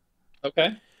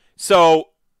 Okay. So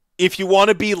if you want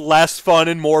to be less fun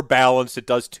and more balanced, it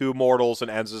does 2 mortals and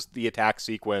ends the attack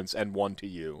sequence and 1 to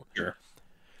you. Sure.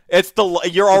 It's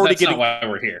you're already That's getting not why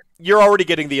we're here. You're already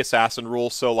getting the assassin rule,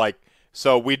 so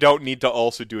we don't need to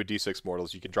also do a d6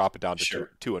 mortals. You can drop it down to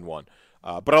 2 and 1.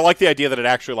 But I like the idea that it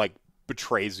actually like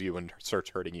betrays you and starts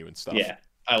hurting you and stuff. Yeah,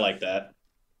 I like that.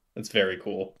 That's very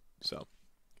cool. So,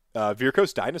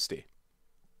 Virkos Dynasty.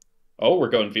 Oh, we're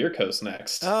going Virkos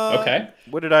next. Okay.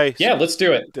 What did I? Yeah, let's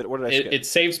do it. What did I skip? It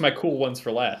saves my cool ones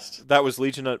for last. That was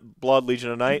Legion of Blood,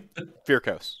 Legion of Night,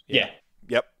 Virkos. Yeah.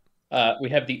 Yep. We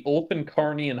have the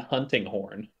Ulfenkarnian hunting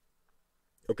horn.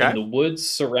 Okay. In the woods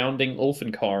surrounding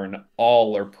Ulfenkarn,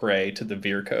 all are prey to the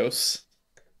Virkos.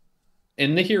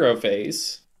 In the hero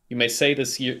phase, you may say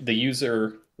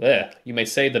you may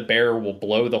say the bearer will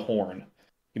blow the horn.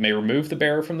 You may remove the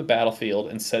bearer from the battlefield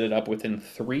and set it up within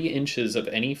 3 inches of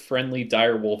any friendly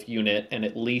direwolf unit and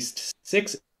at least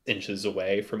 6 inches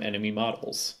away from enemy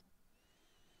models.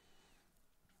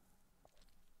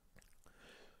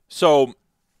 So,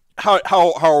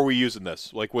 how are we using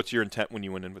this? Like, what's your intent when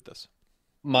you went in with this?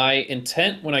 My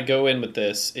intent when I go in with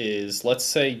this is, let's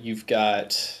say you're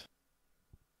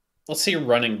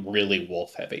running really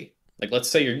wolf heavy. Like, let's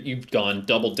say you've gone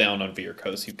double down on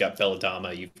Virkos. You've got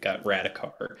Belladama. You've got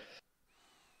Radikar.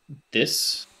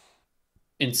 This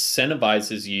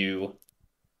incentivizes you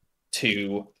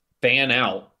to fan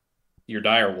out your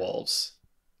direwolves.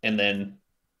 And then,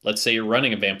 let's say you're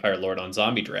running a Vampire Lord on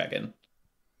Zombie Dragon.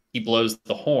 He blows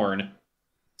the horn.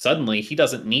 Suddenly, he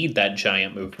doesn't need that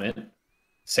giant movement.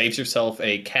 Saves yourself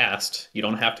a cast. You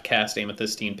don't have to cast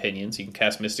Amethystine Pinions. You can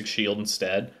cast Mystic Shield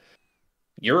instead.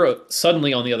 You're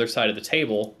suddenly on the other side of the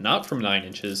table, not from 9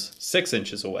 inches, 6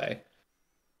 inches away.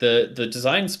 The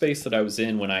design space that I was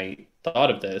in when I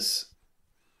thought of this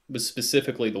was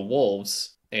specifically the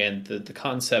wolves, and the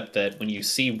concept that when you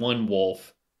see one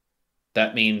wolf,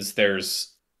 that means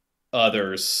there's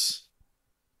others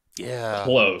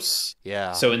close.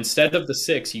 Yeah. So instead of the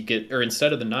 6,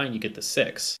 instead of the 9, you get the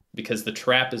 6, because the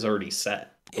trap is already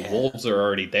set. The wolves are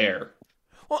already there.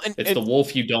 Well, it's the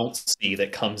wolf you don't see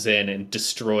that comes in and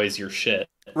destroys your shit.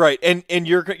 Right, and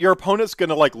your opponent's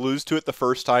gonna like lose to it the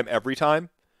first time every time,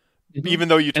 even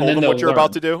though you told them what you're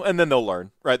about to do, and then they'll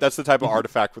learn. Right, that's the type of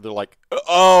artifact where they're like,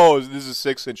 "Oh, this is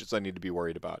 6 inches I need to be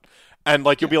worried about," and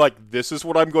like you'll be like, "This is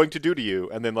what I'm going to do to you,"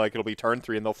 and then like it'll be turn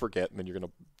 3 and they'll forget, and then you're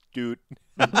gonna do.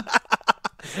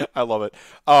 I love it.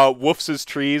 Wolf's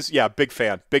trees, yeah, big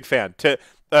fan.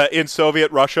 In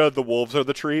Soviet Russia, the wolves are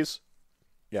the trees.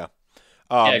 Yeah.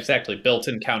 Yeah, exactly.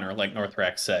 Built-in counter, like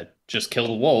Northrax said. Just kill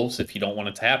the wolves if you don't want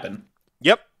it to happen.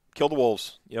 Yep. Kill the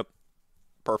wolves. Yep.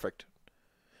 Perfect.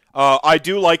 I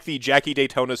do like the Jackie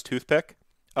Daytona's toothpick.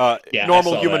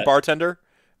 Normal human bartender.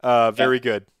 Very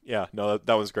good. Yeah, no,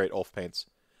 that was great. Ulf paints.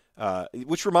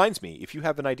 Which reminds me, if you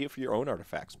have an idea for your own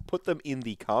artifacts, put them in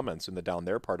the comments in the down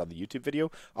there part on the YouTube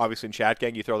video. Obviously in Chat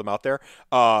Gang, you throw them out there.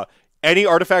 Any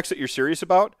artifacts that you're serious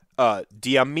about,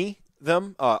 DM me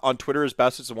them. On Twitter is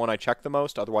best. It's the one I check the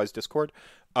most. Otherwise, Discord.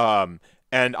 And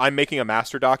I'm making a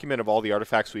master document of all the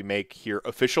artifacts we make here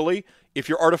officially. If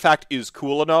your artifact is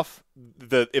cool enough,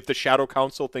 if the Shadow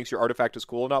Council thinks your artifact is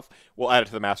cool enough, we'll add it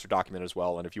to the master document as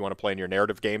well. And if you want to play in your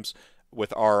narrative games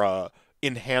with our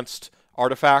enhanced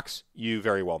artifacts, you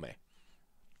very well may.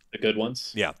 The good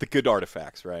ones? Yeah, the good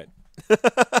artifacts, right.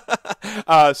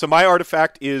 So my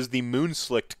artifact is the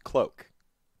Moonslicked Cloak.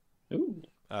 Ooh.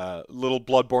 Little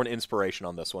Bloodborne inspiration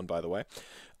on this one, by the way.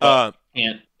 but Uh,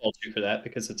 can't fault you for that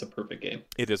because it's a perfect game.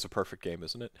 it is a perfect game,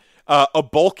 isn't it? A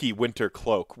bulky winter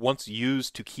cloak, once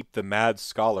used to keep the mad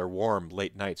scholar warm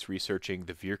late nights researching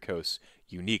the Virkos'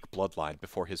 unique bloodline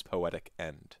before his poetic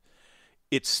end.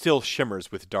 It still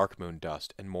shimmers with dark moon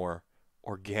dust and more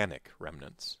organic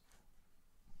remnants.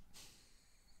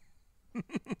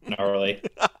 Gnarly.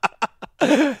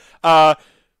 uh,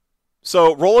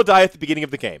 so roll a die at the beginning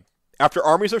of the game. After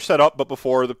armies are set up, but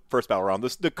before the first battle round,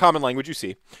 this the common language you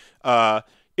see.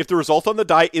 If the result on the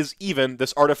die is even,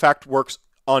 this artifact works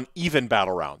on even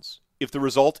battle rounds. If the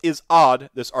result is odd,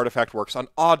 this artifact works on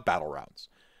odd battle rounds.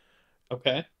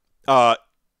 Okay. Uh,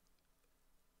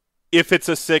 if it's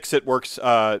a 6, it works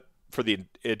for the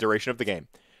duration of the game.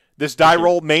 This die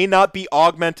roll may not be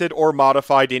augmented or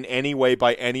modified in any way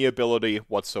by any ability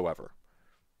whatsoever.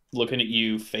 Looking at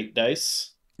you, fake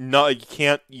dice. No, you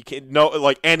can't. You can't. No,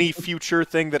 like any future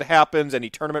thing that happens, any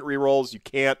tournament rerolls, you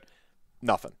can't.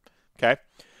 Nothing. Okay.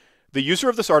 The user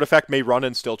of this artifact may run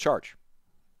and still charge.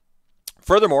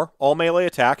 Furthermore, all melee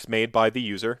attacks made by the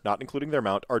user, not including their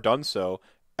mount, are done so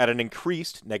at an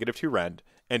increased -2 rend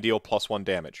and deal +1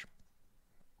 damage.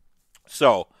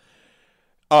 So,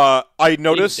 I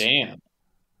noticed Damn.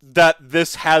 that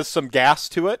this has some gas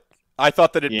to it. I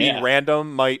thought that it being Yeah.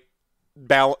 random might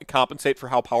compensate for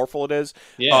how powerful it is.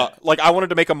 Yeah. Like I wanted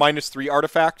to make a -3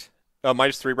 artifact, a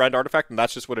 -3 rend artifact, and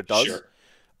that's just what it does. Sure.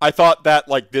 I thought that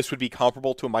like this would be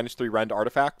comparable to a -3 rend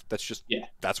artifact. Yeah.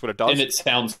 That's what it does. And it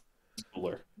sounds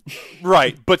cooler.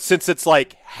 Right, but since it's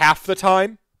like half the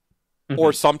time,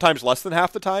 or Mhm. sometimes less than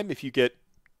half the time, if you get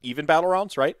even battle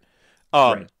rounds, right?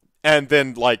 Right. And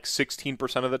then like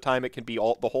 16% of the time it can be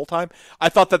all the whole time. I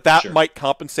thought that Sure. might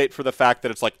compensate for the fact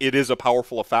that it's like it is a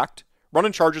powerful effect. Run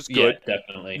and charge is good. Yeah,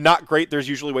 definitely. Not great. There's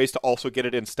usually ways to also get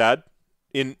it instead,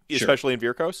 Sure. especially in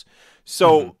Virkos.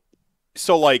 So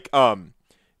like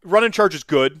run and charge is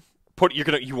good.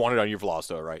 You want it on your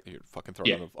Vlasta, right? You fucking throw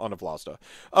it on a Vlasta.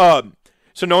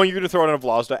 So knowing you're gonna throw it on a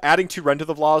Vlasta, adding 2 rend to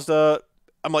the Vlasta,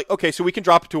 I'm like, okay, so we can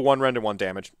drop it to 1 rend and 1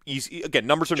 damage. Easy. Again,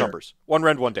 numbers are Sure. numbers. 1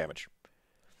 rend, 1 damage.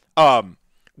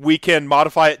 We can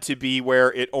modify it to be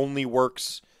where it only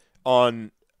works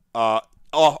on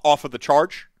off of the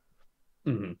charge.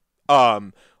 Mhm.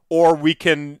 Or we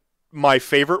can. My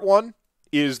favorite one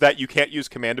is that you can't use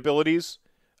command abilities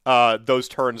those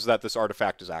turns that this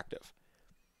artifact is active.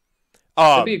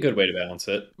 That'd be a good way to balance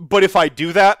it. But if I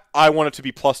do that, I want it to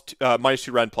be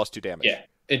 -2 rend, +2 damage. Yeah.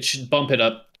 It should bump it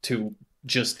up to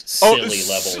just silly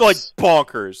levels. Like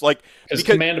bonkers. Like because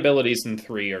command abilities in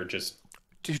 3 are just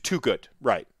too good.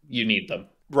 Right. you need them.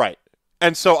 Right.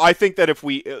 And so I think that if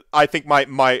we, I think my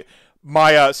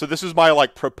so this is my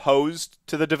like proposed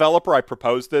to the developer. I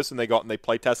proposed this, and they go out and they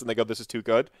play test, and they go, "This is too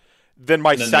good." Then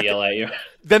my And then second, they yell at you.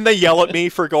 then they yell at me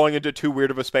for going into too weird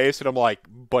of a space, and I'm like,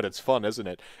 "But it's fun, isn't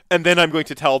it?" And then I'm going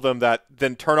to tell them that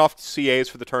then turn off CAs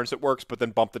for the turns it works, but then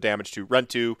bump the damage to rend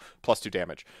 2 +2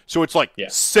 damage. So it's like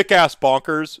sick ass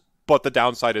bonkers, but the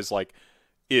downside is like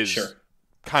Sure.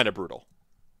 kind of brutal.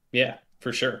 Yeah,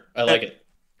 for sure. I like it.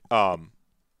 All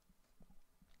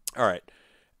right.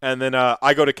 And then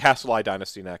I go to Castle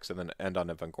Dynasty next, and then end on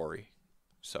Evangori.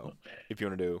 So, if you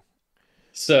want to do...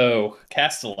 So,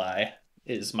 Castelli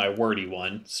is my wordy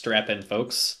one. Strap in,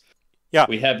 folks. Yeah.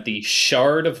 We have the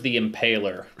Shard of the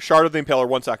Impaler. Shard of the Impaler,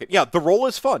 1 second. Yeah, the roll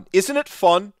is fun. Isn't it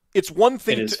fun? It's one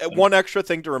thing, one extra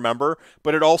thing to remember,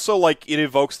 but it also, like, it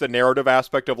evokes the narrative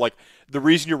aspect of, like, the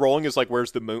reason you're rolling is, like,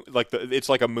 where's the moon? Like, it's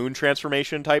like a moon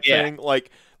transformation type thing. Like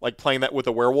playing that with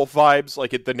the werewolf vibes.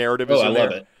 Like, the narrative is in there. I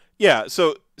love it. Yeah,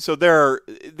 so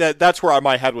that's where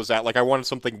my head was at. Like I wanted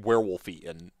something werewolfy,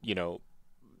 and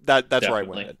that's Definitely.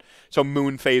 Where I went. So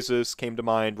moon phases came to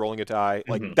mind. Rolling a die,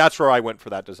 like that's where I went for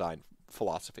that design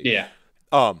philosophy. Yeah.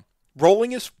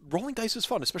 Rolling dice is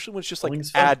fun, especially when it's just like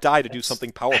add die to do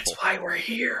something powerful. That's why we're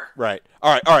here. Right.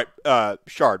 All right.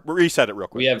 Shard. Reset it real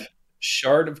quick. We have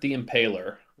Shard of the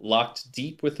Impaler. Locked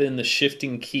deep within the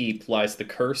shifting keep lies the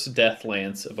cursed death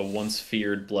lance of a once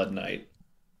feared blood knight.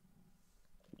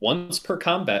 Once per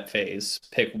combat phase,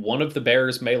 pick one of the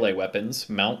bearer's melee weapons,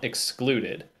 mount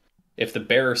excluded. If the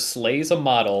bearer slays a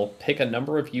model, pick a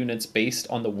number of units based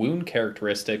on the wound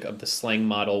characteristic of the slaying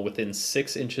model within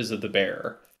 6 inches of the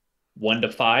bearer. 1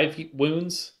 to 5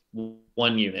 wounds,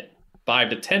 1 unit. 5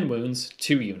 to 10 wounds,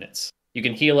 2 units. You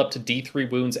can heal up to D3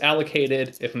 wounds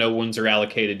allocated. If no wounds are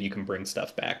allocated, you can bring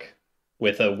stuff back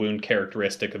with a wound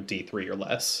characteristic of D3 or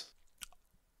less.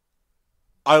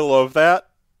 I love that.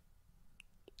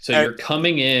 So you're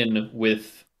coming in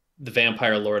with the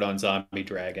Vampire Lord on Zombie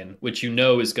Dragon, which you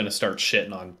know is going to start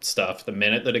shitting on stuff the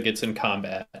minute that it gets in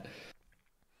combat.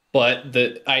 But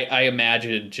I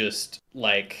imagine just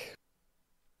like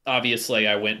obviously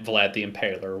I went Vlad the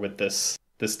Impaler with this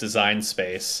design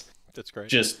space, That's great.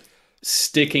 just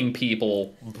sticking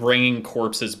people, bringing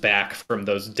corpses back from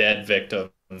those dead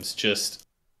victims. Just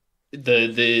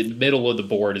the middle of the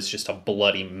board is just a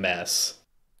bloody mess.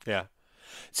 Yeah.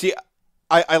 See,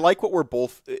 I like what we're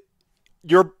both.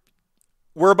 You're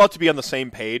we're about to be on the same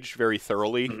page very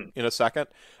thoroughly Mhm. in a second.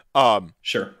 Um,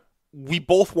 Sure. we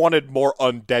both wanted more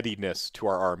undeadiness to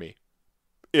our army.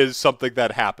 Is something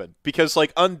that happened because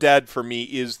like undead for me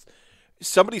is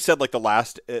somebody said like the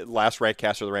last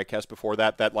rankcast or the rankcast before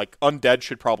that like undead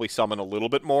should probably summon a little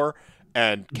bit more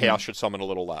and chaos Mhm. should summon a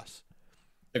little less.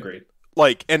 Agreed.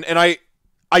 Like I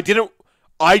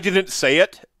didn't say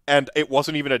it and it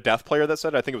wasn't even a death player that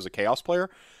said it. I think it was a chaos player.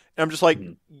 And I'm just like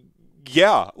Mhm.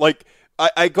 yeah, like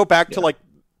I go back to Yeah. like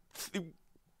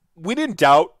when in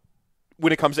doubt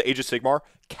when it comes to Age of Sigmar,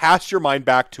 cast your mind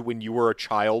back to when you were a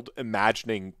child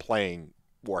imagining playing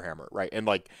Warhammer, right? And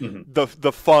like Mhm.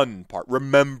 the fun part,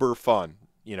 remember fun,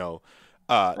 you know.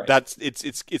 Right. That's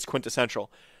it's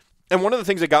quintessential. And one of the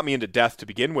things that got me into death to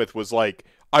begin with was like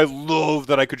I love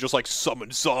that I could just like summon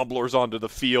zomblers onto the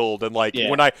field and like Yeah.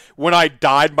 when I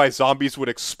died my zombies would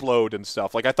explode and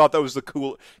stuff. Like I thought that was the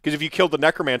cool because if you killed the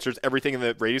necromancers everything in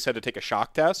the radius had to take a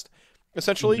shock test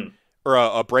essentially Mhm. or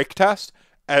a break test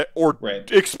or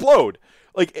Right. explode.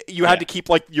 Like you had Yeah. to keep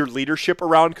like your leadership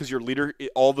around because your leader,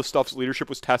 all the stuff's leadership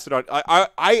was tested on.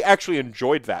 I actually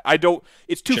enjoyed that. I don't.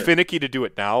 It's too Sure. finicky to do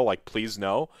it now. Like please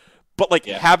no, but like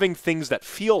Yeah. having things that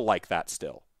feel like that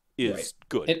still Right. is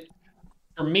good. And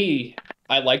for me,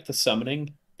 I like the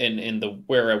summoning, and the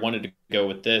where I wanted to go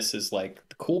with this is like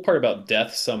the cool part about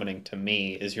death summoning to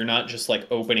me is you're not just like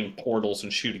opening portals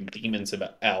and shooting demons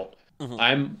out. Hmm.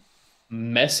 I'm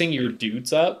messing your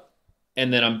dudes up,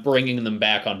 and then I'm bringing them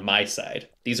back on my side.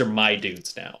 These are my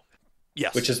dudes now, which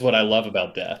Yes. is what I love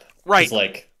about death. Is Right.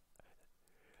 like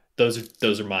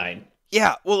those are mine.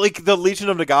 Yeah, well, like the Legion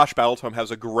of Nagash battle tome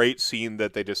has a great scene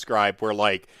that they describe where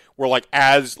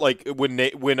as like when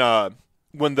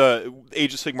the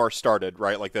Age of Sigmar started,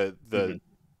 right? Like Hmm. the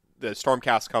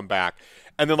Stormcast come back,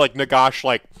 and then like Nagash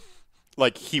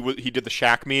like he did the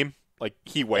Shaq meme, like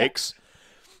he Yeah. wakes,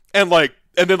 and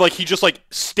then like he just like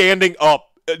standing up,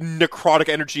 necrotic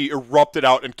energy erupted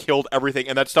out and killed everything,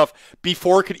 and that stuff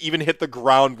before it could even hit the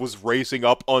ground was raising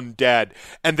up undead,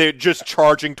 and they're just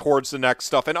charging towards the next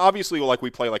stuff, and obviously like we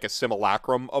play like a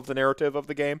simulacrum of the narrative of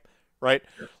the game, right?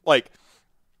 Sure. Like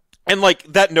and like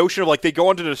that notion of like they go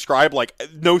on to describe like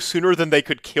no sooner than they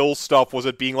could kill stuff was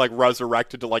it being like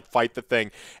resurrected to like fight the thing.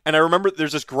 And I remember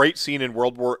there's this great scene in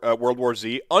World War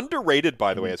Z, underrated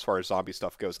by the way Mhm. as far as zombie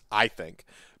stuff goes, I think.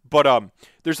 But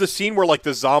there's this scene where like the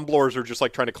zomblors are just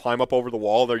like trying to climb up over the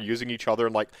wall. They're using each other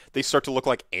and like they start to look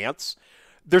like ants.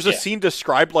 There's a Yeah. scene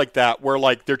described like that where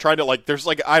like they're trying to like there's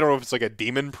like I don't know if it's like a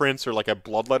demon prince or like a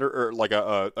bloodletter or like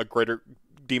a greater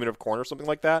demon of corn or something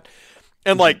like that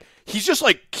and Mhm. like he's just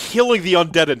like killing the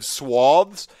undead in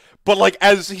swaths but like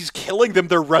as he's killing them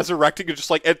they're resurrecting and just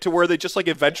like to where they just like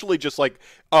eventually just like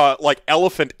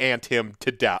elephant ant him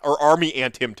to death or army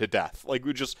ant him to death like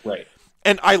we just Right.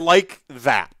 and I like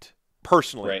that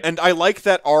personally Right. and I like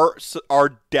that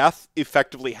our death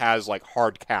effectively has like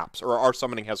hard caps or our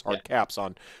summoning has Yeah. hard caps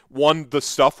on one the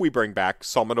stuff we bring back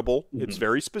summonable it's Mhm.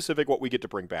 very specific what we get to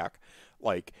bring back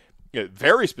like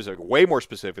very specific, way more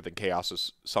specific than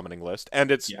Chaos's summoning list, and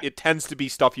Yeah. it tends to be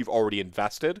stuff you've already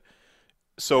invested.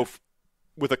 So,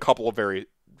 with a couple of very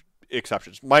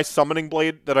exceptions, my summoning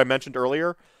blade that I mentioned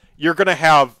earlier, you're gonna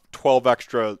have 12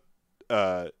 extra,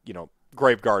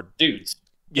 Graveguard, Dudes.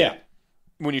 yeah, Yeah.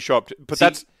 when you show up. But See,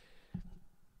 that's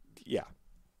yeah,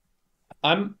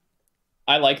 I'm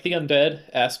I like the undead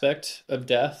aspect of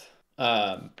death.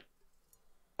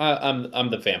 I'm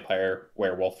the vampire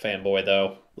werewolf fanboy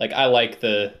though. Like I like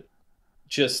the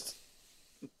just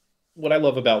what I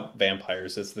love about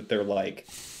vampires is that they're like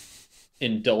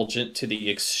indulgent to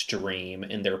the extreme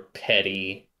and they're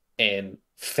petty and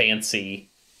fancy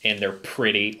and they're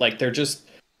pretty. Like they're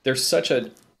such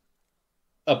a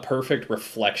perfect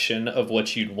reflection of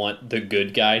what you'd want the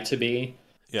good guy to be.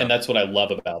 yeah. And that's what I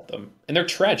love about them. And they're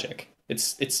tragic.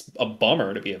 It's a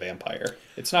bummer to be a vampire.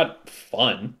 It's not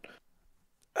fun.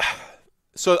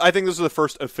 So I think this is the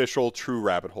first official true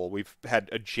rabbit hole. We've had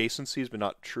adjacencies, but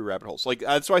not true rabbit holes. Like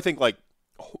that's why I think like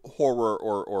horror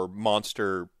or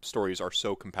monster stories are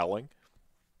so compelling.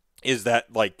 Is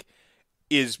that like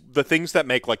is the things that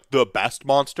make like the best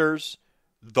monsters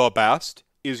the best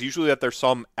is usually that there's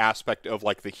some aspect of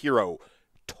like the hero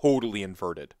totally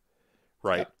inverted, Yeah.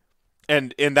 right?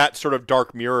 and in that sort of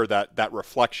dark mirror, that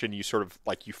reflection, you sort of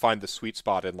like you find the sweet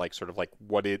spot in like sort of like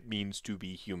what it means to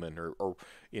be human, or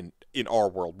in our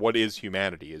world, what is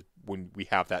humanity, is when we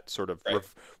have that sort of Right.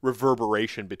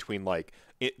 reverberation between like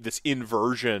this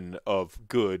inversion of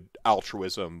good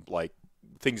altruism, like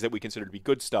things that we consider to be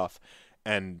good stuff,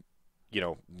 and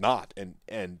not,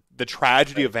 and the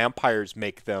tragedy of Right. vampires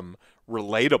make them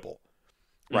relatable,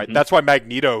 right? Hmm. That's why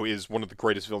Magneto is one of the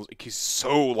greatest villains. He's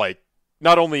so like,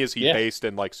 not only is he Yeah, based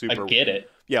in like I super, get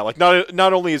it. yeah, like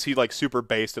not only is he like super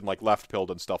based and like left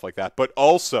pilled and stuff like that, but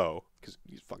also because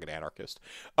he's a fucking anarchist.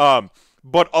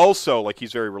 But also like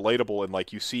he's very relatable, and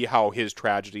like you see how his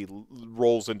tragedy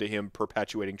rolls into him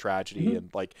perpetuating tragedy, Hmm.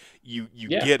 and like you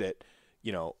Yeah. get it,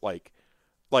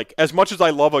 like as much as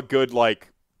I love a good like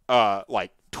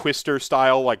Twister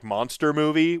style like monster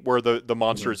movie where the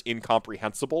monster Hmm. is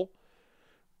incomprehensible.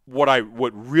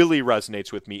 What really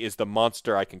resonates with me is the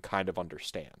monster I can kind of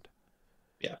understand.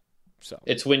 Yeah. So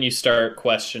It's when you start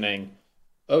questioning,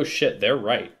 oh shit, they're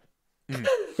right. mm.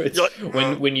 It's You're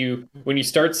like, when you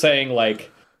start saying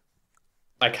like,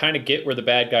 I kind of get where the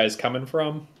bad guy's coming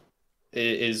from,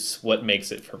 is what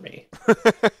makes it for me.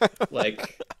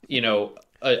 Like,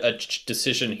 a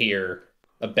decision here,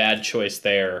 a bad choice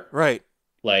there. right.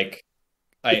 Like,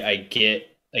 I get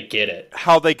it.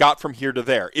 How they got from here to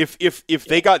there. If Yeah.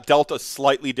 they got dealt a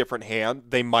slightly different hand,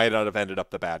 they might not have ended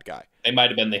up the bad guy. They might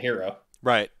have been the hero.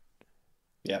 Right.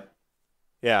 Yeah.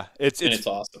 Yeah. It's And it's it's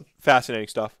awesome. fascinating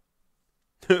stuff.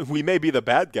 We may be the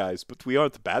bad guys, but we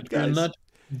aren't the bad You're guys. not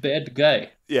bad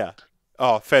guy. Yeah.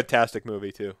 Oh, fantastic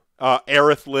movie too.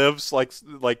 Aerith Lives,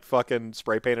 like fucking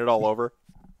spray painted all over.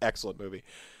 Excellent movie.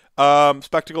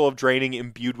 Spectacle of draining,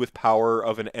 imbued with power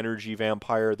of an energy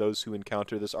vampire. Those who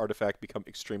encounter this artifact become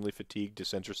extremely fatigued,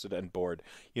 disinterested, and bored.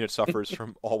 Unit suffers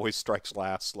from always strikes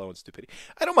last, slow, and stupidity.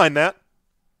 I don't mind that.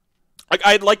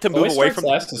 I'd like to move Always away Strikes from.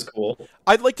 Last is cool.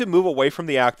 I'd like to move away from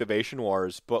the activation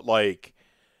wars, but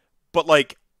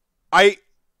I,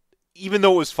 even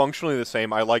though it was functionally the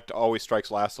same, I liked Always Strikes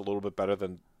Last a little bit better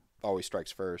than Always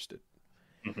Strikes First.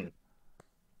 Hmm.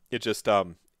 It just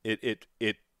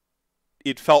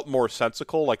it felt more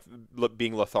sensical, like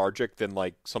being lethargic, than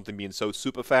like something being so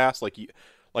super fast. Like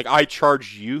I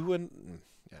charge you, and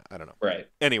yeah, I don't know. Right.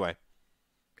 Anyway,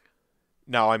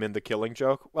 now I'm in the killing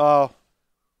joke. Well,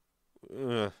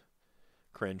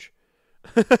 cringe.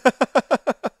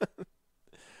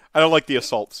 I don't like the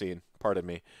assault scene. Pardon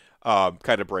me.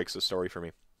 Kind of breaks the story for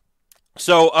me.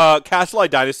 So, Castlei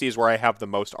Dynasty is where I have the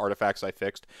most artifacts I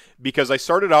fixed, because I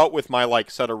started out with my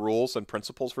like set of rules and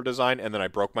principles for design, and then I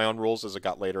broke my own rules as it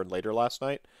got later and later last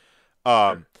night.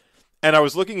 Sure. And I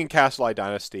was looking in Castlei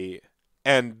Dynasty,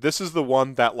 and this is the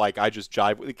one that like I just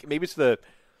jive with. Maybe it's the,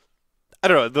 I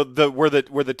don't know, the where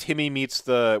the Timmy meets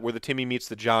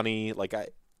the Johnny. Like I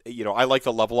like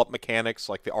the level up mechanics,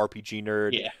 like the RPG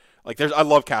nerd. Yeah. Like I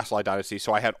love Castlei Dynasty,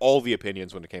 so I had all the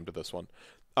opinions when it came to this one.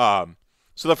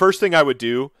 So the first thing I would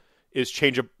do is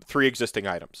change up 3 existing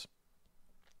items.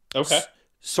 Okay.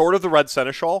 Sword of the Red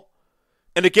Seneschal.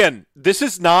 And again, this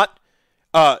is not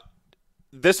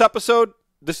this episode,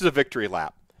 this is a victory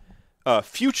lap.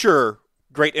 Future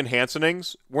great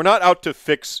enhancings, we're not out to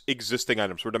fix existing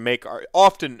items. We're to make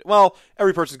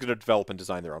every person's going to develop and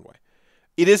design their own way.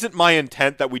 It isn't my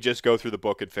intent that we just go through the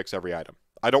book and fix every item.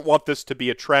 I don't want this to be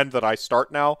a trend that I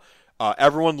start now.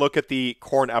 Everyone look at the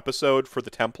Corn episode for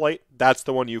the template. That's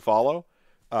the one you follow.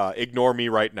 Ignore me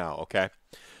right now, okay?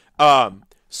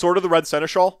 Sword of the Red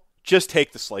Seneschal, just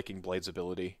take the Slaking Blades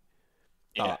ability.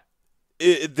 Yeah.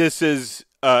 This is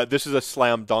a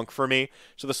slam dunk for me.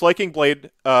 So the Slaking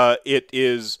Blade, it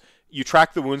is, you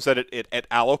track the wounds that it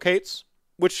allocates,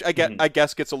 which I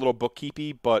guess gets a little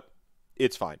bookkeepy, but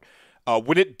it's fine.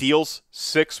 When it deals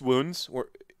 6 wounds,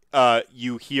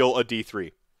 you heal a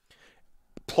D3.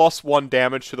 +1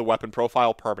 damage to the weapon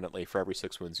profile permanently for every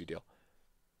 6 wounds you deal.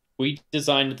 We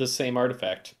designed the same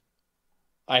artifact.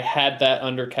 I had that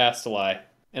under Castelai,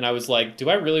 and I was like, do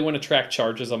I really want to track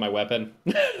charges on my weapon?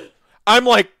 I'm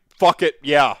like, fuck it,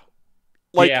 yeah.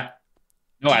 Like, yeah.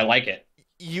 No, I like it.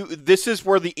 this is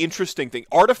where the interesting thing.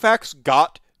 Artifacts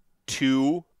got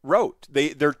too rote.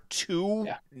 They're too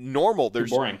normal. They're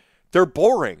boring. They're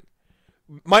boring.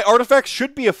 My artifacts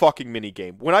should be a fucking mini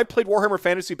game. When I played Warhammer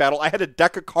Fantasy Battle, I had a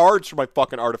deck of cards for my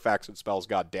fucking artifacts and spells.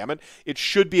 God damn it! It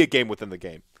should be a game within the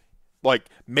game. Like,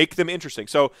 make them interesting.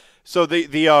 So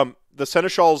the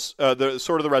Seneschals, the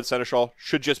Sword of the Red Seneschal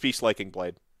should just be Slaking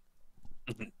Blade.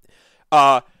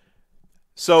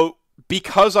 So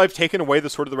because I've taken away the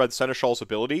Sword of the Red Seneschal's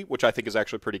ability, which I think is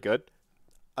actually pretty good,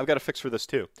 I've got a fix for this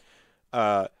too.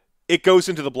 It goes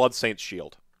into the Blood Saint's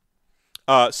shield.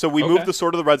 So we move the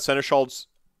Sword of the Red Seneschal's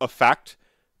effect,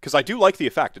 because I do like the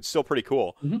effect. It's still pretty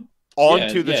cool. Mhm. Yeah,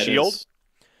 Onto the yeah, it shield. is.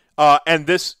 And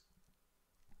this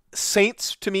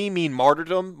saints to me mean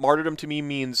martyrdom. Martyrdom to me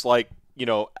means like,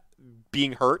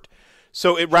 being hurt.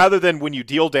 So it rather than when you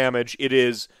deal damage, it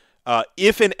is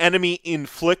if an enemy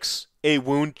inflicts a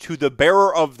wound to the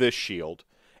bearer of this shield,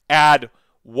 add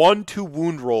 1 to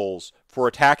wound rolls for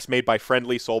attacks made by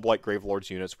friendly Soulblight Gravelords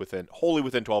units wholly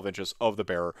within 12 inches of the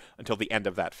bearer until the end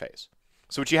of that phase.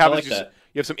 So what you I have like is that.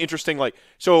 you have some interesting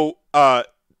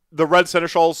the Red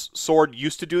Seneschal's sword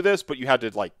used to do this, but you had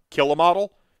to like kill a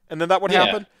model, and then that would Yeah,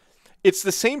 happen. It's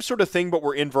the same sort of thing, but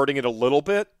we're inverting it a little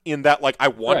bit in that like I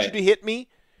want you right. to hit me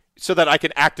so that I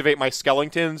can activate my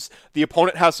skeletons. The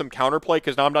opponent has some counterplay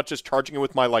because now I'm not just charging it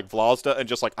with my like Vlasta and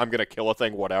just like I'm gonna kill a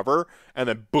thing, whatever, and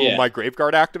then boom, Yeah. my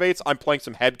Graveguard activates. I'm playing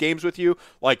some head games with you,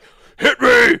 like hit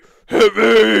me,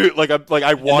 like I And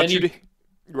then want you to,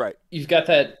 right? you've got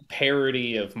that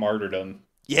parody of martyrdom.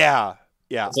 Yeah,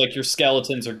 yeah, It's like your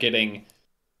skeletons are getting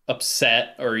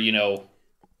upset or,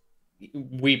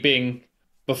 weeping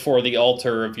before the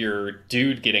altar of your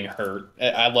dude getting hurt.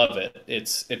 I love it.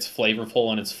 It's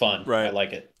flavorful and it's fun. I right.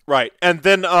 like it. Right, and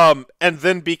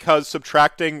then because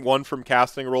subtracting 1 from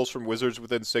casting rolls from wizards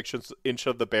within 6 inch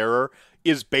of the bearer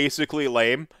is basically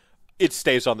lame, it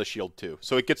stays on the shield too,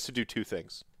 so it gets to do 2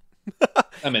 things.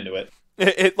 I'm into it.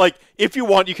 It like if you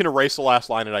want, you can erase the last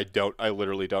line, and I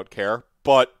literally don't care.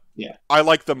 But Yeah. I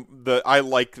like I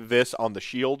like this on the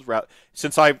shield.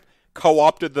 Since I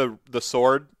co-opted the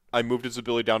sword, I moved its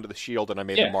ability down to the shield, and I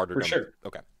made the Yeah, for martyrdom. sure.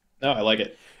 Okay, No, I like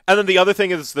it. and then the other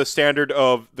thing is the standard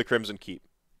of the Crimson Keep.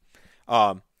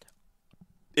 Um,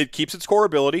 it keeps its core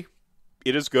ability.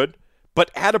 It is good, but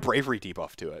add a bravery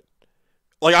debuff to it.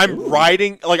 Like Ooh.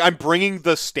 I'm bringing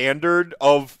the standard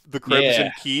of the Crimson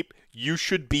Yeah, Keep. You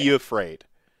should be afraid.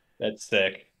 that's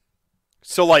sick.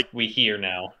 So like We here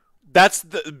now. that's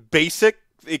the basic.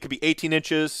 It could be 18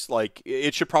 inches. Like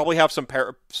it should probably have some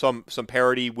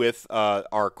parity with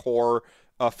our core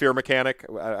fear mechanic.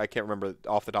 I can't remember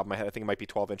off the top of my head. I think it might be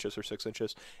 12 inches or 6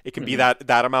 inches. It can be Hmm.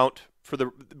 that amount for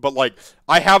the. But like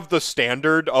I have the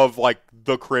standard of like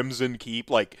the Crimson Keep.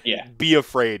 Like Yeah. be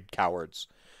afraid, cowards.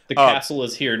 The Uh, castle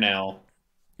is here now.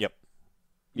 yep.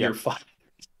 You're Yep. fine.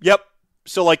 Yep.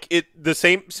 So like the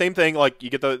same thing. Like you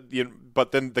get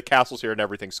but then the castle's here and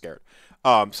everything's scared.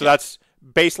 So Yeah. that's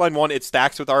baseline 1. It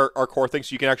stacks with our core thing,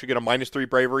 so you can actually get a -3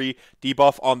 bravery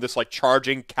debuff on this like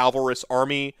charging cavalrous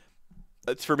army.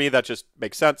 That's for me. That just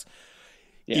makes sense.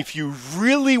 Yeah. If you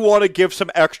really want to give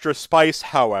some extra spice,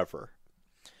 however,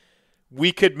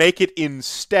 we could make it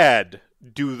instead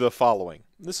do the following.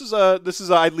 This is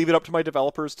I'd leave it up to my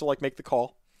developers to like make the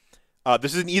call.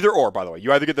 This is an either or, by the way.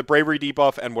 You either get the bravery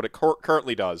debuff and what it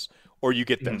currently does, or you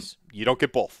get Mhm. this. You don't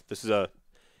get both. This is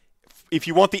if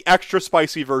you want the extra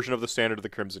spicy version of the standard of the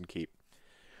Crimson Keep.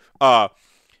 Uh,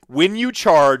 when you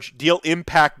charge, deal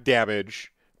impact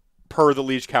damage per the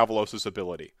Liege Cavalosa's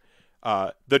ability.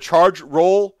 The charge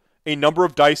roll a number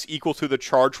of dice equal to the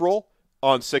charge roll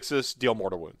on 6s, deal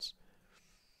mortal wounds.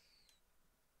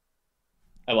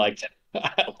 I like that.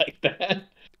 I like that.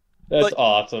 That's Like,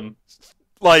 awesome.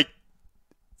 like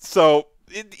so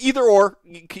either or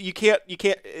you can't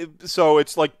so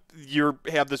it's like you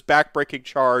have this backbreaking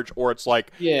charge, or it's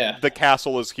like Yeah. the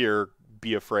castle is here,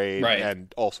 be afraid, Right.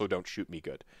 and also don't shoot me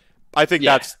good. I think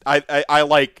Yeah. that's I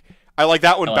like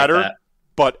that one I like better, that.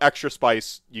 but extra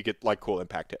spice, you get like cool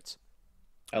impact hits.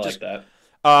 I like Just that.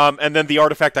 and then the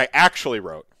artifact I actually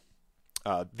wrote,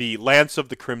 the Lance of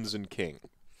the Crimson King.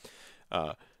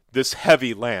 This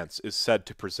heavy lance is said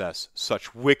to possess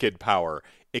such wicked power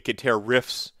it can tear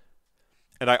rifts,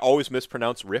 and I always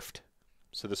mispronounce rift,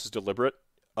 so this is deliberate.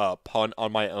 Pun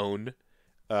on my own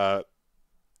uh,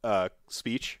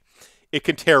 speech. It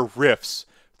can tear rifts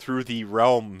through the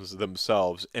realms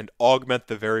themselves and augment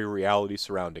the very reality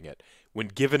surrounding it, when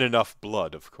given enough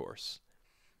blood, of course.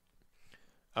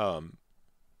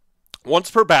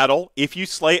 Once per battle, if you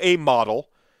slay a model,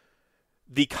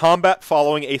 the combat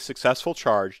following a successful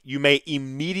charge, you may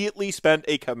immediately spend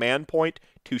a command point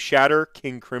to shatter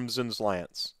King Crimson's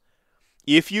lance.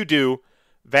 If you do,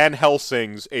 Van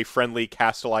Helsing's a friendly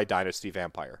Castelli Dynasty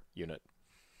vampire unit.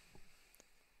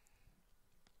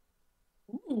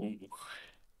 Ooh, I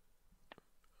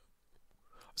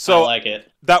So like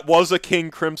it. that was a King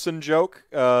Crimson joke.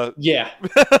 Yeah.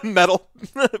 Metal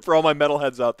for all my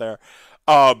metalheads out there.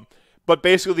 But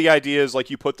basically the idea is like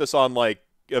you put this on like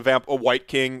a white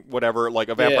king, whatever, like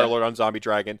a vampire Yeah. lord on zombie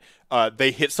dragon.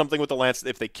 They hit something with the lance.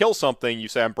 If they kill something, you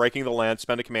say I'm breaking the lance,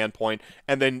 spend a command point,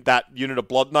 and then that unit of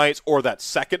blood knights or that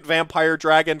second vampire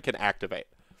dragon can activate.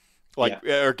 like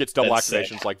Yeah, or gets double that's sick.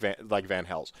 activations like Van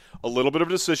Hels. A little bit of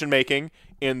decision making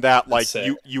in that That's like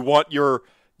sick. you want your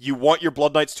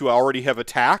Blood Knights to already have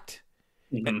attacked,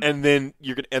 Hmm. and then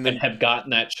you're gonna and And then have gotten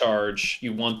that charge.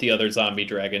 You want the other zombie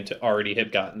dragon to already have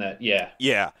gotten that. Yeah,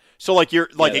 yeah. So like you're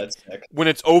yeah, like that's sick. when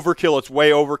it's overkill, it's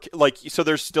way overkill. Like so,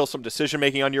 there's still some decision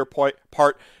making on your part.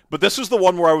 But this was the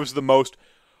one where I was the most.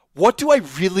 What do I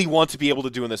really want to be able to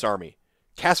do in this army?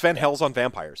 Cast Van Hels on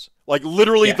vampires. Like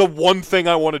literally Yeah, the one thing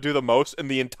I want to do the most in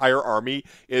the entire army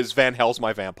is Van Hels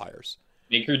my vampires.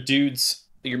 make your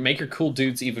cool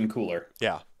dudes even cooler.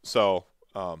 Yeah. So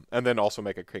and then also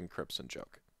make a King Crimson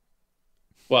joke.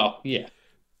 Well, yeah.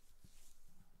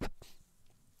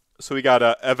 So we got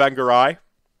Evangerai.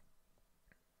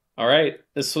 All right,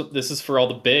 this is for all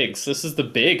the bigs. This is the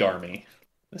big army.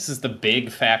 This is the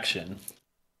big faction.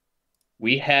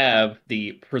 We have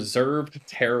the preserved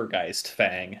Terrorgeist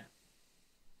Fang.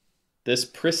 This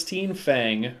pristine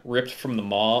fang, ripped from the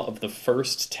maw of the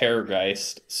first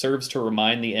Terrorgeist, serves to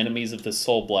remind the enemies of the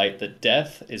Soul Blight that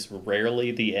death is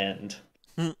rarely the end.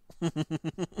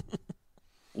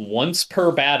 Once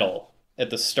per battle, at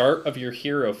the start of your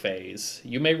hero phase,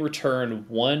 you may return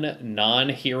one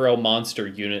non-hero monster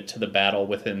unit to the battle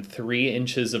within 3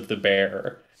 inches of the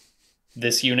bearer.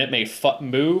 This unit may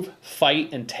move,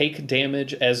 fight, and take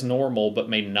damage as normal, but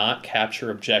may not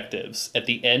capture objectives. At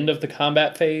the end of the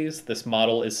combat phase, this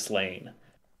model is slain.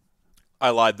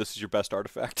 I lied. This is your best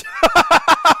artifact.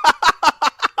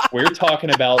 We're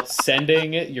talking about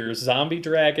sending your zombie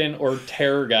dragon or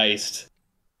terrorgeist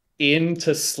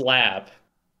into slap.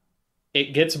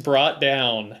 It gets brought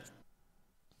down,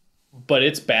 but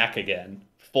it's back again.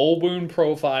 Full wound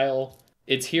profile.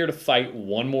 It's here to fight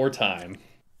one more time.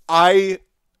 I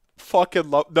fucking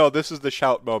love. No, this is the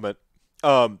shout moment.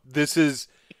 This is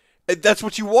that's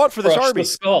what you want for this Crush army. the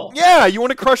skull. Yeah, you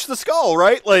want to crush the skull,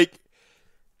 right? Like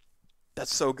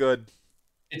that's so good.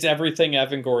 It's everything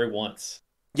Evangori wants.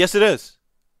 Yes, it is.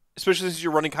 Especially since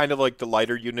you're running kind of like the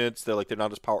lighter units. They're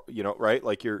not as power, right?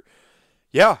 Like you're,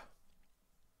 yeah,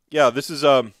 yeah. This is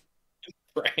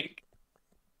Frank.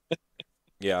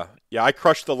 yeah, yeah. I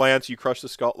crushed the lance. You crushed the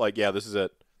skull. Like yeah, this is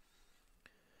it.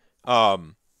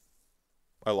 Um,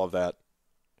 I love that.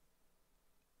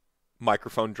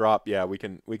 Microphone drop. Yeah, we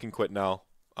can quit now.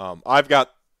 I've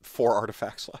got 4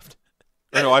 artifacts left.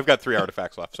 Or no, I've got 3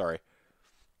 artifacts left. Sorry.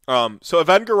 So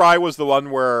Evangerai was the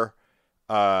one where,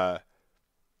 I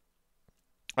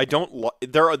don't.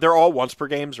 They're all once per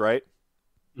games, right?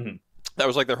 Mhm. That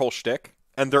was like their whole shtick,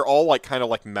 and they're all like kind of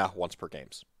like meh once per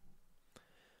games.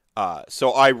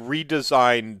 So I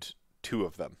redesigned 2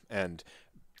 of them, and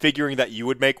figuring that you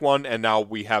would make one, and now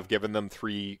we have given them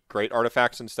 3 great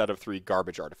artifacts instead of 3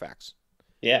 garbage artifacts.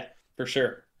 Yeah, for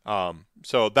sure.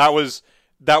 So that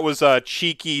was a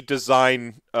cheeky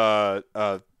design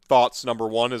thoughts number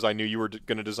 1, as I knew you were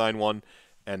going to design one,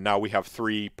 and now we have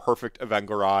 3 perfect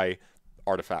Evangerai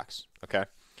artifacts. Okay.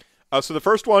 So the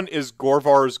first one is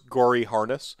Gorvar's Gory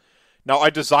Harness. Now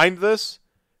I designed this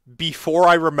before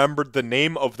I remembered the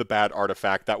name of the bad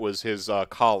artifact that was his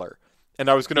collar, and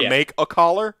I was gonna make a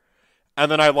collar, and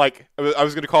then I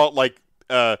was gonna call it like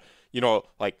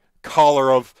like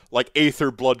collar of like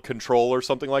Aether Blood Control or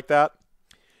something like that.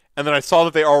 And then I saw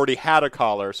that they already had a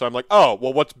collar, so I'm like, oh,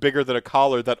 well, what's bigger than a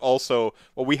collar that also,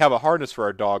 well, we have a harness for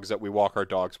our dogs that we walk our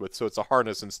dogs with, so it's a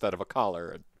harness instead of a collar,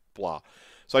 and blah.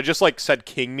 So I just, like, said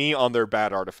King Me on their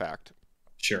bad artifact.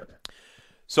 Sure.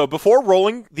 So before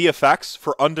rolling the effects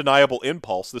for Undeniable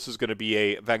Impulse, this is going to be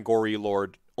a Vangori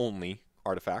Lord only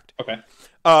artifact. Okay.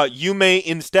 You may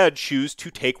instead choose to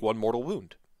take 1 mortal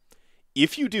wound.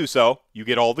 If you do so, you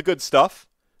get all the good stuff,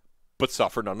 but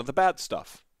suffer none of the bad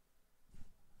stuff.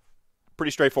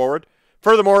 Pretty straightforward.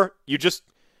 Furthermore, you just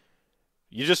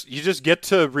get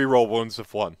to reroll wounds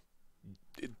of 1.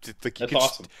 That's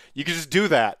awesome. You can just do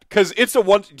that because it's a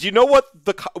one. Do you know what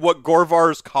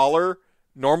Gorvar's collar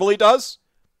normally does?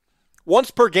 Once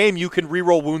per game, you can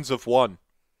reroll wounds of 1.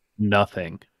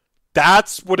 Nothing.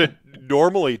 That's what it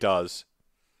normally does.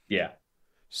 Yeah.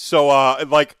 So,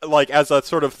 like as a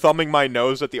sort of thumbing my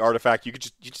nose at the artifact, you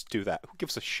just do that. Who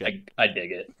gives a shit? I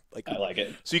dig it. Like, I like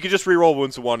it. so you could just reroll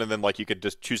wounds of 1, and then like you could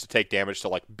just choose to take damage to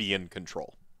like be in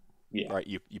control. Yeah. Right.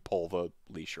 You pull the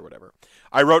leash or whatever.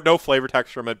 I wrote no flavor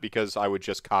text from it because I would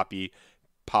just copy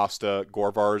Pasta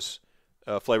Gorvar's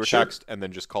flavor text and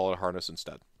then just call it a harness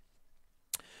instead.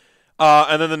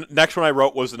 And then the next one I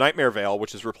wrote was the Nightmare Veil,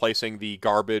 which is replacing the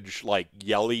garbage like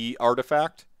Yelly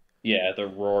artifact. Yeah, the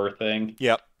roar thing.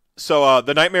 Yep. So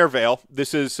the Nightmare Veil,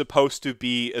 this is supposed to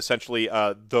be essentially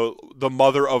the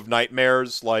mother of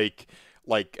nightmares, like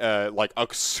a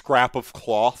scrap of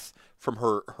cloth from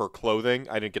her clothing.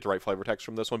 I didn't get the right flavor text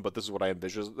from this one, but this is what I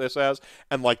envisioned this as.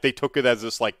 And like they took it as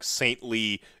this like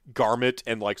saintly garment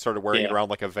and like started wearing it Yeah. around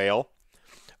like a veil.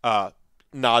 Uh,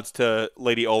 Nods to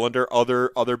Lady Olander,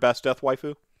 other best death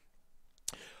waifu.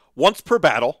 Once per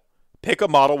battle, pick a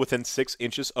model within 6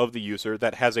 inches of the user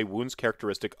that has a wounds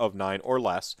characteristic of 9 or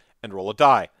less, and roll a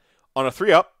die. On a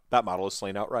 3-up, that model is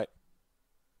slain outright.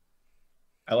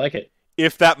 I like it.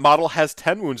 If that model has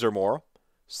 10 wounds or more,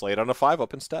 slay it on a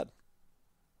 5-up instead.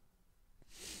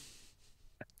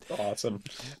 Awesome.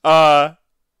 Uh,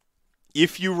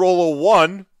 if you roll a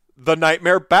 1, the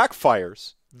nightmare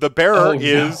backfires. The bearer Oh,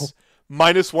 is no.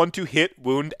 -1 to hit,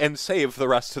 wound, and save the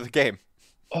rest of the game.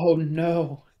 Oh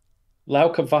no.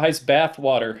 Laukavai's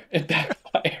bathwater. It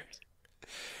backfires.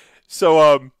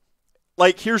 So,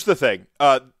 like, here's the thing.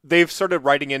 They've started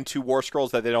writing into War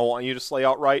Scrolls that they don't want you to slay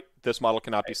outright. This model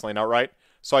cannot be slain outright.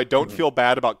 So I don't Mhm. feel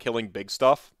bad about killing big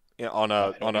stuff on No,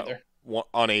 a I don't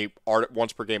either.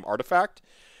 once per game artifact.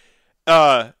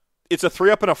 Uh, it's a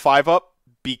 3-up and a 5-up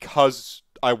because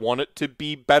I want it to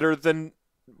be better than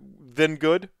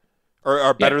good, or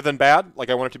Yeah. better than bad. Like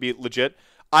I want it to be legit.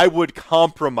 I would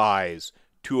compromise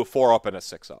to a 4-up and a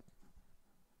 6-up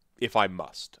if I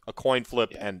must. A coin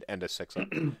flip Yeah. and a 6-up.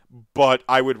 But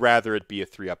I would rather it be a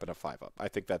 3-up and a 5-up. I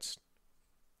think that's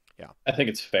yeah. I think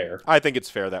it's fair. I think it's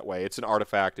fair that way. It's an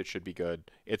artifact. It should be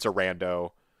good. It's a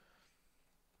rando.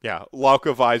 Yeah,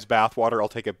 Laukavai's bathwater. I'll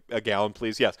take a gallon,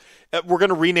 please. Yes, we're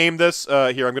gonna rename this.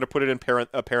 Here, I'm gonna put it in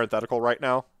a parenthetical right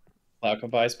now.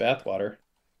 Laukavai's bathwater.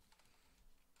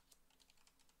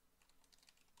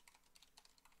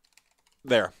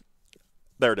 There,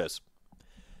 there it is.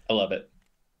 I love it.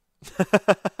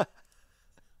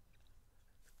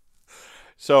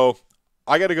 So,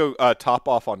 I gotta go top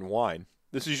off on wine.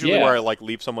 This is usually where Yeah, I like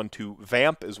leave someone to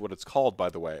vamp, is what it's called, by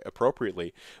the way,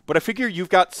 appropriately. But I figure you've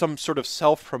got some sort of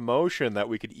self promotion that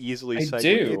we could easily I segue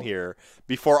in do. here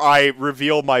before I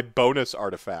reveal my bonus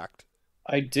artifact.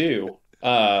 I do.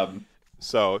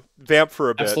 So, vamp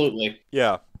for a bit. Absolutely.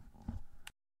 Yeah.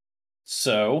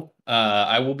 So,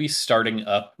 I will be starting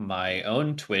up my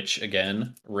own Twitch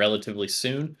again relatively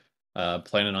soon.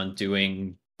 Planning on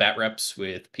doing bat reps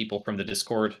with people from the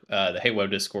Discord, the Haywo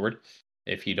Discord.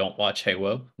 If you don't watch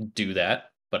Haywo, do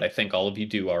that. But I think all of you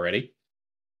do already.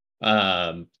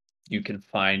 Um, you can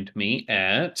find me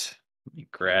at. Let me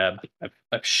grab.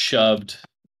 I've shoved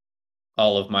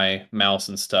all of my mouse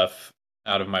and stuff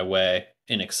out of my way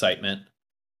in excitement.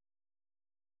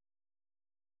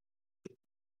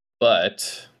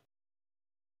 But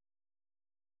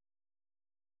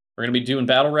we're going to be doing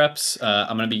battle reps.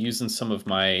 I'm going to be using some of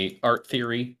my art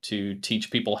theory to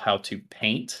teach people how to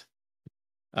paint.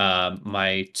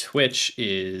 My Twitch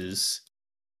is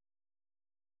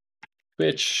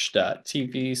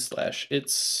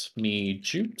twitch.tv/it's me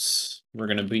Jupes. We're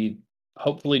going to be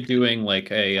hopefully doing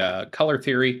like a color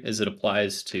theory as it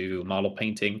applies to model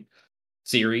painting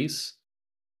series.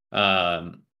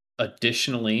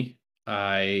 Additionally,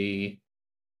 hmm,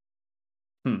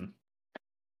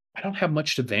 I don't have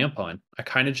much to vamp on. I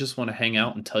kind of just want to hang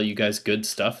out and tell you guys good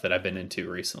stuff that I've been into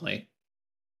recently.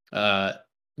 Uh,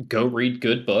 go read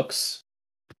good books.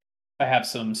 I have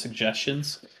some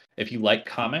suggestions. If you like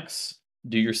comics,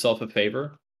 do yourself a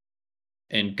favor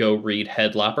and go read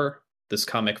Headlopper. This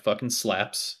comic fucking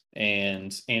slaps.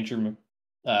 And Andrew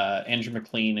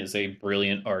McLean is a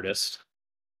brilliant artist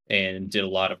and did a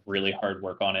lot of really hard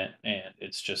work on it, and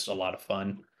it's just a lot of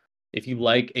fun. If you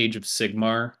like Age of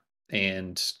Sigmar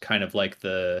and kind of like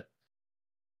the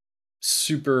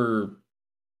super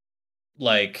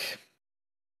like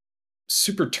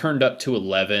super turned up to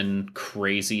 11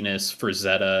 craziness for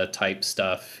Zeta type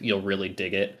stuff, you'll really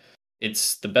dig it.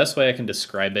 It's the best way I can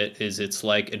describe it is it's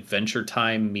like Adventure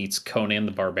Time meets Conan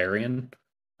the Barbarian.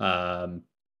 Um,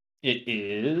 it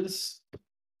is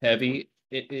heavy.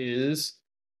 It is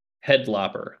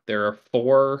Headlopper. There are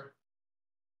four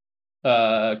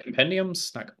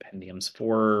compendiums, not compendiums,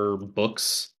 four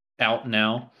books out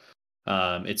now.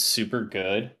 It's super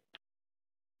good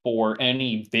for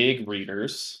any big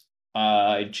readers.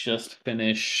 I just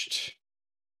finished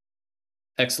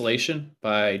Exhalation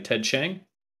by Ted Chiang.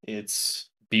 It's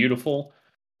beautiful.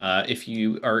 If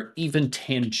you are even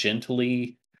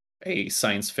tangentially a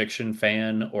science fiction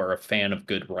fan or a fan of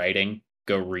good writing,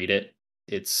 go read it.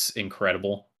 It's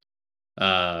incredible.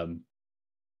 Um,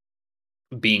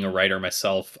 Being a writer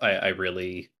myself, I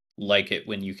really like it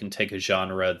when you can take a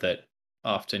genre that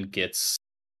often gets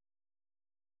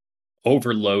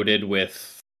overloaded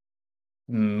with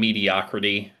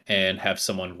mediocrity and have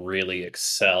someone really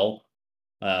excel.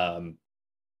 Um,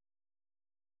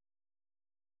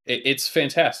 it's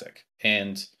fantastic.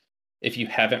 And If you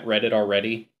haven't read it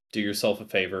already, do yourself a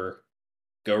favor,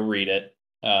 go read it.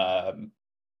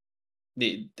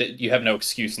 You have no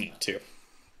excuse not to.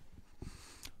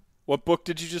 What book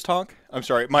did you just honk? I'm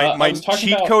sorry. I My was talking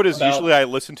cheat code is usually about I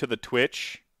listen to the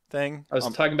Twitch thing. I was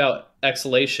talking about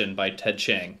Exhalation by Ted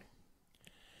Chiang.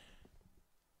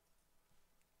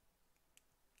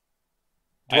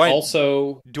 Do I I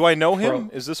also do I know him?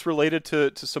 pro Is this related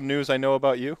to some news I know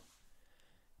about you?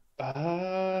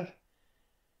 uh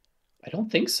I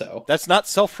don't think so. That's not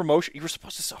self promotion. You were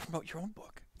supposed to self promote your own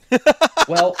book.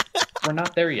 Well, we're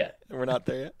not there yet. We're not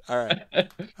there yet. All right.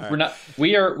 All We're right. not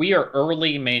we are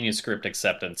early manuscript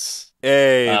acceptance.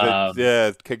 Hey, Um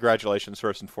congratulations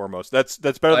first and foremost. That's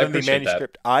better I than the appreciate that.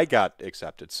 manuscript I got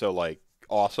accepted. So like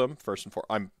awesome. First and foremost,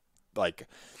 I'm like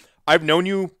I've known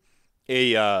you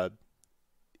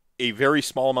a very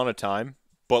small amount of time,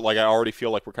 but like I already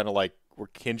feel like we're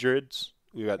kindreds.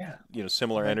 We got Yeah.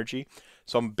 similar Right. energy.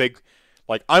 So I'm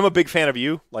a big fan of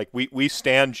you. Like we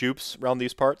stand Jupes around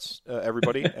these parts,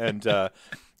 everybody.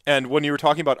 And when you were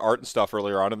talking about art and stuff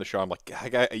earlier on in the show, I'm like,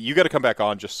 you got to come back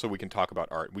on just so we can talk about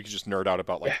art. We can just nerd out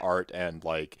about like Yeah. art and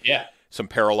like Yeah. some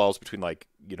parallels between like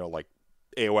like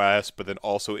AOS, but then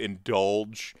also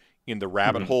indulge in the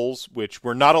rabbit Mhm. holes, which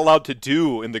we're not allowed to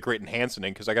do in the Great Enhancing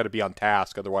because I got to be on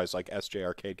task. Otherwise, like SJ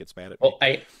Arcade gets mad at me. Well,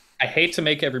 I hate to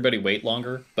make everybody wait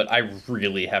longer, but I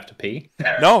really have to pee.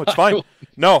 No, it's I fine. will,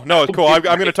 No, I it's will cool. be I'm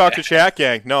going to right talk to back. Chat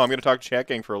Gang. No, I'm going to talk to Chat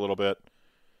Gang for a little bit.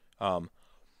 Um,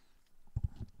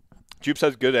 Jupes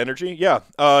has good energy. Yeah,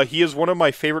 he is one of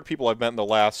my favorite people I've met in the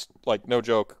last, like, no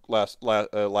joke, last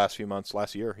few months,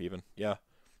 last year even. Yeah,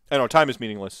 I know time is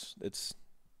meaningless. It's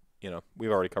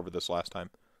we've already covered this last time.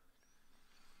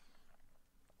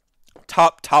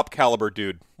 Top caliber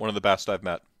dude, one of the best I've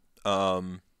met.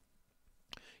 Um,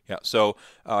 yeah, so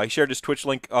he shared his Twitch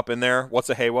link up in there. What's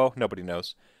a Haywo? Nobody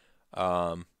knows.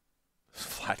 Um,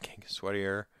 Flat King is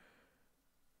sweatier.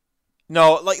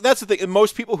 No, like that's the thing.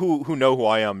 Most people who know who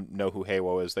I am know who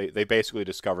Haywo is. They basically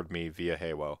discovered me via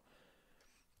Haywo.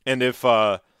 And if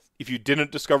you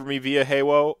didn't discover me via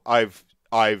Haywo,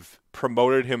 I've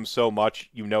promoted him so much,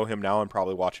 you know him now and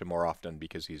probably watch him more often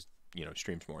because he's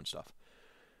streams more and stuff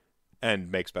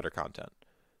and makes better content.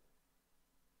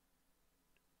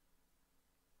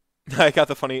 I got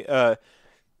the funny.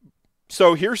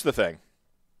 So here's the thing.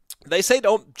 They say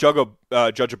don't judge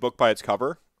a book by its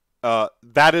cover.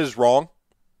 That is wrong.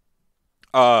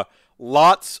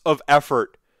 Lots of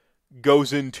effort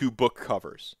goes into book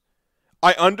covers.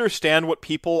 I understand what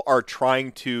people are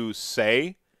trying to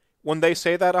say when they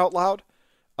say that out loud.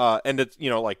 And it's,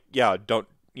 like, yeah, don't,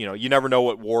 you never know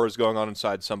what war is going on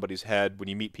inside somebody's head. When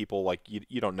you meet people, like,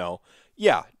 you don't know.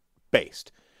 Yeah,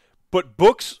 based. But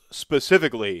books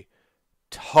specifically,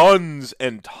 tons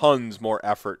and tons more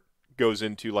effort goes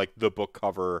into, like, the book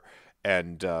cover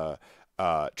and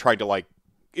trying to, like,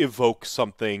 evoke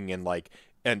something and, like,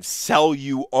 and sell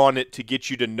you on it to get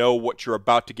you to know what you're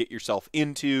about to get yourself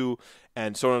into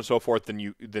and so on and so forth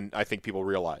than I think people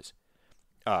realize.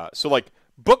 So like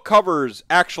book covers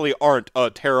actually aren't a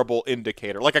terrible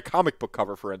indicator. Like a comic book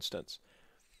cover, for instance.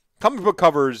 Comic book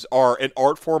covers are an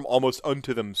art form almost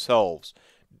unto themselves,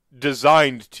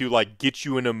 designed to like get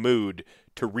you in a mood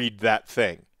to read that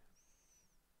thing.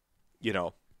 You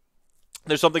know,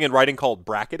 there's something in writing called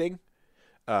bracketing.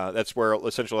 That's where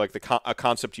essentially like a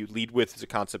concept you lead with is a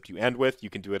concept you end with. You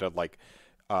can do it at like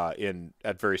in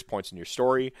at various points in your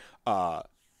story.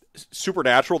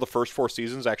 Supernatural, the first 4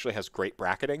 seasons actually has great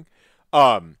bracketing.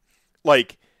 Um,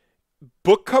 like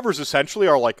book covers essentially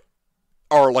are like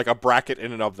a bracket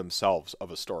in and of themselves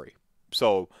of a story.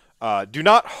 So do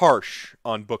not harsh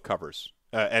on book covers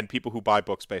and people who buy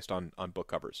books based on book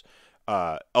covers.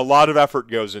 A lot of effort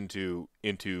goes into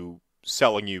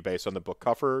selling you based on the book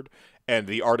cover, and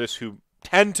the artists who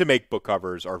tend to make book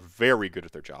covers are very good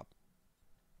at their job.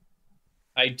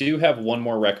 I do have one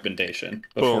more recommendation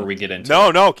before Boom. we get into No,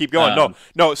 it. no, keep going. No, Um,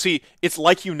 no. See, it's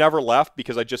like you never left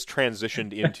because I just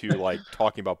transitioned into like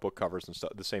talking about book covers and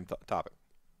stuff. The same topic.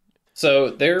 so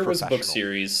there was a book Professional.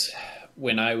 series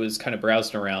when I was kind of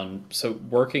browsing around. So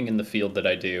working in the field that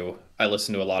I do, I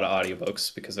listen to a lot of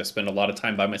audiobooks because I spend a lot of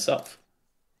time by myself.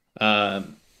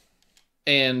 Um,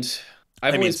 and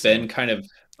I've I mean, always same. been kind of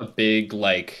a big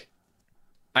like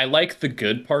I like the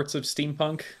good parts of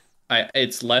steampunk.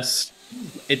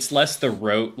 It's less the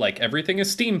rote like everything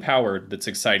is steam powered that's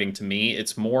exciting to me.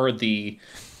 It's more the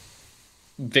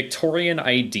Victorian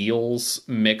ideals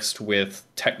mixed with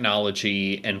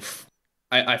technology and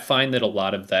I find that a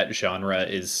lot of that genre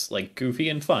is like goofy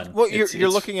and fun. Well, you're It's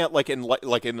looking at like an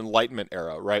Enlightenment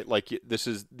era, right? Like this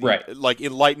is the right. like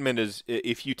Enlightenment is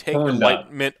if you take Turned up.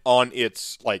 Enlightenment on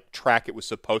its like track it was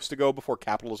supposed to go before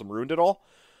capitalism ruined it all.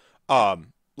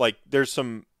 Like there's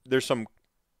some good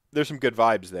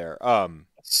vibes there.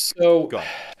 So Go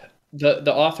ahead.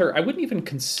 the author, I wouldn't even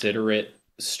consider it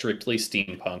strictly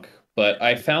steampunk, but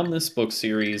I found this book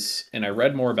series and I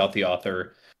read more about the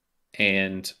author,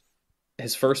 and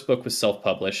his first book was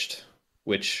self-published,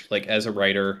 which like as a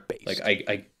writer, like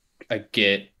Based. I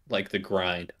get like the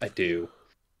grind. I do.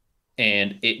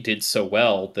 And it did so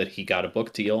well that he got a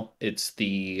book deal. It's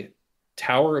the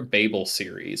Tower of Babel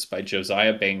series by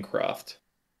Josiah Bancroft.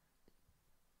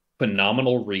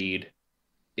 Phenomenal read.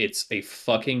 It's a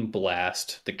fucking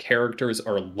blast. The characters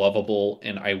are lovable,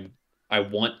 and I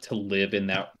want to live in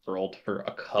that world for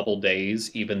a couple days,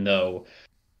 even though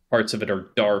parts of it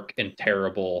are dark and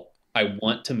terrible. I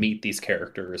want to meet these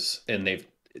characters, and they've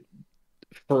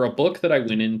for a book that I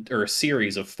went in, or a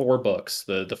series of four books.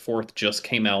 The fourth just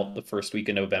came out the first week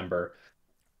in November.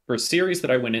 For a series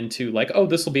that I went into, like, oh,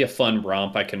 this will be a fun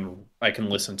romp I can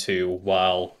listen to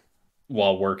while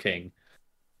working.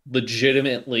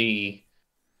 Legitimately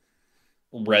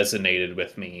resonated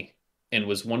with me and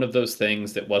was one of those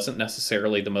things that wasn't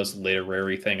necessarily the most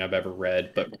literary thing I've ever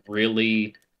read, but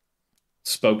really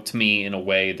spoke to me in a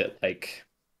way that like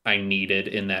I needed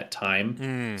in that time.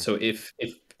 Mm. So if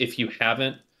you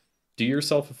haven't, do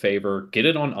yourself a favor, get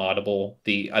it on Audible.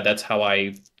 The That's how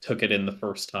I took it in the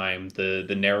first time. The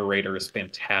narrator is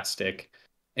fantastic.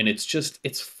 And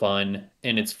it's fun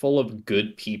and it's full of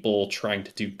good people trying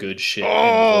to do good shit in a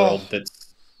Oh, world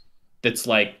that's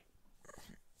like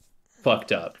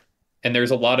fucked up. And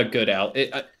there's a lot of good out.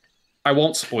 I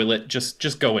won't spoil it.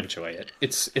 Just go enjoy it.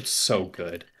 It's so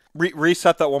good.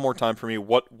 reset that one more time for me.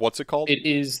 What's it called? It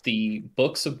is the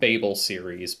Books of Babel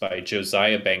series by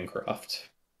Josiah Bancroft.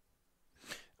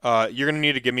 You're gonna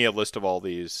need to give me a list of all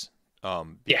these, Yeah,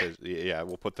 because yeah,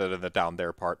 we'll put that in the down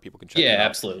there part. People can check yeah, it out.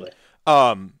 absolutely.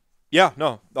 Um, yeah,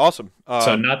 no, awesome.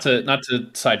 So not to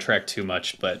sidetrack too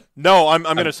much, but No, I'm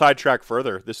I, gonna sidetrack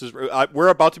further. We're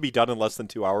about to be done in less than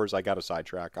 2 hours. I got to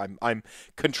sidetrack. I'm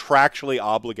contractually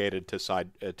obligated to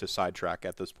sidetrack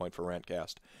at this point for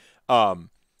Rantcast. Um,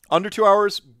 Under 2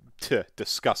 hours,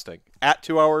 disgusting. At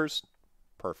 2 hours,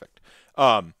 perfect.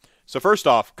 So first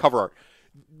off, cover art.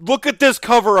 Look at this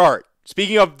cover art.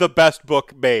 Speaking of the best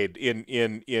book made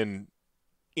in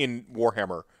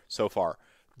Warhammer so far,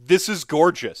 this is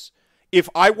gorgeous. If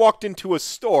I walked into a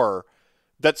store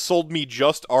that sold me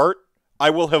just art, I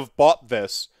will have bought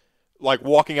this, like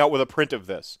walking out with a print of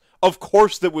this. Of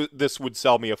course, this would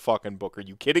sell me a fucking book. Are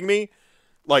you kidding me?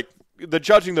 Like the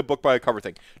judging the book by the cover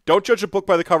thing. Don't judge a book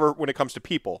by the cover when it comes to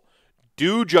people.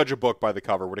 Do judge a book by the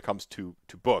cover when it comes to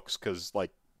books, because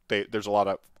like there's a lot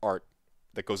of art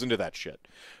that goes into that shit.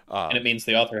 and it means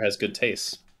the author has good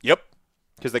taste. Yep,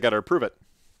 because they got to approve it.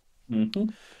 Hmm.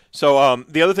 So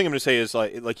the other thing I'm going to say is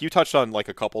like you touched on like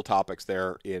a couple topics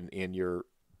there in your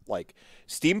like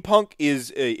steampunk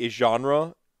is a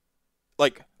genre,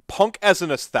 like punk as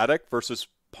an aesthetic versus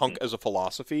punk as a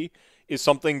philosophy is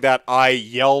something that I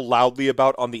yell loudly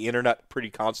about on the internet pretty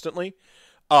constantly.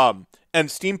 And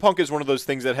steampunk is one of those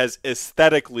things that has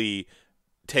aesthetically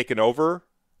taken over,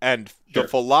 and the Sure.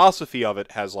 philosophy of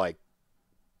it has like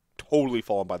totally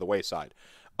fallen by the wayside.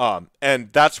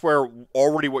 And that's where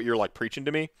already what you're like preaching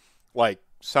to me, like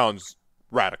sounds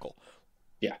radical,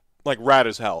 Yeah. like rad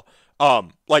as hell.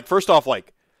 Like first off,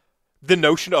 like the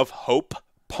notion of hope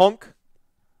punk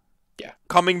Yeah.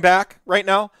 coming back right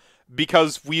now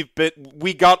because we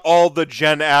got all the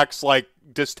Gen X like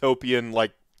dystopian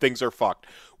like things are fucked.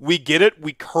 We get it.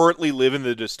 We currently live in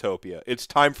the dystopia. It's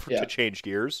time to Yeah. change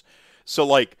gears. So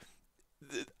like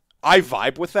I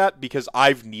vibe with that because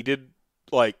I've needed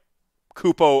like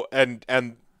Kupo and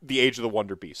the Age of the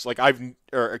Wonder Beast. Like or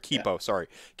Yeah. Kipo, sorry,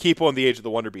 Kipo and the Age of the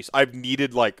Wonder Beast. I've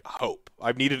needed like hope.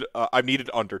 I've needed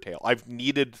Undertale. I've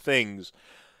needed things.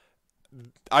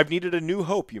 I've needed a new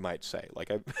hope, you might say. Like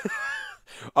I,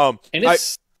 And I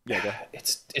it's yeah, go.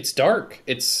 it's dark.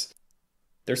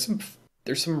 There's some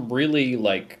there's some really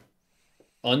like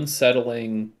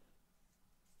unsettling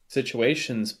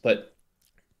situations, but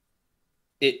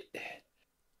it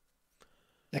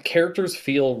the characters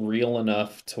feel real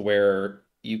enough to where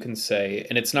you can say,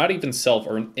 and it's not even self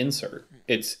or insert.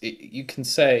 You can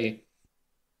say,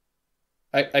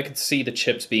 I could see the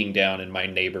chips being down and my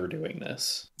neighbor doing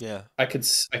this. Yeah, I could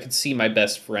see my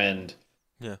best friend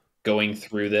yeah. going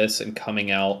through this and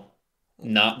coming out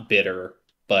not bitter,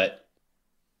 but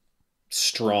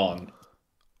strong.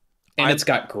 And I it's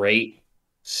got great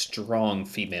strong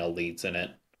female leads in it,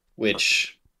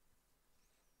 which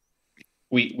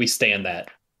we stand that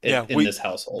Yeah, in this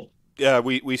household.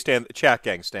 we stand. Chat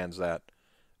Gang stands that.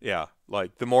 Yeah,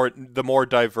 like the more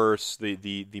diverse,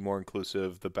 the more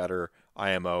inclusive, the better.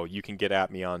 IMO. You can get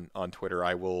at me on Twitter.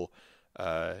 I will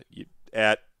at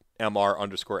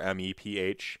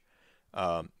mr_meph.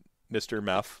 Mr.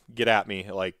 Meth, get at me.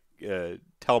 Like,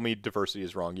 tell me diversity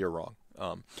is wrong. You're wrong.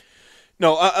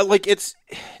 No, like it's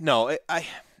no. I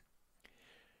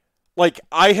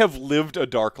have lived a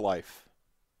dark life.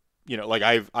 You know, like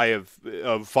I have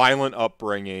a violent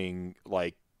upbringing.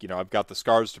 Like, you know, I've got the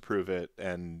scars to prove it,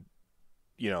 and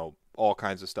you know, all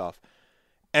kinds of stuff.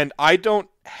 And I don't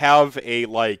have a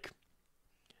like.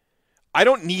 I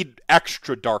don't need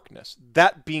extra darkness.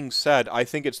 That being said, I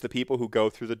think it's the people who go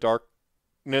through the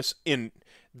darkness in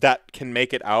that can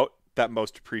make it out that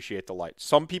most appreciate the light.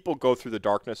 Some people go through the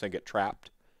darkness and get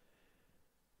trapped.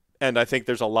 And I think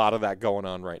there's a lot of that going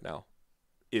on right now.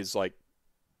 Is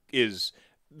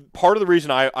part of the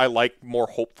reason I like more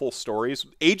hopeful stories.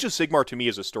 Age of Sigmar to me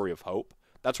is a story of hope.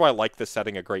 That's why I like this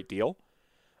setting a great deal.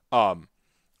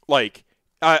 Like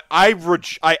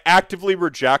I actively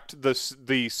reject the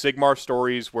Sigmar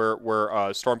stories where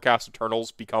Stormcast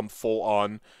Eternals become full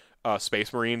on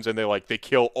Space Marines and they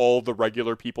kill all the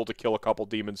regular people to kill a couple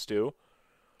demons too.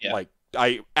 Yeah. Like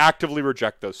I actively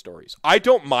reject those stories. I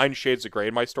don't mind shades of gray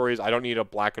in my stories. I don't need a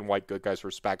black and white good guys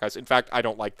versus bad guys. In fact, I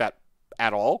don't like that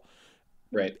at all.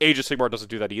 Right. Age of Sigmar doesn't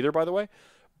do that either, by the way.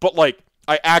 But like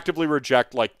I actively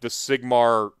reject like the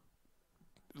Sigmar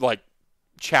like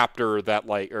chapter that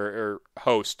like or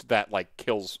host that like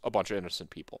kills a bunch of innocent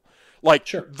people. Like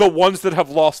Sure. the ones that have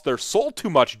lost their soul too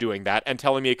much doing that and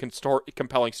telling me a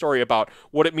compelling story about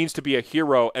what it means to be a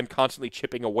hero and constantly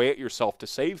chipping away at yourself to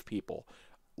save people.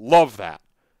 Love that.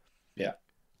 Yeah.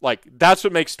 Like that's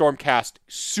what makes Stormcast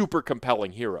super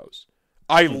compelling heroes.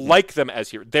 I like them as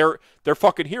heroes. They're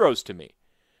fucking heroes to me.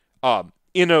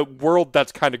 In a world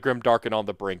that's kind of grim, dark, and on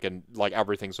the brink, and like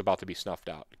everything's about to be snuffed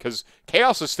out because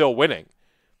Chaos is still winning.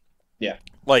 Yeah.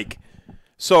 Like,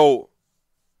 so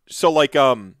like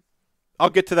I'll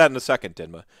get to that in a second,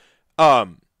 Dinma.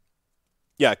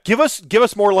 Yeah, give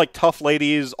us more like tough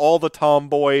ladies, all the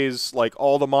tomboys, like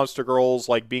all the monster girls,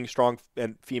 like being strong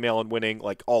and female and winning,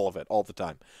 like all of it, all the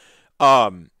time.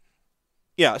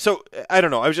 Yeah, so I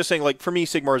don't know. I was just saying, like for me,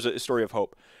 Sigmar is a story of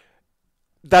hope.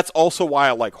 That's also why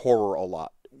I like horror a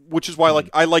lot, which is why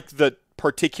I like the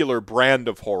particular brand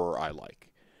of horror I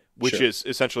like, which Sure. is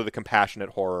essentially the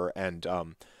compassionate horror and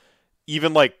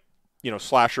even like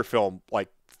slasher film like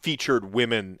featured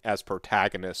women as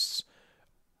protagonists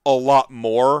a lot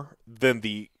more than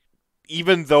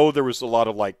even though there was a lot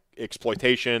of like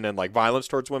exploitation and like violence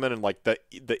towards women and like the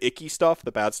icky stuff,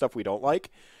 the bad stuff we don't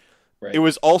like. Right. It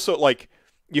was also like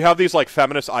you have these like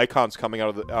feminist icons coming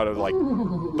out of like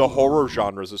the horror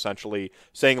genres essentially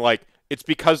saying like it's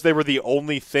because they were the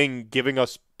only thing giving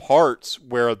us parts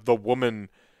where the woman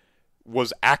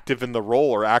was active in the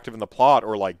role or active in the plot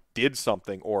or like did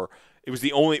something, or it was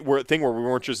the only thing where we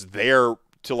weren't just there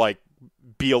to like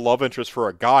be a love interest for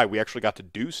a guy. We actually got to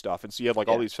do stuff. And so you had like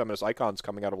all these feminist icons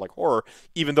coming out of like horror,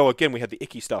 even though again we had the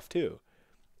icky stuff too.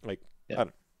 Like I don't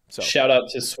know. So Shout out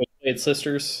to Switchblade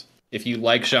Sisters. If you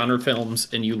like genre films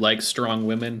and you like strong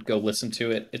women, go listen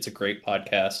to it. It's a great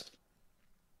podcast.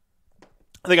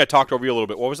 I think I talked over you a little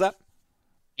bit. What was that?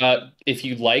 If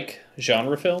you like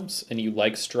genre films and you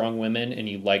like strong women and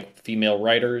you like female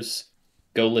writers,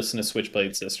 go listen to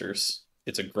Switchblade Sisters.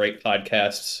 It's a great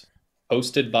podcast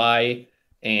hosted by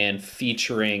and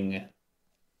featuring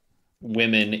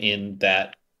women in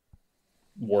that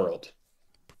world.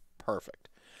 Perfect.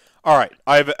 All right,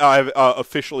 I've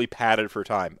officially padded for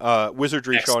time.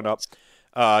 Wizardry Excellent. showing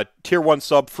up. Tier 1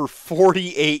 sub for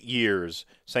 48 years,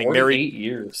 saying 48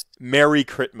 years. Merry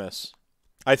Christmas.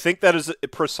 I think that is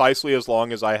precisely as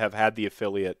long as I have had the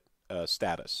affiliate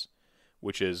status,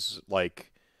 which is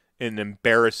like an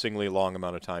embarrassingly long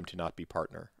amount of time to not be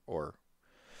partner or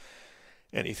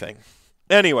anything.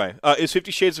 Anyway, is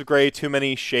 50 Shades of Grey too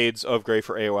many shades of gray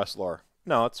for AOS lore?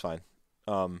 No, it's fine.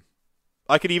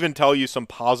 I could even tell you some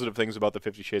positive things about the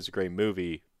 50 Shades of Grey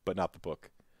movie, but not the book.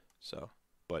 So,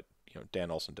 but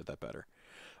Dan Olson did that better.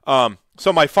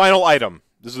 So my final item.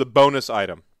 This is a bonus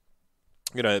item.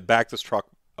 I'm gonna back this truck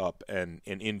up and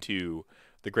into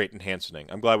the great enhancing.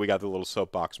 I'm glad we got the little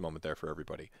soapbox moment there for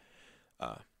everybody.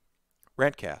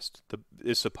 Rantcast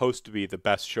is supposed to be the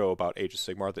best show about Age of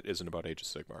Sigmar that isn't about Age of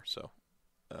Sigmar. So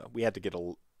we had to get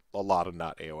a lot of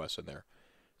not AOS in there.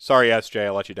 Sorry, SJ, I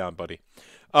let you down, buddy.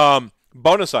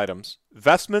 Bonus items: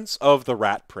 Vestments of the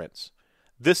Rat Prince.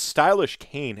 This stylish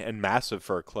cane and massive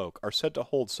fur cloak are said to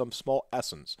hold some small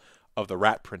essence of the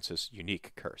Rat Prince's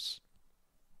unique curse.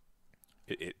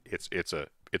 It's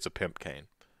a pimp cane,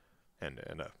 and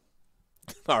a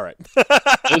all right.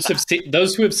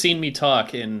 Those who have seen me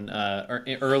talk in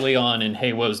early on in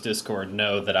Hey Wo's Discord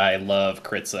know that I love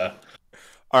Kritza.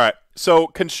 All right. So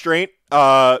constraint.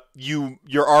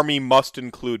 Your army must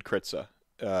include Kritza.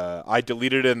 I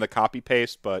deleted it in the copy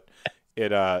paste, but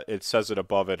it says it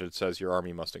above it. It says your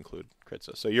army must include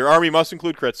Kritza. So your army must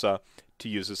include Kritza to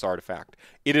use this artifact.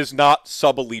 It is not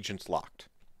sub-allegiance locked.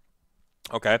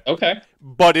 Okay. Okay.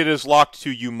 But it is locked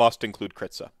to you must include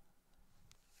Kritza.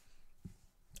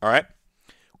 All right.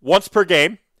 Once per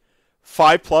game,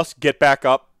 5+ get back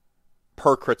up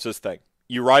per Kritza's thing.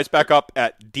 You rise back up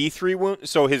at D3 wound.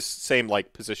 So his same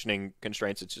like positioning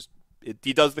constraints. It's just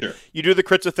he does the you do the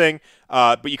Kritza thing,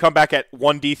 but you come back at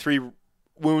 1d3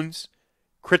 wounds.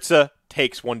 Kritza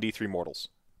takes 1d3 mortals.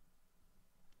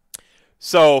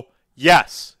 So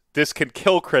yes, this can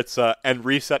kill Kritza and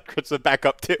reset Kritza back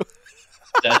up too.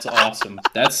 That's awesome.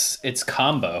 It's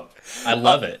combo. I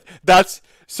love it. That's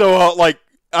so like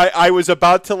I was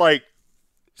about to like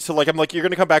I'm like you're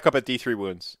gonna come back up at D3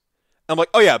 wounds. I'm like,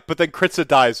 oh yeah, but then Kritza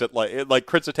dies at like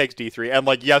Kritza takes D3, and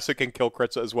like yes, it can kill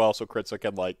Kritza as well, so Kritza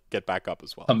can like get back up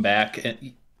as well. Come back,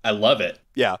 and I love it.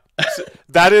 Yeah, so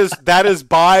that is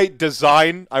by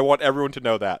design. I want everyone to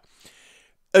know that.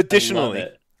 Additionally,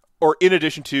 or in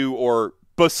addition to, or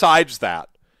besides that,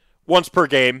 once per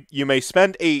game, you may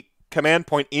spend a command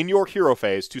point in your hero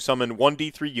phase to summon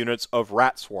 1d3 units of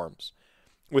rat swarms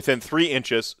within 3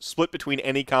 inches, split between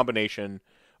any combination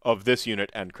of this unit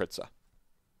and Kritza.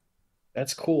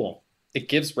 That's cool. It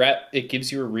gives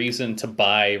you a reason to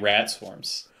buy rat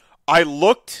swarms. I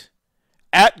looked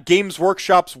at Games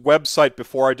Workshop's website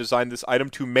before I designed this item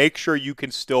to make sure you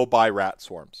can still buy rat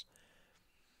swarms.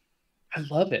 I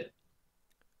love it.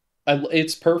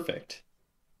 It's perfect.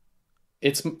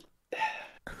 It's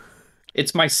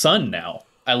my son now.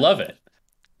 I love it.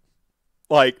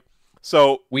 Like,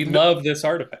 so we love this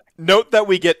artifact. Note that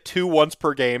we get 2 once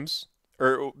per games,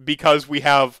 or because we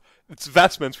have it's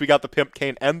vestments. We got the pimp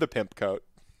cane and the pimp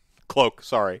cloak.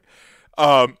 Sorry.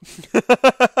 That's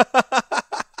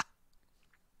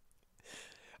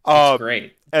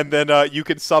great. And then you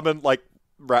can summon like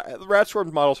rat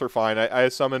swarm models are fine. I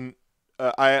summon.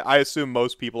 I assume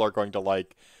most people are going to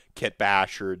like kit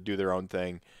bash or do their own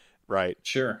thing, right?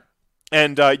 Sure.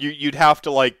 And you'd have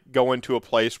to like go into a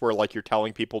place where like you're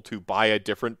telling people to buy a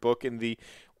different book in the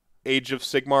Age of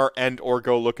Sigmar and or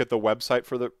go look at the website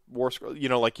for the War Scroll. You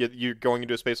know, like you're going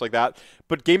into a space like that.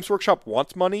 But Games Workshop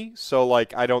wants money, so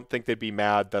like I don't think they'd be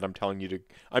mad that I'm telling you to.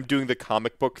 I'm doing the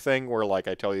comic book thing where like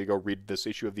I tell you to go read this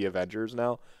issue of the Avengers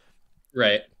now.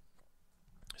 Right.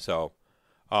 So,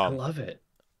 I love it.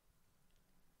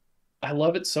 I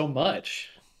love it so much.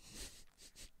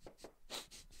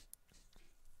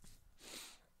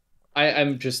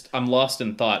 I'm lost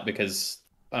in thought because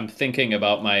I'm thinking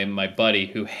about my buddy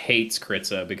who hates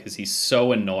Kritza because he's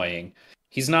so annoying.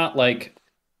 He's not going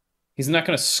to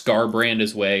Scarbrand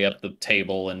his way up the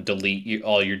table and delete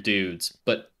all your dudes,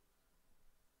 but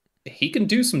he can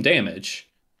do some damage.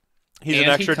 He's an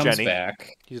extra Jenny.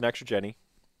 He's an extra Jenny.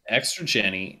 Extra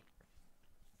Jenny.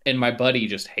 And my buddy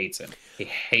just hates him. He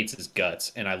hates his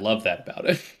guts, and I love that about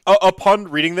it. Upon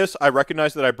reading this, I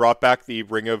recognize that I brought back the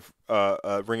Ring of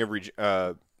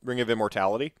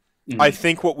Immortality. Mm-hmm. I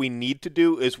think what we need to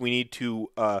do is we need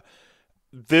to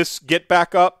this get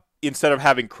back up instead of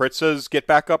having Kritza's get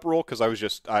back up rule because I was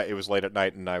just it was late at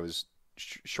night and I was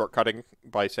shortcutting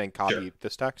by saying copy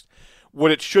this text.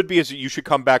 What it should be is that you should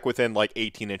come back within like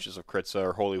 18 inches of Kritza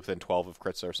or wholly within 12 of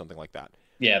Kritza or something like that.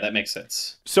 Yeah, that makes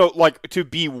sense. So, like, to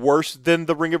be worse than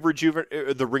the Ring of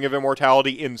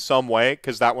Immortality in some way,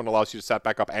 because that one allows you to set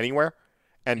back up anywhere,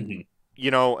 and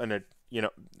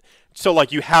so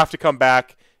like you have to come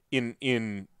back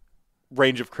in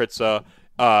range of Kritza.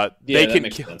 They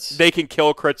can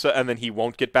kill Kritza, and then he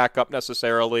won't get back up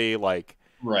necessarily. Like,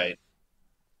 right.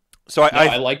 So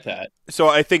I like that. So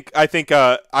I think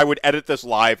I would edit this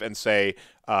live and say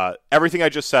everything I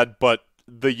just said, but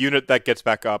the unit that gets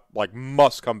back up like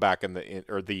must come back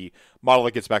or the model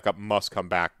that gets back up must come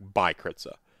back by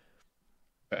Kritza.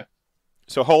 Okay.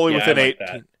 So wholly within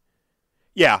 18.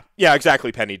 Yeah,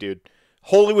 exactly, Penny, dude.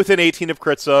 Wholly within 18 of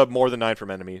Kritza, more than 9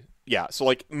 from enemy. Yeah, so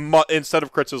like instead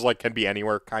of Kritza's like can be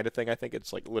anywhere kind of thing. I think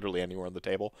it's like literally anywhere on the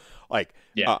table. Like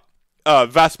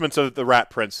vestments of the Rat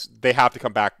Prince, they have to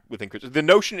come back within Kritza. The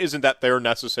notion isn't that they're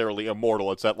necessarily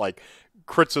immortal. It's that like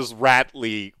Kritza's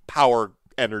Ratly power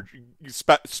energy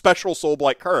special soul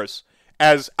blight curse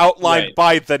as outlined Right.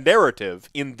 by the narrative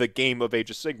in the game of Age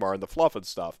of Sigmar and the fluff and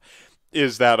stuff,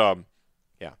 is that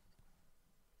yeah. I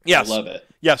Yes. love it.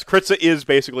 Yes, Kritza is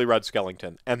basically Red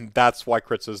Skellington, and that's why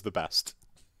Kritza is the best.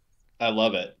 I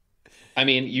love it. I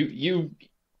mean, you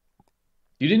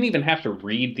didn't even have to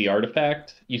read the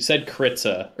artifact. You said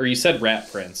Kritza or you said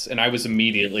Rat Prince, and I was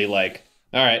immediately like,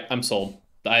 "All right, I'm sold.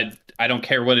 I don't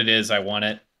care what it is. I want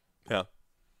it." Yeah.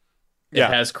 It Yeah.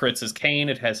 has Kritz's cane.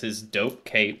 It has his dope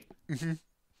cape. Hmm.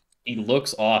 He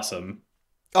looks awesome.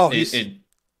 Oh, It, he's it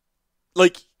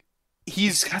like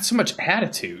he's got so much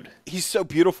attitude. he's so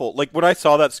beautiful. Like when I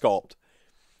saw that sculpt,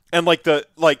 and like the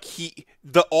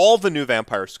all the new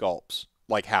vampire sculpts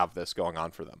like have this going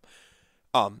on for them.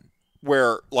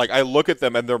 Where like I look at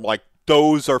them and they're like,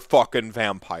 those are fucking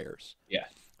vampires. Yeah.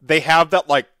 They have that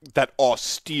like that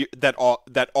austere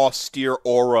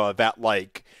aura, that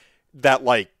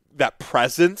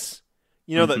presence,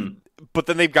 that. Hmm. But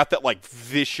then they've got that like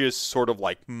vicious sort of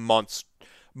like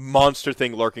monster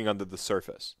thing lurking under the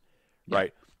surface, Yeah.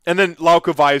 right? And then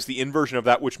Laokovai is the inversion of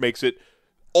that, which makes it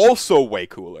also way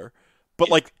cooler. But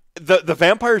Yeah. like the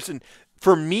vampires, and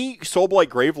for me, Soulblight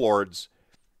Gravelords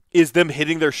is them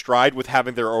hitting their stride with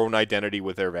having their own identity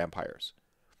with their vampires.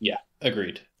 Yeah.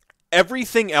 Agreed.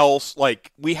 Everything else,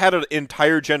 like we had an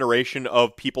entire generation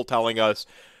of people telling us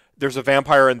there's a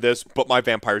vampire in this, but my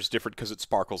vampire is different because it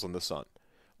sparkles in the sun.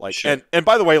 Like, Sure. and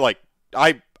by the way, like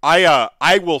I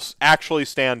will actually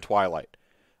stand Twilight.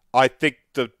 I think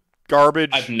the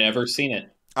garbage. I've never seen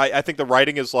it. I think the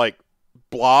writing is like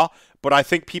blah, but I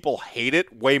think people hate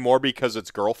it way more because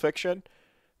it's girl fiction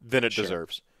than it Sure.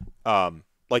 deserves.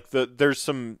 Like there's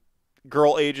some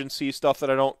girl agency stuff that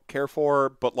I don't care for,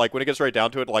 but like when it gets right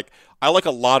down to it, like I like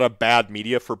a lot of bad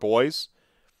media for boys,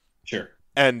 Sure.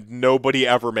 and nobody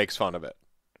ever makes fun of it.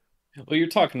 Well, you're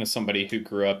talking to somebody who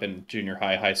grew up in junior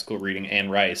high, high school reading Anne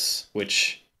Rice,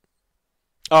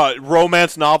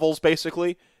 Romance novels,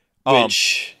 basically.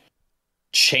 which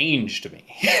changed me.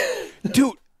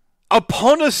 Dude,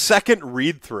 upon a second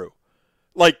read through,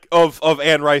 like of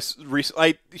Anne Rice,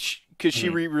 because she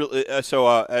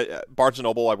Barnes and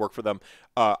Noble, I work for them.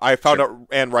 I found Sure. out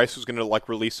Anne Rice was going to like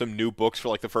release some new books for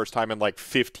like the first time in like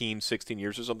 15, 16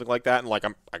 years or something like that, and like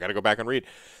I got to go back and read,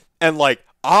 and like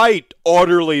I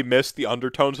utterly missed the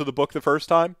undertones of the book the first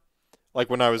time, like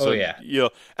when I was Oh, yeah. and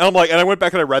I'm like, and I went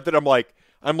back and I read that, I'm like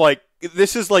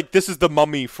this is the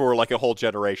Mummy for like a whole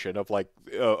generation of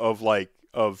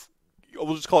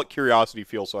we'll just call it curiosity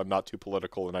fuel, so I'm not too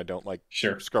political and I don't like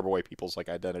Sure. scrub away people's like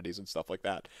identities and stuff like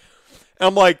that. And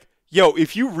I'm like, yo,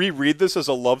 if you reread this as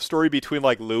a love story between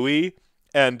like Louis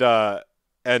and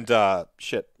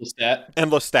shit Lestat.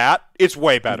 and Lestat, it's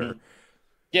way better. Mhm.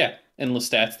 Yeah. And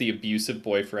Lestat's the abusive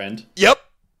boyfriend. Yep.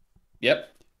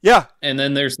 Yep. Yeah. And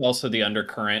then there's also the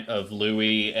undercurrent of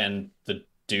Louis and the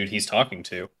dude he's talking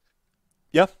to.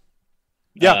 Yeah.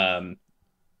 Yeah.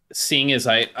 Seeing as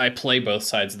I play both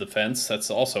sides of the fence, that's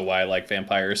also why I like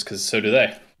vampires, because so do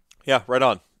they. Yeah. Right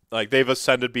on. Like they've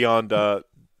ascended beyond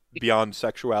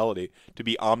sexuality to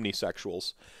be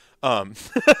omnisexuals. Um,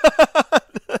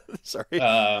 sorry.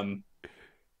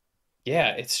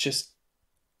 Yeah,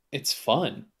 it's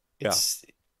fun. It's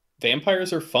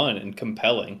Vampires are fun and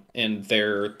compelling, and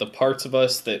they're the parts of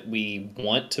us that we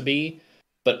want to be,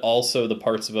 but also the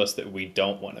parts of us that we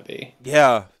don't want to be.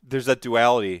 Yeah, there's that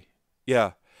duality.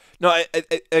 Yeah. No,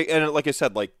 and like I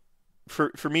said, like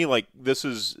for me, like this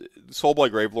is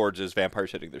Soulblight Gravelords is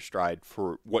vampires hitting their stride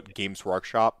for what Games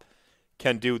Workshop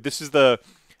can do. This is I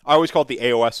always call it the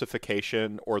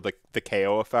AOSification or the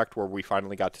KO effect, where we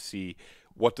finally got to see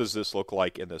what does this look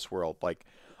like in this world. Like,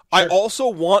 I Sure. also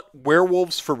want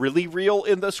werewolves for really real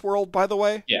in this world. By the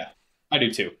way, Yeah, I do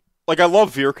too. like I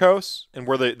love Virkos and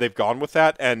where they've gone with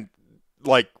that, and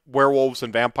like werewolves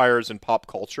and vampires in pop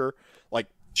culture. Like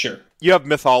Sure. you have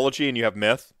mythology and you have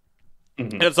myth,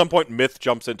 Mhm. and at some point myth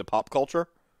jumps into pop culture,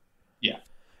 Yeah.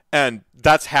 and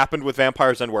that's happened with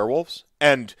vampires and werewolves.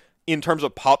 And in terms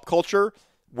of pop culture,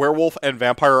 werewolf and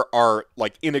vampire are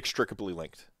like inextricably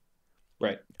linked.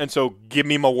 Right. And so give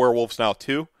me my werewolves now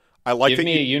too. I like Give that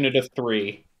me a unit of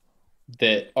 3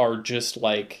 that are just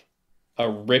like a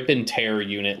rip and tear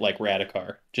unit like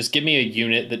Radikar. Just give me a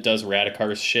unit that does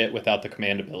Radikar's shit without the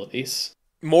command abilities.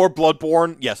 more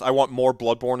Bloodborne. Yes, I want more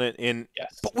Bloodborne in.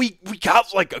 Yes. But we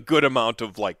got like a good amount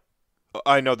of like.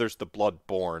 I know there's the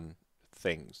Bloodborne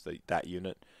things that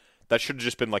unit. That should have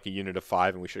just been like a unit of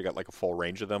 5, and we should have got like a full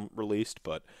range of them released.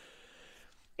 But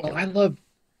Well,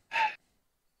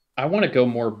 I want to go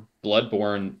more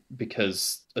Bloodborne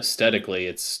because aesthetically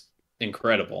it's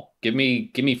incredible. Give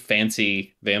me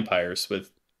fancy vampires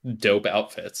with dope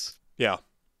outfits. yeah,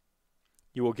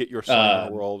 You will get your Slimer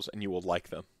Um, wolves, and you will like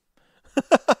them.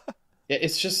 yeah,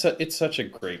 it's just it's such a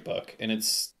great book, and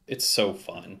it's so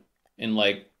fun, and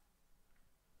like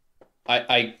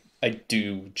I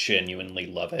do genuinely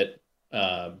love it.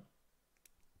 Um,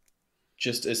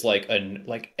 just as like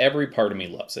like every part of me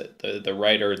loves it. The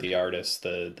writer, the artist,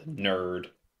 the nerd.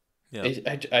 Yeah.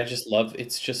 I just love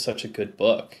it's just such a good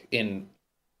book, and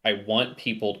I want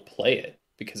people to play it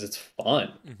because it's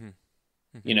fun. Hmm.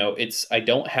 Hmm. You know, it's I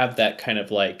don't have that kind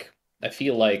of like I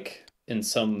feel like in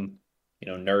some,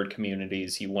 nerd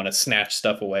communities you want to snatch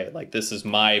stuff away. Like this is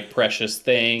my precious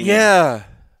thing and Yeah.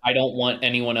 I don't want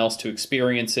anyone else to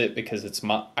experience it because it's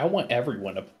my I want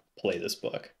everyone to play this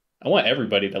book. I want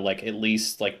everybody to like at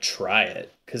least like try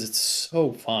it because it's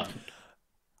so fun.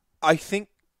 I think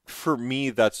for me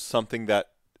that's something that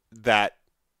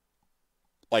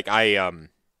like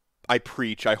I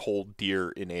preach, I hold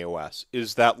dear in AOS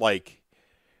is that like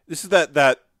this is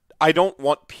that I don't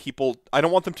want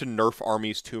them to nerf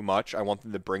armies too much. I want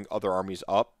them to bring other armies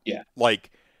up. Yeah.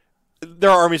 Like there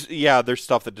are armies, yeah, there's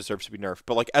stuff that deserves to be nerfed,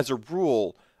 but like as a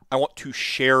rule, I want to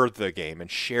share the game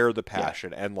and share the Yeah.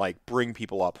 passion and like bring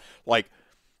people up. Like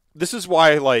this is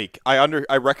why like I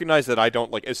recognize that I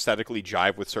don't like aesthetically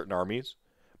jive with certain armies,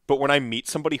 but when I meet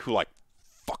somebody who like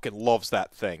fucking loves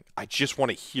that thing, I just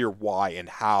want to hear why and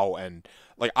how and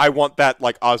like I want that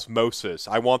like osmosis.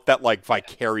 I want that like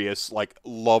vicarious like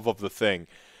love of the thing.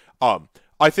 Um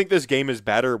I think this game is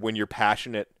better when you're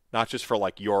passionate not just for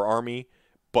like your army,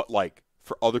 but like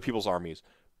for other people's armies.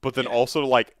 But then Yeah. also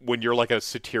like when you're like a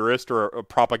satirist or a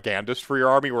propagandist for your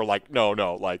army, we're like, no,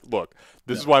 no, like look,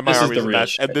 this is No. why my This is army the is the real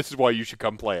best, and shit. this is why you should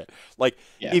come play it. Like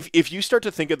Yeah. if you start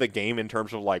to think of the game in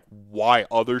terms of like why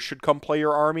others should come play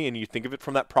your army, and you think of it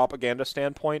from that propaganda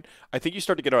standpoint, I think you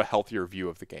start to get a healthier view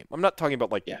of the game. I'm not talking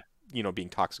about like Yeah. being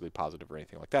toxically positive or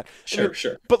anything like that. Sure,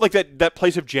 sure. But like that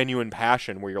place of genuine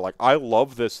passion where you're like, I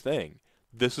love this thing.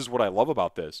 This is what I love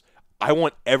about this. I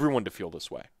want everyone to feel this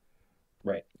way.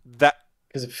 Right. That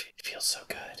Because it feels so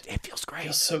good. it feels It great.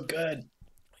 feels so good.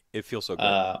 It feels so good.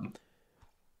 Um,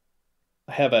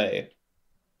 I have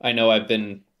I know I've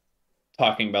been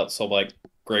talking about Soul like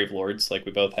Grave Lords like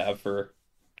we both have for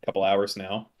a couple hours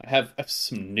now. I have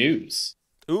some news.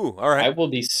 Ooh, all I right. will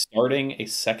be starting a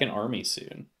second army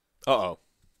soon. Uh-oh.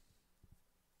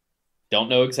 Don't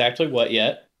know exactly what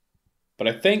yet, but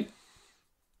I think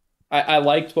I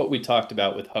liked what we talked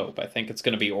about with Hope. I think it's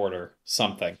going to be Order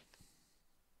something,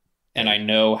 and Okay. I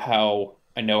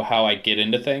know how I get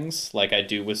into things like I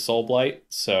do with Soul Blight.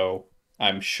 So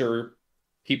I'm sure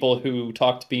people who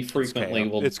talk to me It's frequently KO.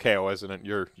 will It's KO, isn't it?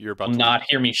 You're will about to not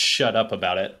hear me shut up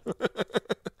about it.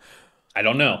 I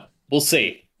don't know. We'll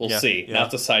see. We'll Yeah, see. yeah.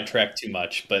 Not to sidetrack too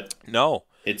much, but No.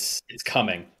 it's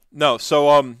coming. No.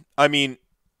 So I mean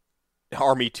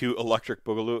Army 2 Electric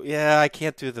Boogaloo. Yeah, I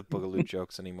can't do the Boogaloo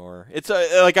jokes anymore. It's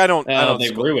like I Oh, don't they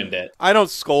scold, ruined it. I don't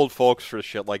scold folks for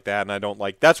shit like that, and I don't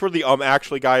like. That's where the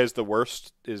actually guy is the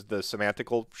worst. Is the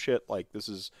semantical shit. Like this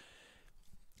is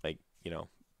like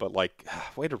but like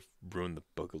way to ruin the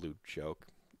Boogaloo joke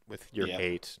with your Yeah.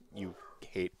 hate. You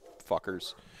hate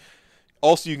fuckers.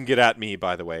 Also, you can get at me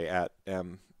by the way at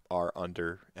MR_MEPH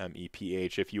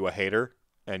if you a hater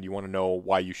and you want to know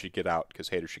why you should get out because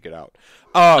haters should get out.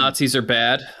 Nazis are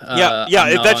bad. Yeah, yeah,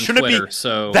 I'm not that on shouldn't Twitter, be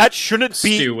so that shouldn't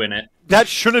be stew in it. that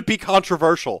shouldn't be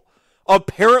controversial.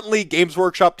 Apparently, Games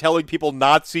Workshop telling people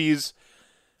Nazis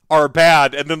are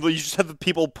bad, and then you just have the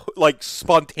people like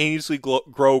spontaneously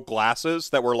grow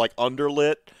glasses that were like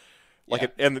underlit,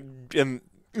 like Yeah.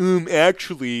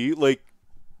 actually like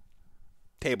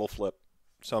table flip.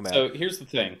 So mad. So here's the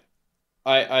thing.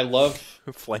 I love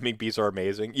Flaming bees are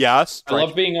amazing. Yes, I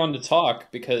love being on to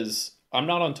talk because I'm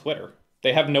not on Twitter.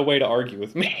 They have no way to argue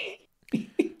with me.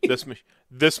 this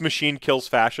this machine kills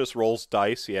fascists, rolls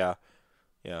dice. Yeah,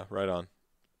 yeah, right on.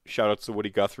 Shout outs to Woody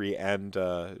Guthrie and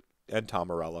Tom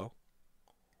Morello.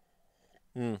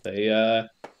 Mm. They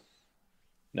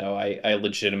no, I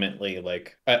legitimately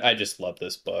like I just love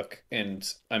this book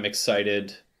and I'm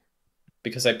excited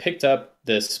because I picked up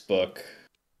this book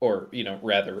or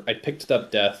rather I picked up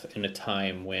Death in a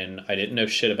time when I didn't know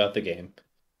shit about the game.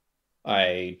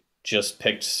 I just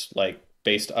picked like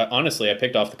based honestly I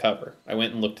picked off the cover. I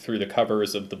went and looked through the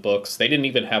covers of the books. They didn't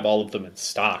even have all of them in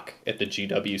stock at the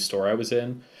GW store I was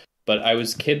in, but I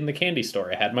was a kid in the candy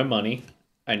store. I had my money.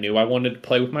 I knew I wanted to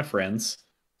play with my friends.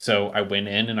 So I went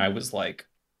in and I was like,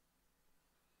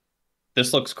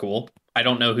 this looks cool. I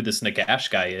don't know who this Nagash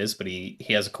guy is, but he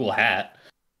has a cool hat.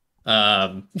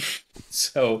 Um,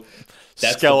 so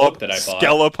that's the book that I bought.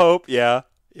 Skelepope, yeah,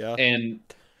 yeah. And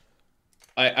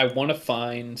I want to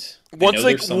find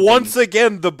Once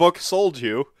again, the book sold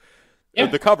you. Yeah.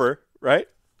 The cover. right?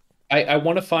 I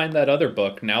want to find that other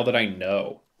book now that I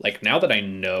know. Like now that I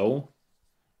know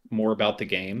more about the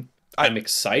game, I I'm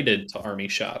excited to Army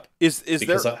Shop is there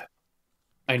because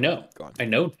I know. God, I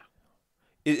know.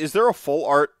 is there a full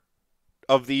art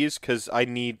of these? Because I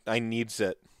needs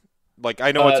it. Like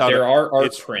I know it's out of There are art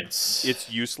it's prints.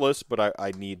 it's useless, but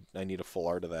I need a full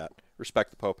art of that.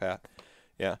 Respect the Pope hat.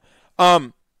 Yeah.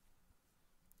 Um.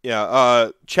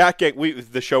 Yeah. Chat gang.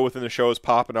 The show within the show is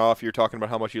popping off. You're talking about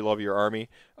how much you love your army.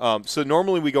 So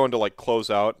normally we go into like close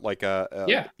out, like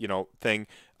Yeah. you know thing.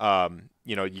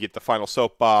 You get the final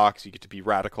soapbox. You get to be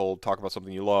radical, talk about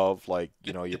something you love, like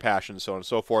your passion, so on and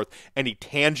so forth. Any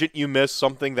tangent you miss,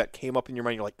 something that came up in your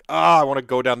mind, you're like, I want to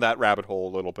go down that rabbit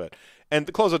hole a little bit. And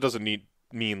the closeout doesn't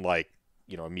mean like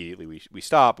immediately we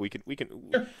stop. We can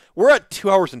Sure. we're at 2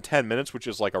 hours and 10 minutes, which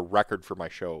is like a record for my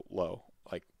show low.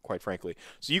 Like quite frankly,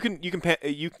 so you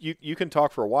can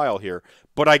talk for a while here,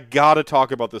 but I gotta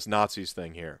talk about this Nazis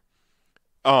thing here.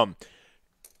 Um,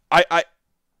 I I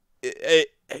I,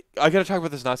 I gotta talk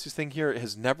about this Nazis thing here. It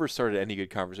has never started any good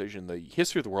conversation in the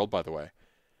history of the world, by the way,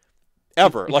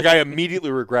 ever. Like I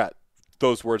immediately regret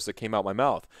those words that came out my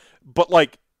mouth. But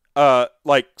like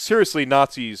seriously,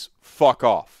 Nazis, fuck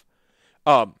off.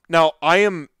 Now I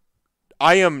am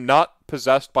not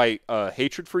possessed by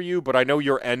hatred for you, but I know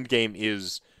your end game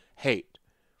is hate.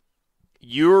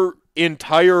 Your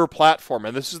entire platform,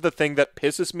 and this is the thing that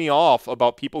pisses me off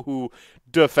about people who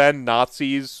defend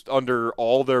Nazis under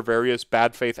all their various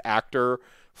bad faith actor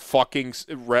fucking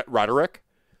rhetoric.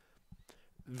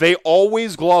 They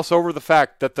always gloss over the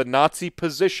fact that the Nazi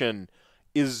position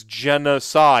is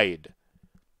genocide.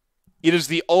 It is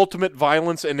the ultimate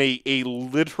violence and a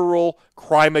literal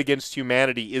crime against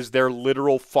humanity is their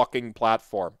literal fucking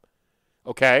platform.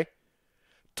 Okay?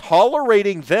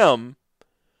 Tolerating them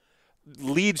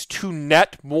leads to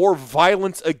net more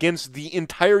violence against the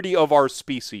entirety of our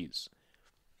species.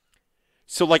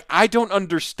 So, like, I don't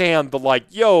understand the, like,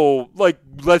 yo, like,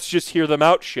 let's just hear them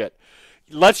out shit.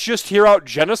 Let's just hear out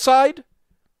genocide?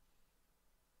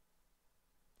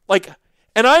 Like,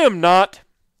 and I am not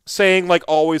saying, like,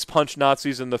 always punch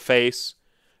Nazis in the face.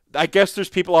 I guess there's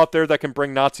people out there that can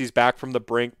bring Nazis back from the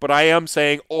brink, but I am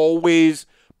saying always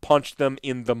punch them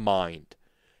in the mind.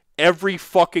 Every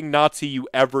fucking Nazi you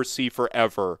ever see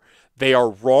forever, they are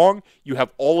wrong. You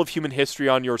have all of human history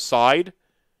on your side.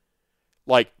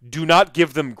 Like, do not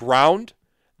give them ground.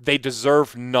 They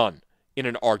deserve none in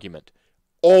an argument.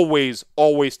 Always,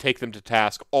 always take them to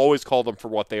task. Always call them for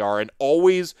what they are. And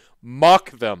always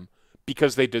mock them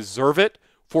because they deserve it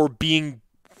for being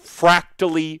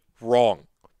fractally wrong.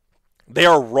 They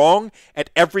are wrong at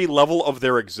every level of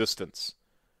their existence.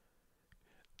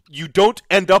 You don't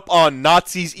end up on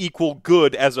Nazis equal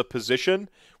good as a position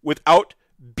without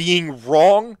being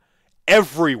wrong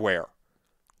everywhere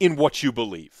in what you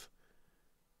believe.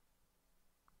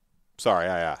 Sorry,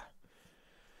 No,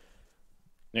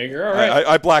 you're all right.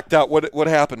 I blacked out. What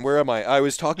happened? Where am I? I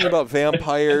was talking about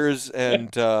vampires,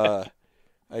 and I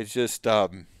just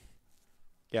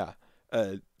yeah,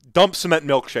 dump cement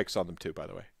milkshakes on them too. By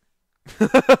the way,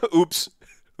 oops,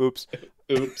 oops.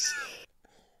 Oops.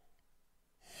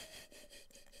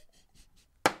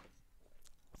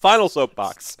 Final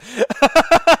soapbox.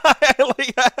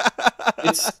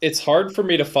 It's hard for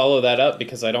me to follow that up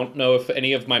because I don't know if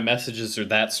any of my messages are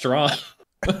that strong.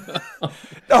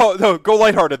 No, go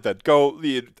lighthearted then. Go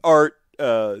the art,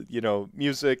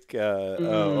 music,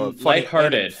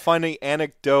 Lighthearted. funny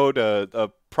anecdote,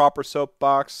 a proper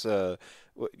soapbox,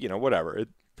 whatever.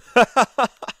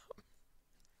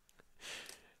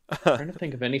 Trying to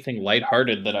think of anything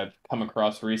lighthearted that I've come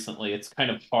across recently. It's kind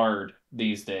of hard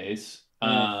these days.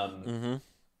 Mm-hmm.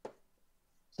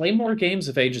 Play more games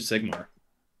of Age of Sigmar.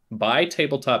 Buy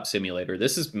Tabletop Simulator.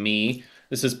 This is me.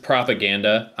 This is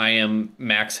propaganda. I am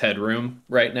Max Headroom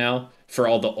right now for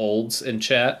all the olds in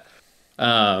chat.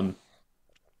 Um,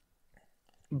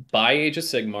 Buy Age of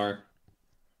Sigmar.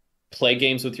 Play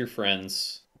games with your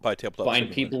friends. By tabletop Find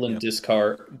simulator, people in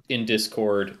yeah.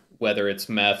 Discord, whether it's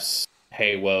Mefs,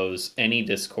 Haywoes, any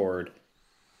Discord.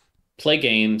 Play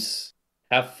games.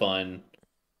 Have fun.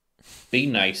 Be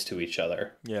nice to each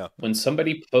other. Yeah. When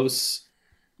somebody posts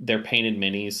their painted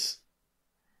minis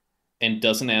and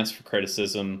doesn't ask for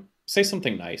criticism, say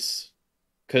something nice.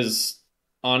 Because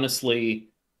honestly,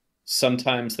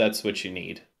 sometimes that's what you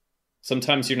need.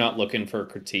 Sometimes you're not looking for a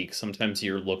critique. Sometimes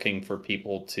you're looking for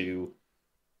people to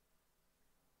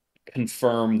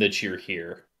confirm that you're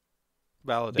here.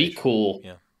 Validation. Be cool.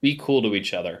 Yeah. Be cool to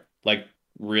each other. Like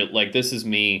this is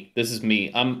me. This is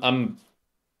me. I'm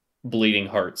bleeding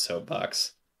heart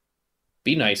soapbox.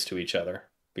 Be nice to each other.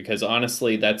 because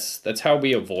honestly, that's how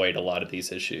we avoid a lot of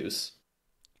these issues.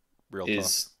 Real talk.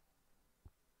 Is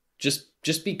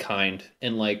just be kind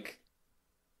and like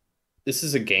this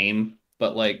is a game,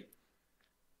 but like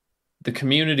the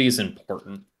community is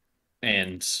important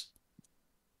and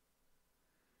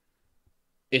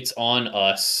it's on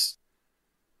us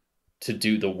to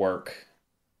do the work.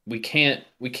 We can't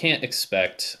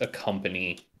expect a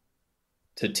company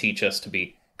to teach us to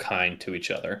be kind to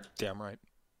each other. Damn right.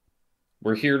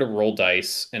 We're here to roll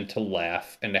dice and to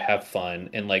laugh and to have fun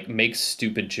and like make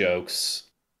stupid jokes.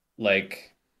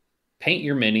 Like paint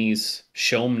your minis,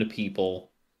 show them to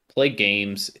people, play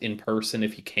games in person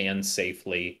if you can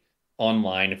safely,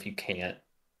 online if you can't,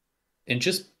 and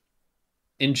just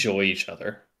enjoy each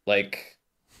other. Like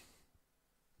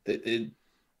it,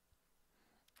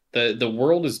 the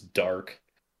world is dark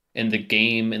and the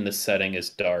game and the setting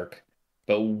is dark,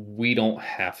 but we don't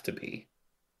have to be.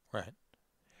 Right.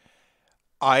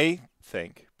 I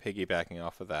think, piggybacking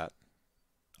off of that,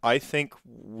 I think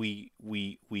we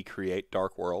create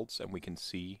dark worlds and we can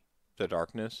see the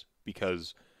darkness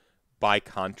because by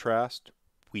contrast,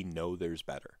 we know there's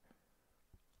better.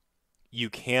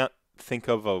 You can't think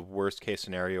of a worst case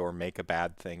scenario or make a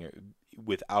bad thing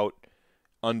without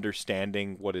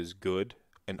understanding what is good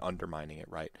and undermining it,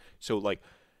 right? So like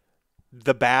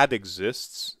the bad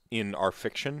exists in our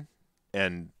fiction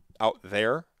and out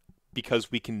there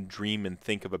because we can dream and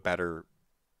think of a better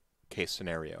case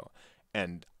scenario.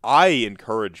 And I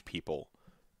encourage people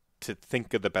to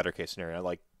think of the better case scenario.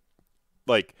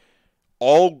 Like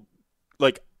all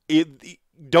like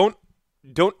don't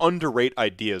don't underrate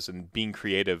ideas and being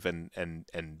creative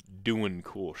and doing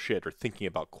cool shit or thinking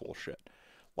about cool shit.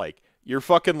 Like your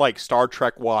fucking like Star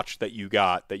Trek watch that you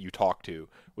got that you talked to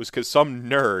was because some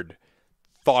nerd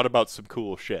thought about some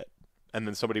cool shit, and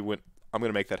then somebody went, "I'm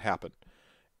gonna make that happen."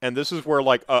 And this is where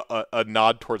like a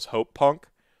nod towards hope punk.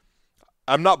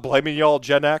 I'm not blaming y'all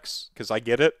Gen X because I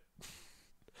get it,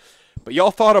 but y'all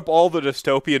thought up all the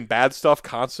dystopian bad stuff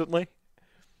constantly,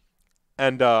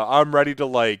 and I'm ready to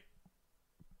like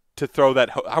to throw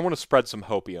that. I want to spread some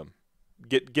hopium,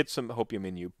 get some hopium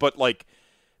in you, but like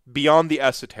beyond the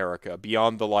esoterica,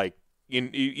 beyond the like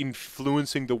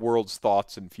influencing the world's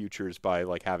thoughts and futures by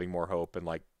like having more hope and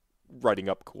like writing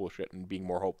up cool shit and being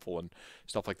more hopeful and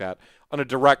stuff like that. On a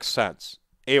direct sense,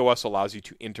 AOS allows you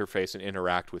to interface and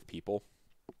interact with people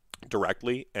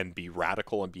directly and be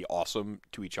radical and be awesome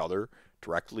to each other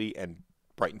directly and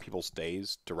brighten people's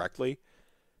days directly.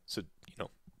 So,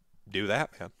 do that,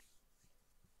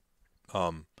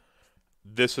 man.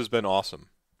 This has been awesome.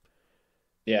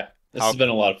 Yeah, this How has been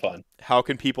a lot of fun. how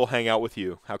can people hang out with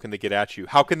you? How can they get at you?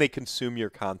 How can they consume your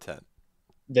content?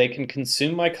 They can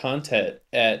consume my content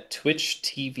at Twitch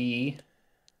TV/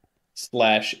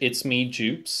 It's Me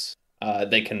Jupes.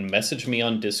 They can message me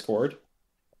on Discord.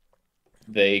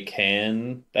 They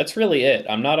can. That's really it.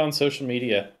 I'm not on social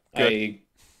media. Good.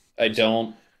 I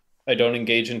don't I don't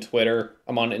engage in Twitter.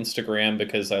 I'm on Instagram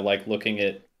because I like looking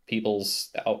at people's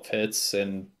outfits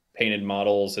and painted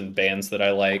models and bands that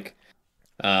I like.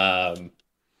 Um,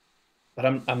 but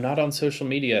I'm not on social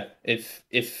media. If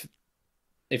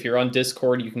you're on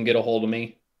Discord, you can get a hold of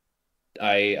me.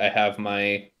 I have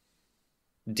my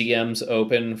DMs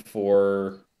open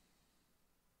for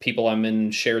people I'm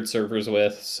in shared servers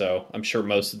with, so I'm sure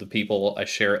most of the people I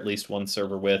share at least one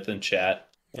server with and chat.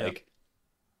 Yeah. Like,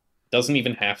 doesn't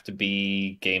even have to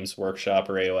be Games Workshop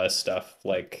or AOS stuff.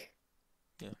 Like,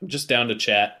 Yeah. I'm just down to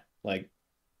chat. Like,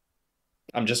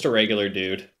 I'm just a regular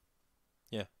dude.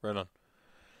 Yeah. Right on.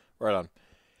 Right on.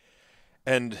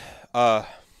 And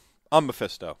I'm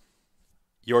Mephisto.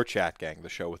 Your chat gang, the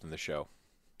show within the show.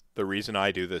 The reason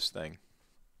I do this thing.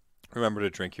 Remember to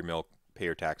drink your milk, pay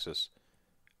your taxes,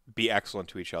 be excellent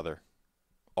to each other,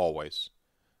 always.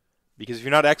 Because if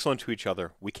you're not excellent to each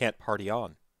other, we can't party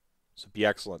on. So be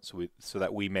excellent so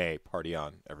that we may party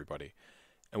on, everybody.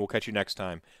 And we'll catch you next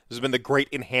time. This has been the Great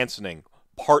Enhancing,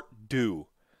 Part 2.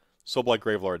 Soul Blood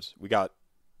Gravelords. We got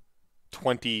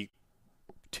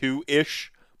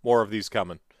 22-ish more of these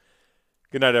coming.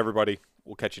 Good night, everybody.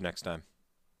 We'll catch you next time.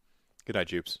 Good night,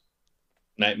 Jupes.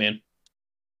 Night, man.